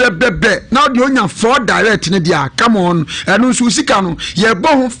na bebe na de onya 4 direct ne dia come on eno so usika no ye bo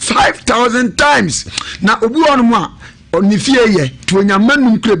 5000 times na obi wonu mu a onifie ye tuonya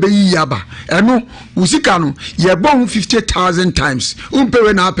manum krebe yaba eno usika no ye bon 50,000 times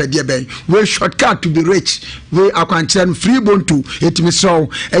umpewe na apede ben we shortcut to be rich we akwanche free bontu etimi so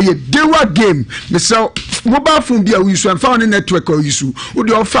eye dewa game me so mobile phone bia we use and found network or use wo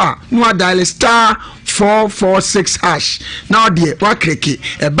de offer no dial star 446 hash now de wa kreke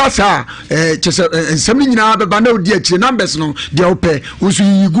e basa chese ensem nyina beba na odi akire numbers no de ope usu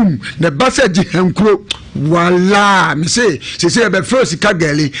yigum ne basa di hankro wala me say be first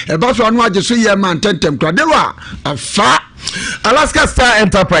kageli e baso anu age so ye man tentem kradewa afa Alaska Star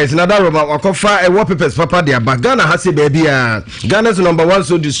Enterprise na daroma wakofa wallpapers papa dia Ghana hase baby Ghana's #1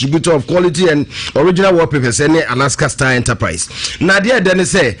 so distributor of quality and original wallpapers any Alaska Star Enterprise na dia den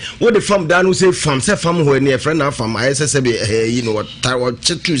say what the farm dan say farm ho any friend na farm ISS be you know what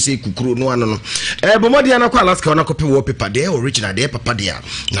chetu say kukuru no ano no bomodia na kwa Alaska na copy wallpaper dey original dey papa dia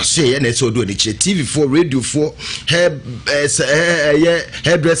na say na so do the TV4 radio 4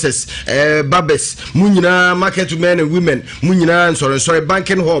 hairdressers barbers munyina market men and women munyina sorry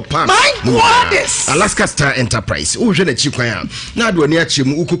banking hall pan Alaska Star Enterprise o hwe na chi kwan na do ani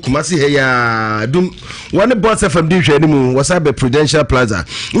achim ukukumasi he ya dum one boss FM di hwe ni mu wasabe Prudential Plaza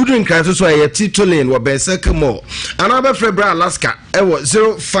udun kan so ya Tito Lane wo Benseka Mall anaba Febra Alaska ewo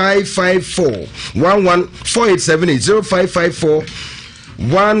 0554 114878 0554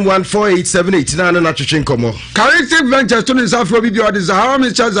 114878 na twetwe nkomo Character Ventures to South Robbie the Zahara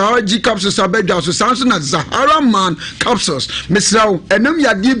Mr. Zahara G capsules abedwa so Samson na Zahara Man capsules Mr. Enum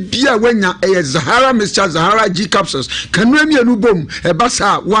ya de bia wanya Zahara Mr. Zahara G capsules kanwemi enu bom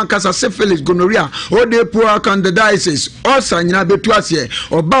basa wankasa syphilis gonorrhea ode poor candidiasis osa nyina betu ase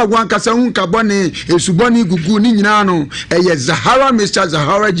oba wankasa hunka bone esuboni gugu ni nyina no Zahara Mr.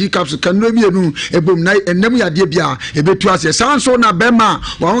 Zahara G capsules kanwemi enu ebom na enum ya de bia ebetu ase sanso na bema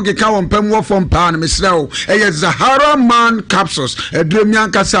wa ho keka won pam wo fom pa na mesreo Zahara Man capsules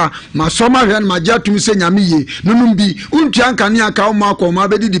edremian kasa masoma hwen majatum se nyame ye nunum bi untua nkane aka o mako ma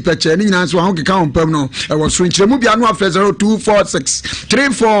bedi dipeche ni nyina so wa ho keka won pam no wo so nkyeremu bia no afre 0246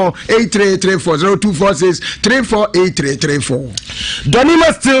 348334 0246 348334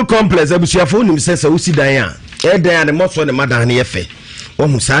 Donima Steel Complex abusuafo nim sese usidan a edan ne moso ne madan ne yefe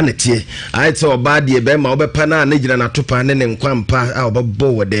omusa ne tie aite oba de be ma obepa na na gina na topa ne nkwampa a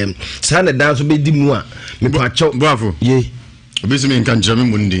obabo wodem sa ne dan so be di mu a me pacho bravo ye obisi me nkan jame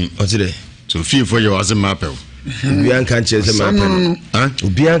mundi otire so feel for your as mapel obi anka nche se mapel ha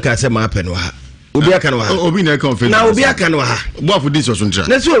obi anka se mapel no ha obi aka no ha obi na come na obi aka no ha bo for this oso ntra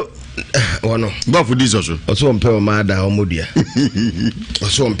na so wono bo for this oso mpe o ma da omodua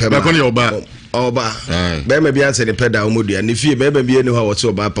oso mpe ma ko ni oba be ma bi anse ne peda omodua ne fie be ba bi enu ha wo se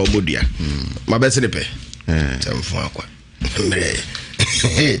oba pa omodua ma be se ne pe tamfo akwa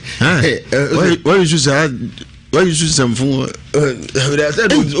why you say why you choose some phone?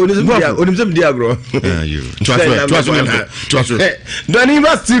 Onism diagro. You. Trust. The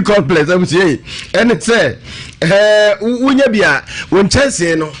university complex. I'm saying, and it say, Unyabia, when chance,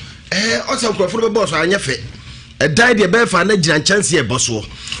 no, also for the boss, I never. A died the bear for a chance here, boss.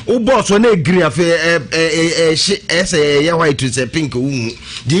 O boss, when they green affair, a white to say pink,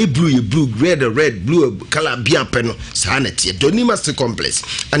 the blue, red, blue, color, beer pen, sanity, Donimasta complex,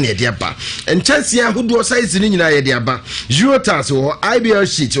 and Yadiaba. And chance here who do size in Yadiaba, Zero Tass or IBL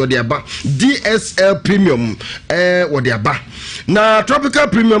sheet or Diaba, DSL premium, or Diaba. Now, tropical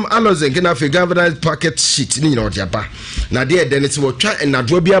premium alloys and can have a governance packet sheet in your Diaba. Now, dear Dennis will try and not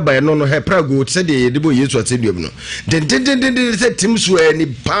drop by a non her prago, said the edible years was said, then said Tim Sway,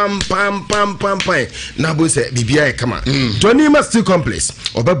 pam. Nabu said, BBI, come on. Tony must still complex.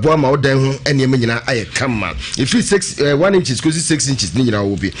 Or Babama or Dan and Yamina, I come on. If it's 1 inch, because 6 inches, Nina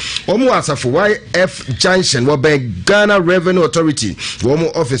will be. Omoasa for YF Junction, what bank Ghana Revenue Authority,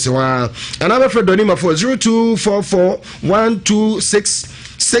 Womo Office. Another for Donima for 0244126625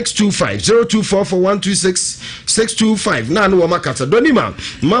 0244126625 Nanu Wamakata Donima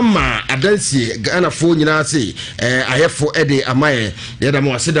Mama Adansi Ghana phone you say I have for Eddie Amaye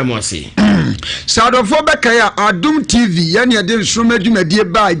Yadamo Sidamwasi Sadofo Bekaya Adum TV yani ade nsume dwumadie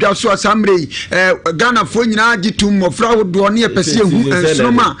ba idwaso asamre Ghana phone nyina agitum mofra wodo ne pese hu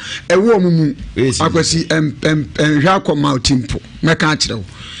nsuma ewo mumu akwasi hwa akoma otimpo meka akire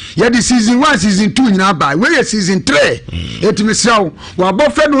yedi season 1 season 2 nyina ba we season 3 etimesrawo wa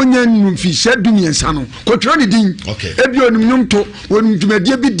bofa no nya nfi shedu miensa no kotro ne din ebi onum numto wonum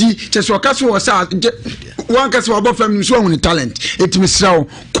dwumadie bi di cheso kaso wo sa wan kaso wa bofa nso ohun talent etimesrawo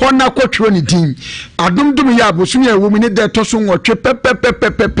kona kotro ne din adumdum ya abosumi ewo mu ne de toso nwotwe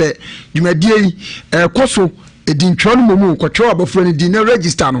pepepepepe dwumadie koso edin twon momu kotro abofra ne din na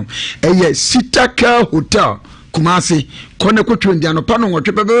register no eye Sitaka Hotel Kumasi kone kotwe ndi anopa no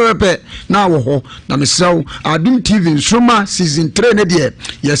nwotwe pepepepe na wo ho na mesraw Adum TV nsoma season 3 ne de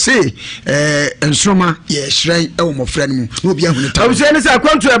yese nsoma ye shrine ewo mofra ne mu no bia hunu ta obise ne say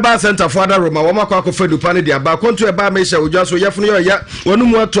kwanto eba center for other Roma wo makwa ko fedu pa ne de aba kwanto eba me hya odwaso yefunu yo ya wonu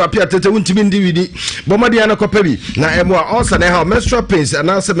mu ato apia tete wuntimi ndi widi bomade ya na kopa bi na emo a also na ha menstrual pains and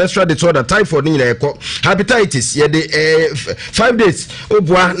also menstrual disorder typhoid ni na ekọ hepatitis ye de 5 days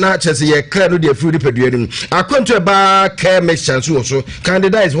obua na chese ye clear no de afuri pedua ni akwanto eba make chance so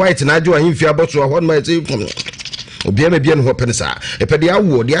candidate is white na ajo ahimfi aboso ho ma say obiama bia no ho pensa epede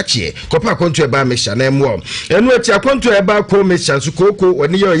awo de ache kopa konto eba mesha na emo enu achi akonto eba ko mesha so koko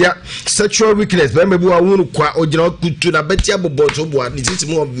woni ya sexual weakness be mebu awunu kwa ogina kutu na beti abobo so bo ni sisi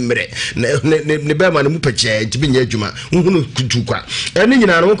mo mmere ne be ma ne mu peche tibi nya adwuma nhunu kutu kwa enu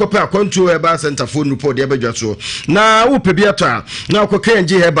nyina no kopa akonto eba center phone report de abadwa so na wo pe bia to a na koka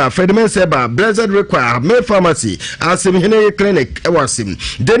enje heba Fredman Seba Blessed Require Me Pharmacy Asim Hene Clinic ewasim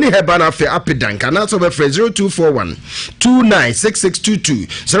Deni heba na fe apidanka na so be 0241 296622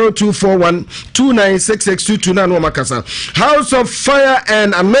 0241 296622 na no makasa House of Fire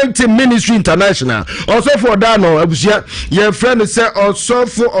and Anointing Ministry International also for dano abusia your friend say also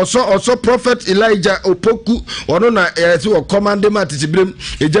Prophet Elijah Opoku ono na o command matitibrim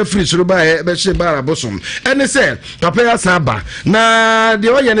eja free suruba be she bara bosom ene say papa ya saba na de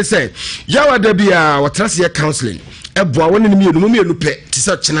oye ne say yawa da bia watrase counseling eboa woni ne mienu pe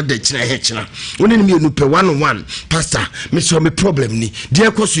tisa chena de chena he chena woni ne mienu pe 1-on-1 pastor me so me problem ni de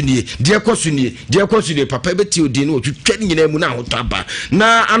ekosunie papa beti odi ne otwetwa nyina mu na hotaba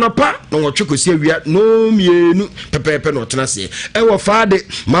na anopa na wotwe kosi awia no mienu pepepe no tena se ewo faade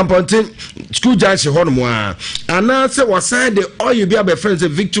mamponten school junction ho no mo ana se wasan de oil bia be friends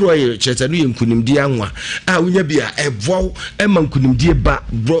Victor oil chetanu yenkunimdi anwa a wonya bia eboa emankunimdi ba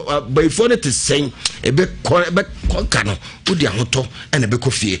ifo ne te sen ebe kano udi ahoto ene be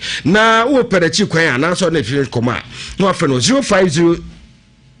kofie na wo perechi kwan ana so na fie koma no afa no 0550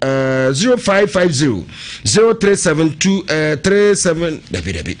 0550 0372 37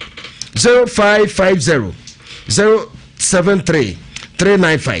 dabi 0550 073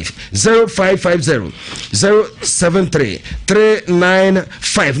 395 0550 073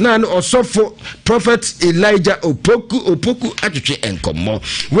 395 nan osofo Prophet Elijah Opoku atwetwe enkomo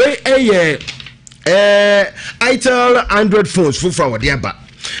we eye Itel Android phones for forward yaba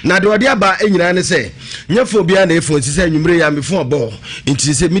na de ode aba enyina ne se nyefo bia na efo nti se nwumre ya me fo obo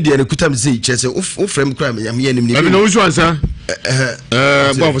nti se media ne kutam se chese o frem kra me yam yenim ni abi no usu ansa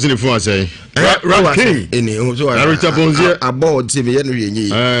bo fo se ne fo ansa Rock King eni so Arita Bonzie abo ti me ye no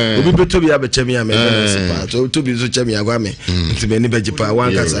yenyi obi beto bia be chemi ya me so to bi so chemi agwa me nti me ni beji pa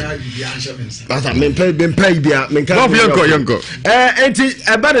wan kasa bata me pay bia me kan yanko enti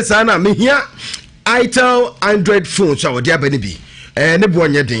eba de sana me hia Itel Android phone so odi aba ne bi ne bo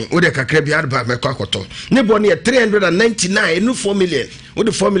nye den wo de kakra bi adba me kwakoto ne bo ne 399 no 4 million wo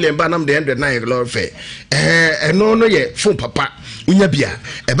de 4 million ba nam de 109 lor fe no ye phone papa unya bia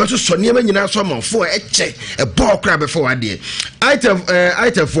ebe so niam nyina so amanfo eche ebo kra be for ade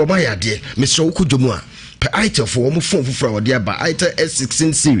Itel for my ade me so kudwomu a Itel for mo phone fufura ode aba Itel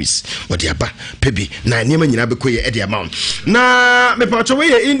S16 series ode aba pebi na niam nyina be koye ede amount na me pa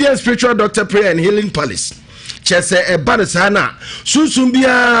we Indian Spiritual Doctor Prayer and Healing Palace chese eba de sana sunsun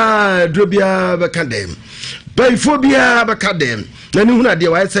bia drobia be kadem baifobia be kadem na ni huna de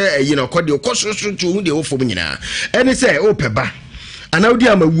wa say yi na kode okososo tu hu de wo fom nyina eni say o peba ana odi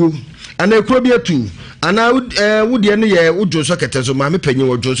amawuo ana ekro bi atu ana wudi ene ye wudwonso keteso ma me panyin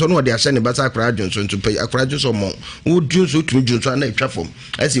wudwonso no de ahye ne basa akra adwonso ntu pay akra adwonso mo wudwonso tu dwonso ana etwafom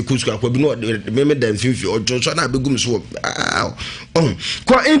asi kusku akwa bi no me dan fifi odwonso na begum so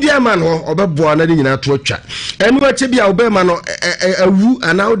ko India man ho obebo na de nyina to atwa enu ache bia obema no awu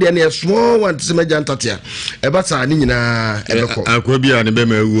ana wudi ene small one tse meja ntatia ebasa ni nyina ebeko akwa bia ne be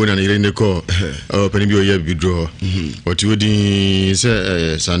ma awu na ne ne ko pani bi oya bidro oti wodi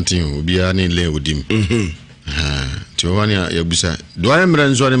se santin obia ne le odim Tiwani ya busa do I am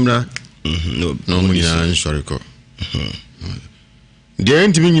ranzore mra no mu nyina nsore ko de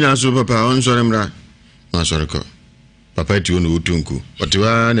ntimi nyina so papa on sore mra ma sore ko papa ti wonu utunku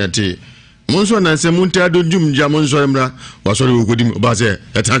otiwa na ti monso na se munta do jumja monso mra wasore wokodim ba se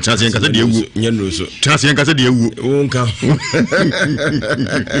eta chance en kasa de ewu nyano so chance en kasa de ewu wonka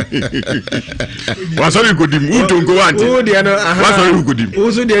wasore wokodim utonko wanti o de no wasore wokodim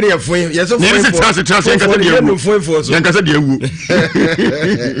o so de ya fo ye so fo chance en kasa de ewu en kasa de ewu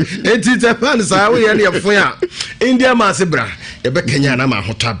enti Japan sa we ye ne fo ya India ma se bra ye be Kenya na ma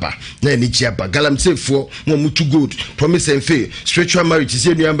hotaba na ni chiaba galamsefo mo mutu gold promise and faith spiritual marriage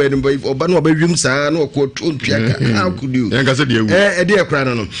se nuamba no oba no obawim saa na okotuaka how could you en kasa de ewu de ekra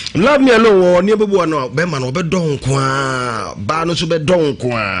no love me alone ne bebu no be ma no be don ko a ba no so be don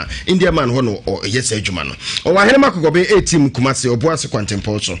ko a India man ho no yes adwuma no o wa hene makogo be 18 kumase obo ase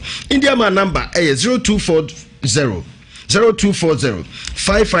kwantempo so India man number 0240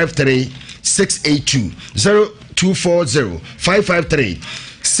 553 682 0240 553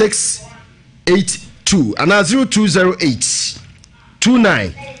 682 and 0208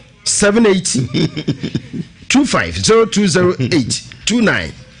 29 78 25 0208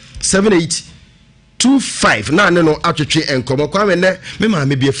 29 78 25 na no atwetwe enkomo kwa me ne me ma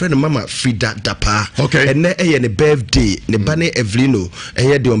me be friend mama Frida Dapa ene eye ne birthday ne ba ne Evelino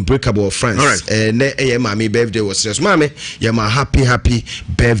eye the unbreakable friends ene eye ma me birthday was serious ma me ye ma happy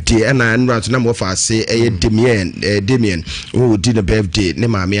birthday and I know na mo fa say eye Damien oh did the birthday ne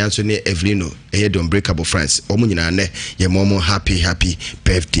ma me anso ne Evelino eye the unbreakable friends omo nyina ne ye mo happy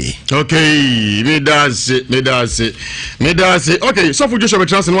birthday okay me dance okay so for Joshua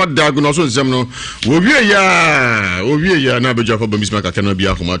Betrans no da go no so nsem no owie ya na beja fa bamisma ka kana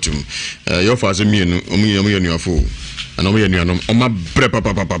bia homatum yo fa so mienu omu ye nuafo ana omu ye nuanom oma bre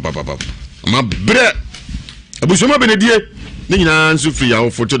papa oma bre abusoma benedie ne nyina nso free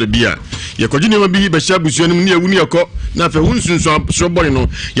ya foto de bia ye kwaji ne ma bi be sha busuanum ne ewu ne yakọ na fa hunsunso so bori no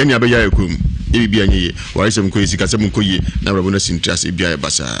ye ne abeya yakum e bia nyeye wa isem ko esika sem ko ye na brabo na sintrase bia e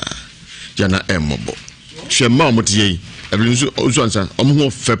basa jana emobo hwema omotie ebinso ozo ansa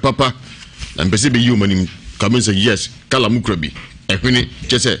omho fe papa na mpese be yi omanim come say yes kala mukrabi ehwene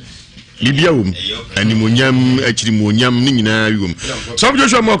chese libia wom animonyam achirimonyam ni nyina yom so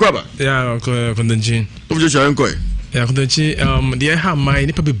Joshua mo kwaba ya kondanji Joshua enko ya kondanji the ha mai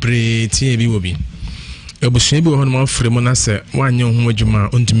ni pabe bre tie bi wobi ebusun bi ho no fremo na se wanye ho adwuma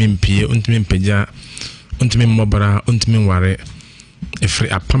ontumi mpie ontumi mpaja ontumi mmobara ontumi nware if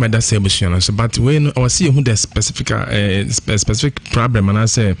apameda se ebusun so but we no see who the specific problem and I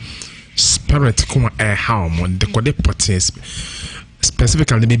say spirit come how mon the code potes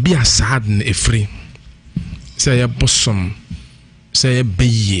specifically maybe a sad and a free say a bosom say a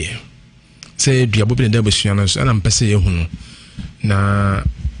beye say diabo be the busuanos and am pese ye hunu na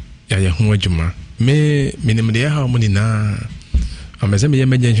ya ye hu adwuma me minim de how money na ameze me ye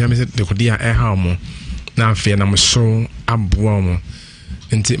meje me say the code ya how mo na afia na mo so aboa mo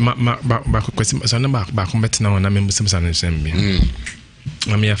nti ba kwesi so na ba ko betina na me musem sanen sembe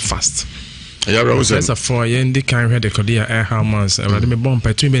I'm here fast. Yeah, bro. First of all, you ndi kan hwe de kodia air how months. I me bomb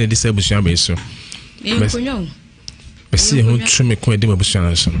pa tun be ne disabusua be so. Me nkonyo. Be see hu tru me ko edi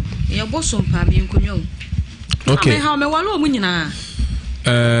mabusua so. Ya bosom pa me nkonyo. Okay. Me ha me walo mu nyina.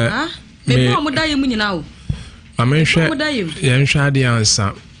 Me bo mu daye mu nyina o. Amenhwe ya nhwa ade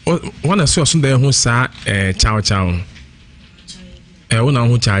ansa. Wana so so da hu sa chow chow. Wona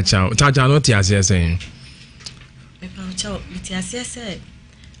hu chow chow. Chow chow no ti ase sen. Me pa chow ti ase se.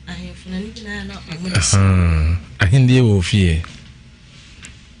 Ahemfuna ni na na amudi. Ahindie wo fie.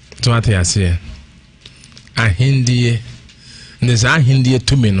 To ate ase. Ahindie. Ne za ahindie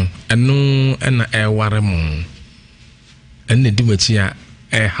tumi no. Eno na eware mu. Enne di machi a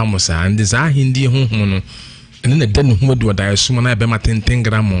hamusa. Ande za ahindie honhom no. And then the who do what I assume I be my 10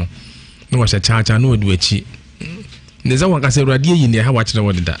 gram. No was a charge, I know do a cheat. There's a one I say, radio in the how watch the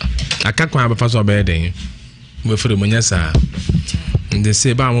word that. I can't quite have a fast or bed. We're for the Munyasa. And they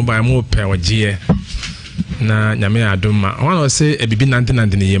say, Bam by more power, G. Na Yamea Duma. I want to say a baby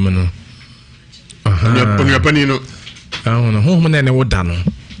 1990 in the Yemen. On your panino. I don't know whom and what done.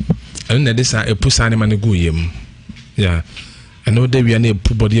 And then this a puss animal and a guyem. Yeah. I know they we are near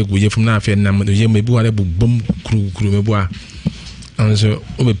body away from now and now the year may be able boom crew bois. And so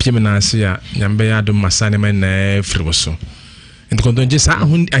over Pimenasia, Yambea do Massaneman Friboso. And the content just a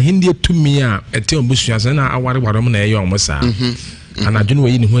Hindia to me at Tim Bushias and I worry what I'm a young Massa. And I don't know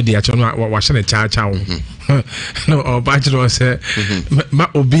where the actual washing a chow chow. No, or bachelor said,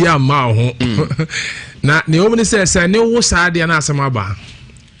 Obia Mao. Now, the woman says, I know what's I did and ask my bar.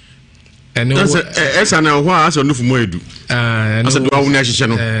 And that's an hour as a new from where do. As a dog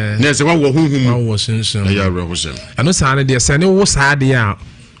national. There's a one who was in so. I know Saturday, Sunday was hard out.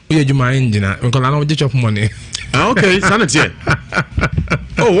 We are my engine, because I know ditch of money. Okay, sanity.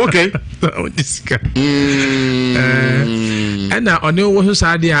 Oh, okay. And now I know what's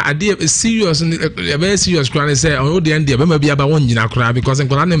idea. I did a serious and a very serious crime. I say, oh, the end, there may be about 1 year crowd because I'm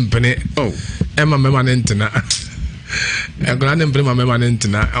going to penny. Oh, Emma Memanentina. I'm going to bring my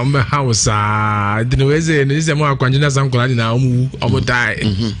Memanentina on my house. I didn't know this is more conjunct some crowd now. I would die.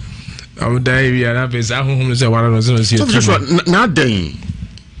 I would die. We are happy. I won't say what I was going to say. Not day.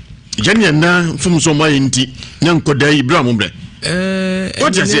 Jenny na from so my inti nyanko da Ibrahim bre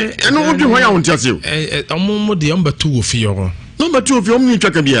what you say and what do why I want to say omo de number 2 of your number 2 of your omu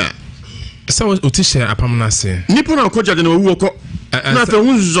twaka bia so otisha apamna se nipo na koja de na wu ko na fa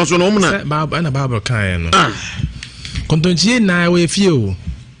hu so no na baba na baba kan no kontonchie na we fie o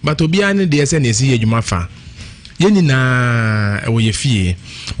but obi an de ese na esi adwuma fa yeni na we fie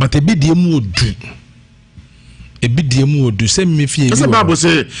but ebi de mu odu ebidie mu odu se me fie bi. Ese Bible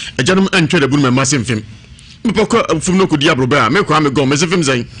say ejanum antwe da bunu ma sem fem. Me poko fum no ko dia broba me ko am go me se fem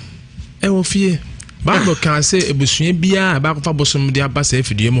zan. E wo fie. Bible kan say ebusua bia ba ko fa bosom dia ba se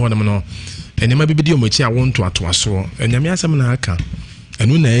fidie mu honam no. Enema bibidi omochi a wonto atoaso. Enyame asem na aka.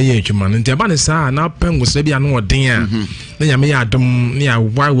 Enu na eye adwuma no ntia ba ne saa na pengo se bia no odin a. Na nyame ya adom ne ya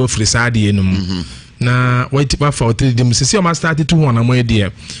wa wa firi saa de enum. Na wait ba fa otidim se o ma start to one am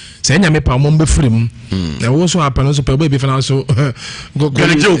e say nyame pa mo mbefrim na wo so apano so pa be fana so go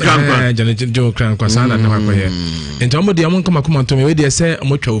Joe Cran kwa sana na kwa ye ento mo de mo nkoma kuma to me we de say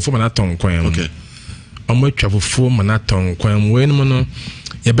mo twa ofo na ton kwan okay mo twa ofo na ton kwan we no no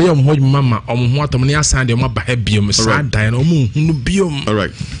ye be yo mo mama o mo ho atom ne asan de mo ba ha biom sa dan no mo hunu biom all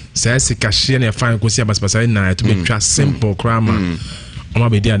right say sikahye na fan ko si abasbasa na to be twa simple grammar Oma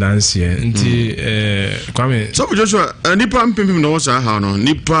be dia dance nti kwame so Joshua nipa mpempem na wo sa ha no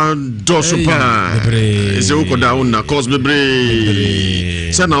nipa doso pa ise wo koda wo na cause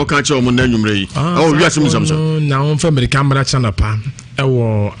bebre sa na wo ka che o mo na nwumre yi o wi asem samso na wo fa American camera channel pa e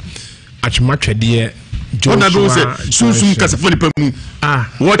wo atwuma twede Joshua sunsum kasafo nipa mu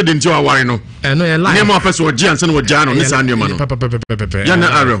what did nti wa ware no no ye lie nemo apeso o gian se no gia no ne sa nemo no ya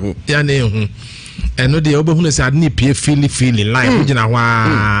na areho ya na ehu eno de obehunu se adne pie feely line gina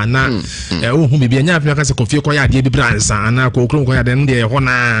hwa na ohu bibia nya afia ka se kofie ko ya de bibra nsa ana ko okron ko ya de nde ho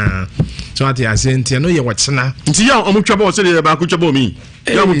na so ati asenti no ye wochena nti ya omutwabo se de ba ko twabo mi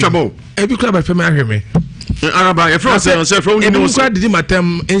ya omutwabo e bi kra ba fema ahweme araba e fro se fro ni no so didi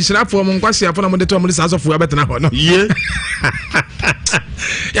matem enhyirafo mo nkwase afo na mo de to mo de sasofo abetena ho no ye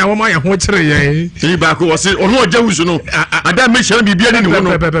ya wo ma ya ho kire ye ni ba ko wose ono oja wusu no ada me hye bibia ni ho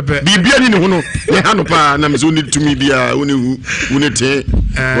no bibia ni ho no ne ha no pa na me so ni tumi bia woni te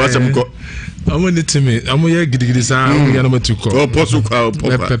wasam ko amu ni tumi amu ye gidigidi sa amu ya no matuko o posu kwa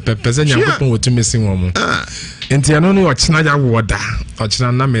popa pese nya ko pon wotumi sin wo mo enti ano ni ochina ya woda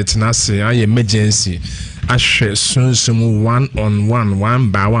ochina na metina se aye emergency ahwe sunsum 1-on-1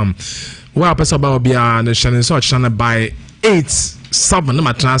 1 by 1 wa pesa ba obia na shane so ochina by 8 7 na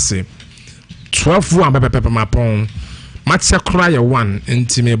matrase 12 wa pepepe mapon matia kra ye 1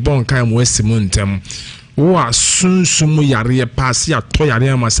 nti me bon kan mo Ewiase Mu Nsem wo asunsumu yare pass ya to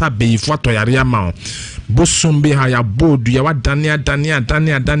yare ma sa beifo to yare ma bosum bi ha ya bodu ya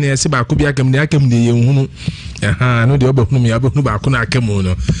wadane se ba ko bi akam ne ye hunu no de obehunu me obehunu ba ko na akamu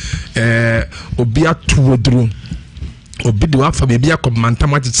no obi atuoduru obi de wafa bebi akomanta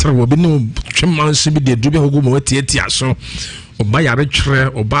ma tetere obi no twemman so bi de dube hogu mo watiati aso oba yare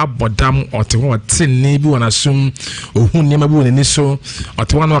twere oba bodam ote ho tinni bi wona sum ohun nema bi wona ni so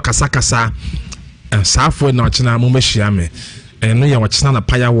ote wa no kasa saafo na ochina mo mehia me no ya wachina na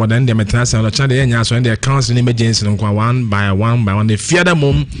paya wo dan de metana no ochina de nya so de council emergency no kwa one by one the fear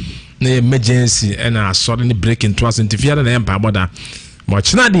mom na emergency and asori ni break into us into fear na empa boda mo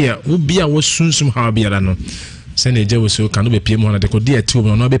ochina de obi a wo sunsum ha biara no se na je wo so kanu be pie mo na de ko de ati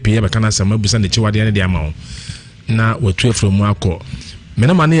no be pie be kana sama busa ne chiwade ne de ama na wotue from mu akọ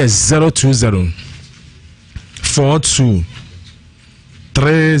mena ma ne 020 42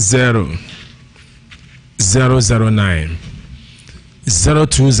 30 009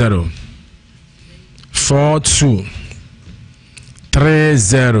 020 42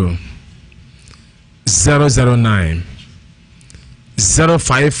 30 009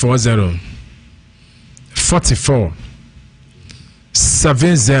 0540 44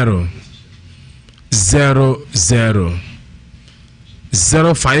 70 00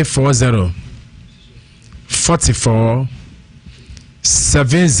 0540 44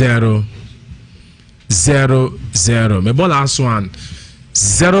 70 00 me ball last one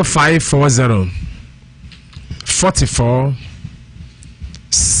 0540 44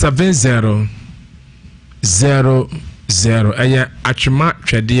 70 00 aya atwema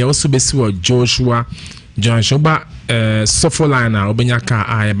twede also besi wo Joshua John Shoba sofo line na obenya ka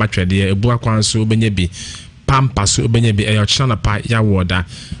a ba twede ebu akwanso obenya bi pampa so obenya bi ochana pa ya woda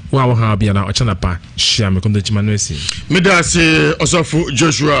wa wo ha bia na ochana pa shia me kondo chima no esi medase osofo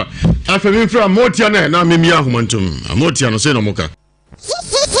Joshua afemi fra motia na memi ahomantum motia no se no muka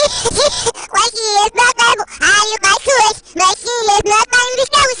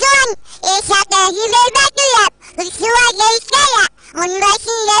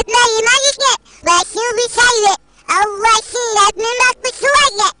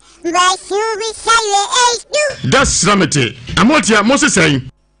that's Ramete. Amotia Moses saying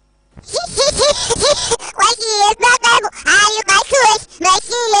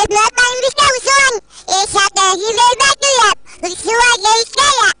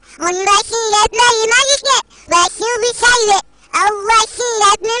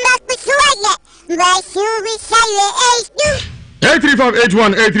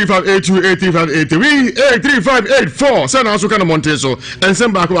A3581, A3582, A3583, A3584. Send us kind of Monteso and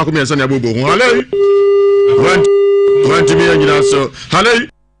send back to me and send a boo. Hello. Want to be a so. Hello.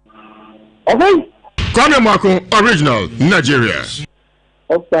 Okay. Kwame Marco, original, Nigeria.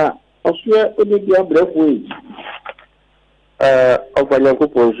 Okay. Australia, it will be a brief way. Of a young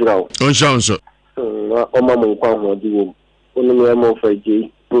couple, on chance. Oma Munkwamo, the only more for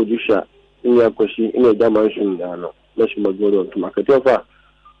J. Producer in your question in a dimension. Let's go to market offer.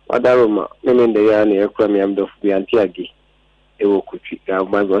 Wadaroma, meaning the yarn, a cramium of the Antiagi. Ewo Kuchi,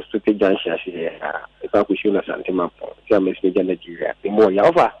 my was to take Jansha here. If I could show us Santimapo, James Nigeria, the more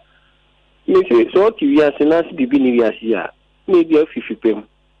Yava. You say, so to years and last be years here, maybe a 50 pem,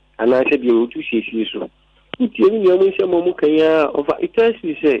 and I said you to see you. It's only some Mukaya of it has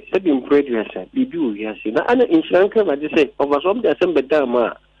to say, having prayed yourself, be do yes, and in Sri Lanka, I just say, over some December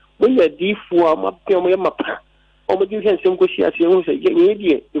Dama, when you're deep for my mapa. Omo di hen sem ko sia se ho se ye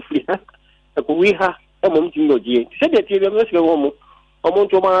die efri ha ko wi ha omo tin no die se de tie be se omo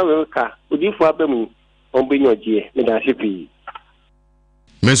to ma we ka odi fu abamu omo be no die me da se pi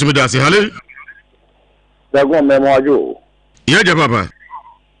me se me da se hale da go me mo ajo ye je papa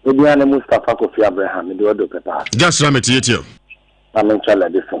odi ana Mustafa ko fi Abraham me do papa that's Ramete yetio amen chala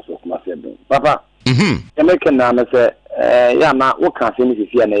difference of ma se do papa e me ken na me se ya na wo kan se ni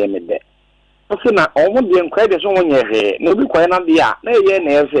fi na ye me de so na omo de nkwa de so wonye he na obi kwai na bia na ye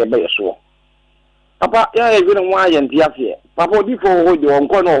na efe be so papa ya e bi no wa ye ntia fe papa odi fo ho de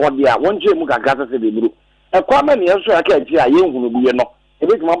onko na ho de a wonje mu gaga se be buru e kwa ma ne so aka ji a ye hunu bi ye no e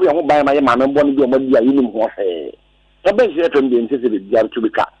be tuma bo ye ho ban ma ye ma me mbo ne bi o ma bi a ye nim ho he e be je to mbi ntse se be bia to bi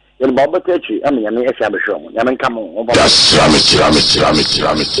ka ye ba ba ta chi am ya ne e sha be hwo mo ya me nka mo ba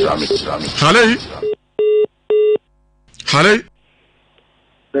Hale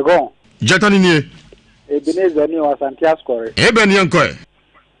Bego Jatani nie Ebeneza ni wa Santiago score Eben yankoe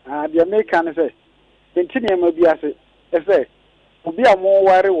the American say continue ma bi ase ese obi a mo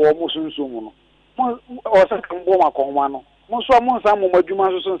ware wo mo sunsun no o sa kan bo ma konwa no Monso monsa mo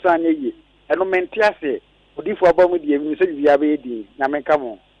madwuma so nsan ye. Eno mente ase. Odifo abamu die mi se bia be di na menka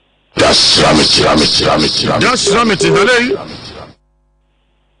mo. That's Ramit.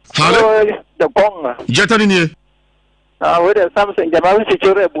 Hello. The Bonga. Jetani nie. With Samson, Jamal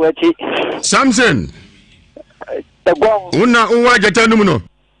Secure Buachi. Samson. The Bong. Una uwa jetanu no.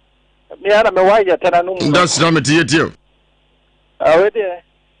 Me ana me wa jetanu. That's Ramit yetio. With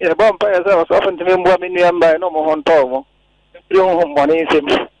the bomb players was often to me by no more on Tomo. You money sim.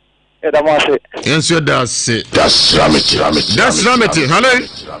 Yes, that's it. That's Ramit.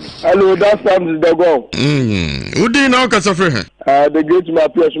 Hello, that's Samson the Go. Who do you know Casafre? The great my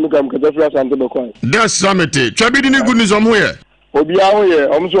place to come Casafra and the coin. That's Ramit. Trabi didn't good news somewhere.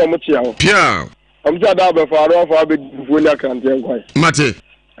 Obiawe, so much. Pierre. Just double for a big Fulia can't Mate.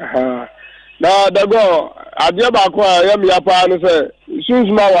 Now, the Go, I dear Bakwa, I am your partner, say,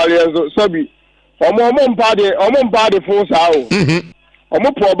 soon my warriors, Sabi. Or more party force out. Omo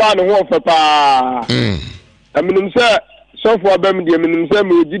po ba no ho fa pa aminim se so for bam de aminim se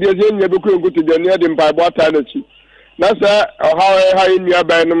me gide se nya be ko ngutu de ne de mpa bo ata na chi na se ha nya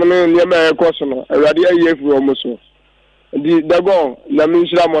ba no ne nya ma ko so no awade aye fu omo so di dago na mi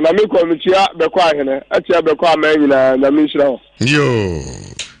nhyira mo na me ko mi tia be ko ahene atia be ko ama nyina na mi nhyira ho yo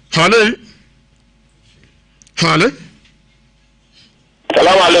hale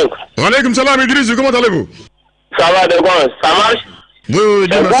salam alaikum wa alaikum salam Idris comment allez-vous ça va de bon ça marche. Oui,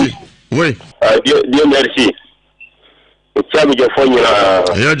 Dieu merci. Oui. Dieu merci. Ça me fait fondre.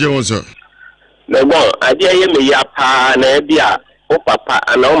 Ya Dieu on ça. Mais bon, a dit y me ya pa na bia o papa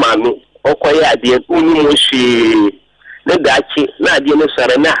ana o mami o koye ade unu mo shi ne dachi na ade no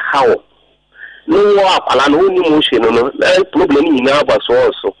sare na hawo. No wo akwala no unu mo shi no no. Na problem ni na ba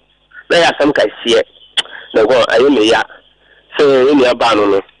so. Na ya sam ka sie. Na go ayi me ya. Se ni aba no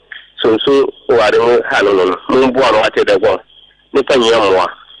no. So ware mo ha no no. Mo bo no ate de go.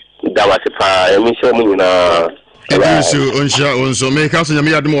 Ebisu onsha onso me ka so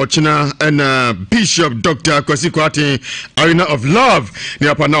nyame yadom ochina and Bishop Dr. Kwasi Kwate Arena of Love ni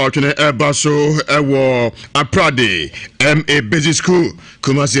apa na ochine eba so ewo Aprade MA Basic School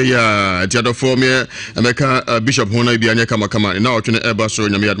Kumasi ya tiado form ye America Bishop Hona bi anya kama na ochine eba so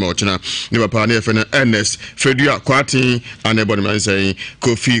nyame yadom ochina ni papa na efe na Ernest Fedua Kwate anebody man say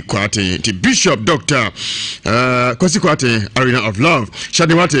Kofi Kwate ti Bishop Dr. Kwasi Kwate Arena of Love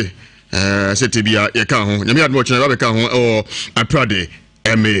Shadi Wate Setibia yeka ho nyame admo chena ba ka ho o Aprade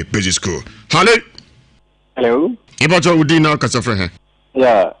MA Basic School. Hello. Ibacho udina kasafre he.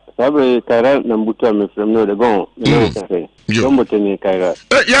 Yeah, sabe kaira na mbuta me from no de gon. Dombote ni kaira.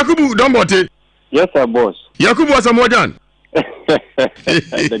 Yakubu Dombote. Yes sir boss. Yakubu Asamodan.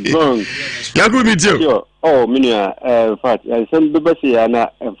 The gon. Yakubu mitio. Oh minia in fact I send bebasi ana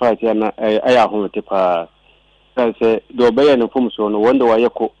in fact ana aya ho tepa. Say do be no fom so no wonder why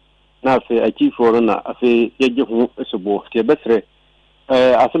yako na fe akifo na afi yeje hu esobo te betre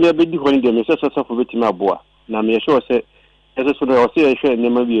asebe be di ho ni de me so fo betima aboa na me sure say eso no o se hwe ne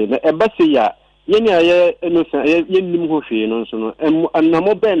ma wie na ebase ya yeni aye eno sa yenim ho hwe no so no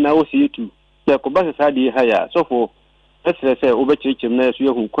anamo ben na o se yetu te ko ba sa de ha ya so fo esre se o be chirichim na so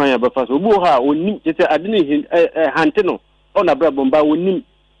yehu kwan ya ba fa so obu ha oni te ade ne hante no ona bra bomba oni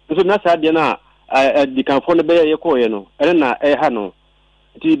so na sa de na di kan fo no be ye ko ye no ere na ha no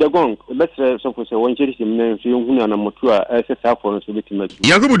ti the gong better so for say one chirichim na so yehu na motu a se sa fo no so betima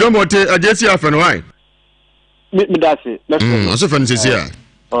Yakubu Dombote ajesi afen why me dase so fan sisi ya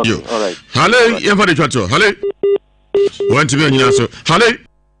yo all right hale yemfa de twato hale want to be anyina so hale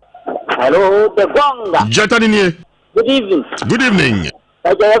hello the gonga jatani nie good evening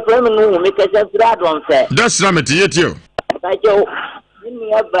aja from no me ka jira don se that's Ramit yetio aja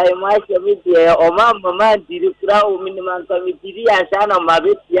ni abai ma se mi de o mama diri kura o minimum ka mi diri asa na ma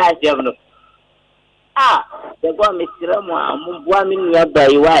be ti asa no the go me tira mo ambo mi ni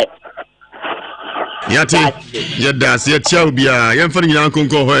abai why Yati yadas yatia bia yemfa nyina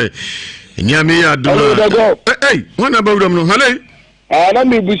nkonko ho nyame ya do hey one about them no hale na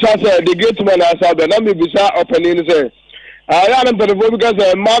me busa say the gate man asaba na me busa opening say ya na telefon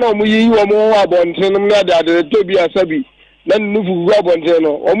because man o mu yi wo mo abonten na da to bia sabi na nufu go abonten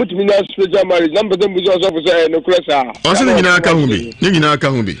no o mutumi na special marriage na mbete busa so for say no kresa o se nyina aka hu bi ni nyina aka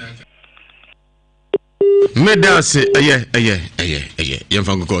hu bi me da se aye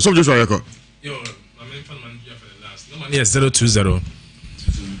yemfa nkonko so Joshua yako Yes, 020.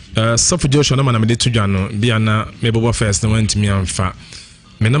 Sofu Joshua no man me de tudwano bia na me bobo first no want me amfa.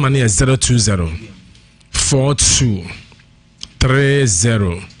 Me no man is 020 42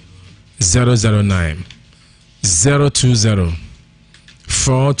 30 009 020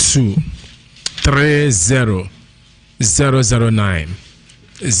 42 30 009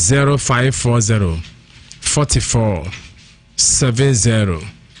 0540 44 70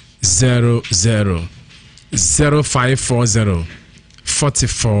 00 0540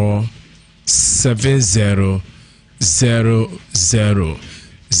 44 70 00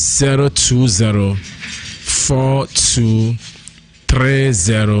 020 42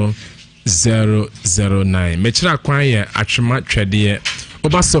 30 009. Mechira kwan ye atwema twede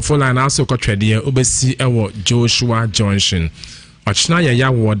oba sofo line aso ko twede obesi ewo Joshua Junction ochina ye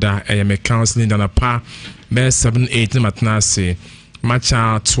ya woda me counseling dana pa be 78 matnase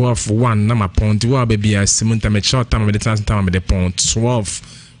macha 12-1 na mapondi wa baby asimunta mechira tama me de tama me de pont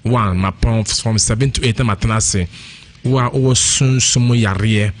 12-1 mapon from 7 to 8 na matnase wa owo sunsumu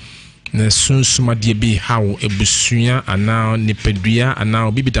yare na sunsuma de bi hawo ebusua ana nipadua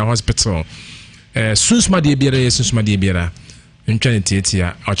ana bibida hospital sunsuma de biara sunsuma de biara ntwa ne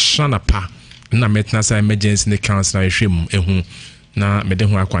tietia ochana pa na metna sa emergency ne council ehwem ehu na mede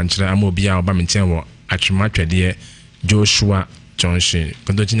ho akwankyere ama obi a oba menchen wo atwema twede Joshua Junction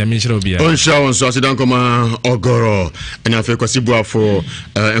kondo chinya minshira obi a onsha onso asidan koma ogoro ena afi kwasi buafo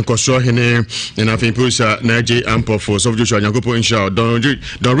enkoso hene ena afi pusa na je ampo for so Joshua nyakopo insha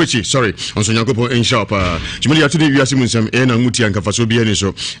don Richie sorry onso nyakopo insha pa jimali atu de Ewiase Mu Nsem na nguti ankafaso bi ene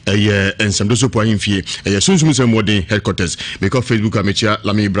so eye ensem do so po ahimfie eye sunsun Mu Nsem modern headquarters because Facebook amechia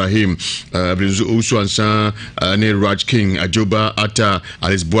Lami Ibrahim Brinzu Osu ansa ne Raj King Ajoba Ata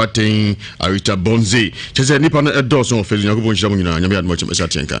Alice Boateng Arita Bonze chese nipa na edos on Facebook nyakopo insha mu nyame admo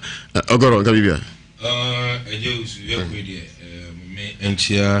chemesatienka ogoro nka bibia eje usu yakwede me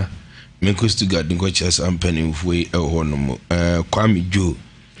enchia me kostu garden ko chess ampani ufwe ehonom kwami jo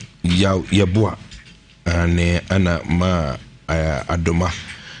ya boa ane ana ma adoma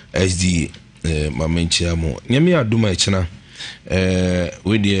sd mamenchia mo nyame adoma echina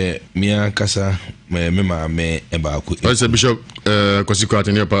we mia kasa me me eba ku what's bishop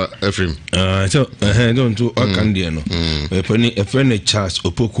kwasikwate ne pa Ephraim so don't to akande no e friend Charles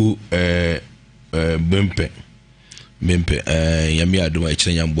Opoku bempe yami adoma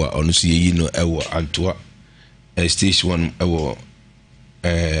echina nyamboa onu so yeyi no ewo antoa station 1 ewo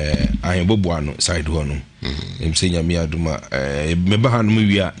ayebobo no side one em say nyami adoma me ba hanu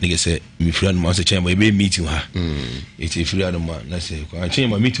wi a nige se me fira no ma se chen ba be meeting ha e fira no ma na se kwa chen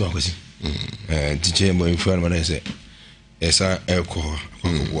ma meeting akwasi teacher mo fira no ma na se esa eko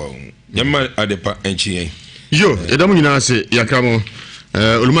wo nyama adepa enchi yo edamu nyina se yakamo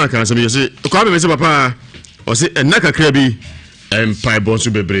oluma kan se be se kwa be se papa o se enaka kra bi empai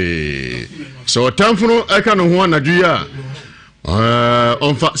bonsu bebre so tamfuno eka no ho anadwu ya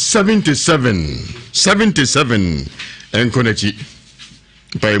on fa 77 enkonechi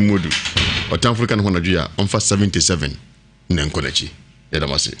pai mudu o tamfuno kan ho anadwu ya on fa 77 nenkonechi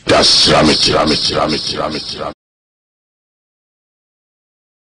edamase that's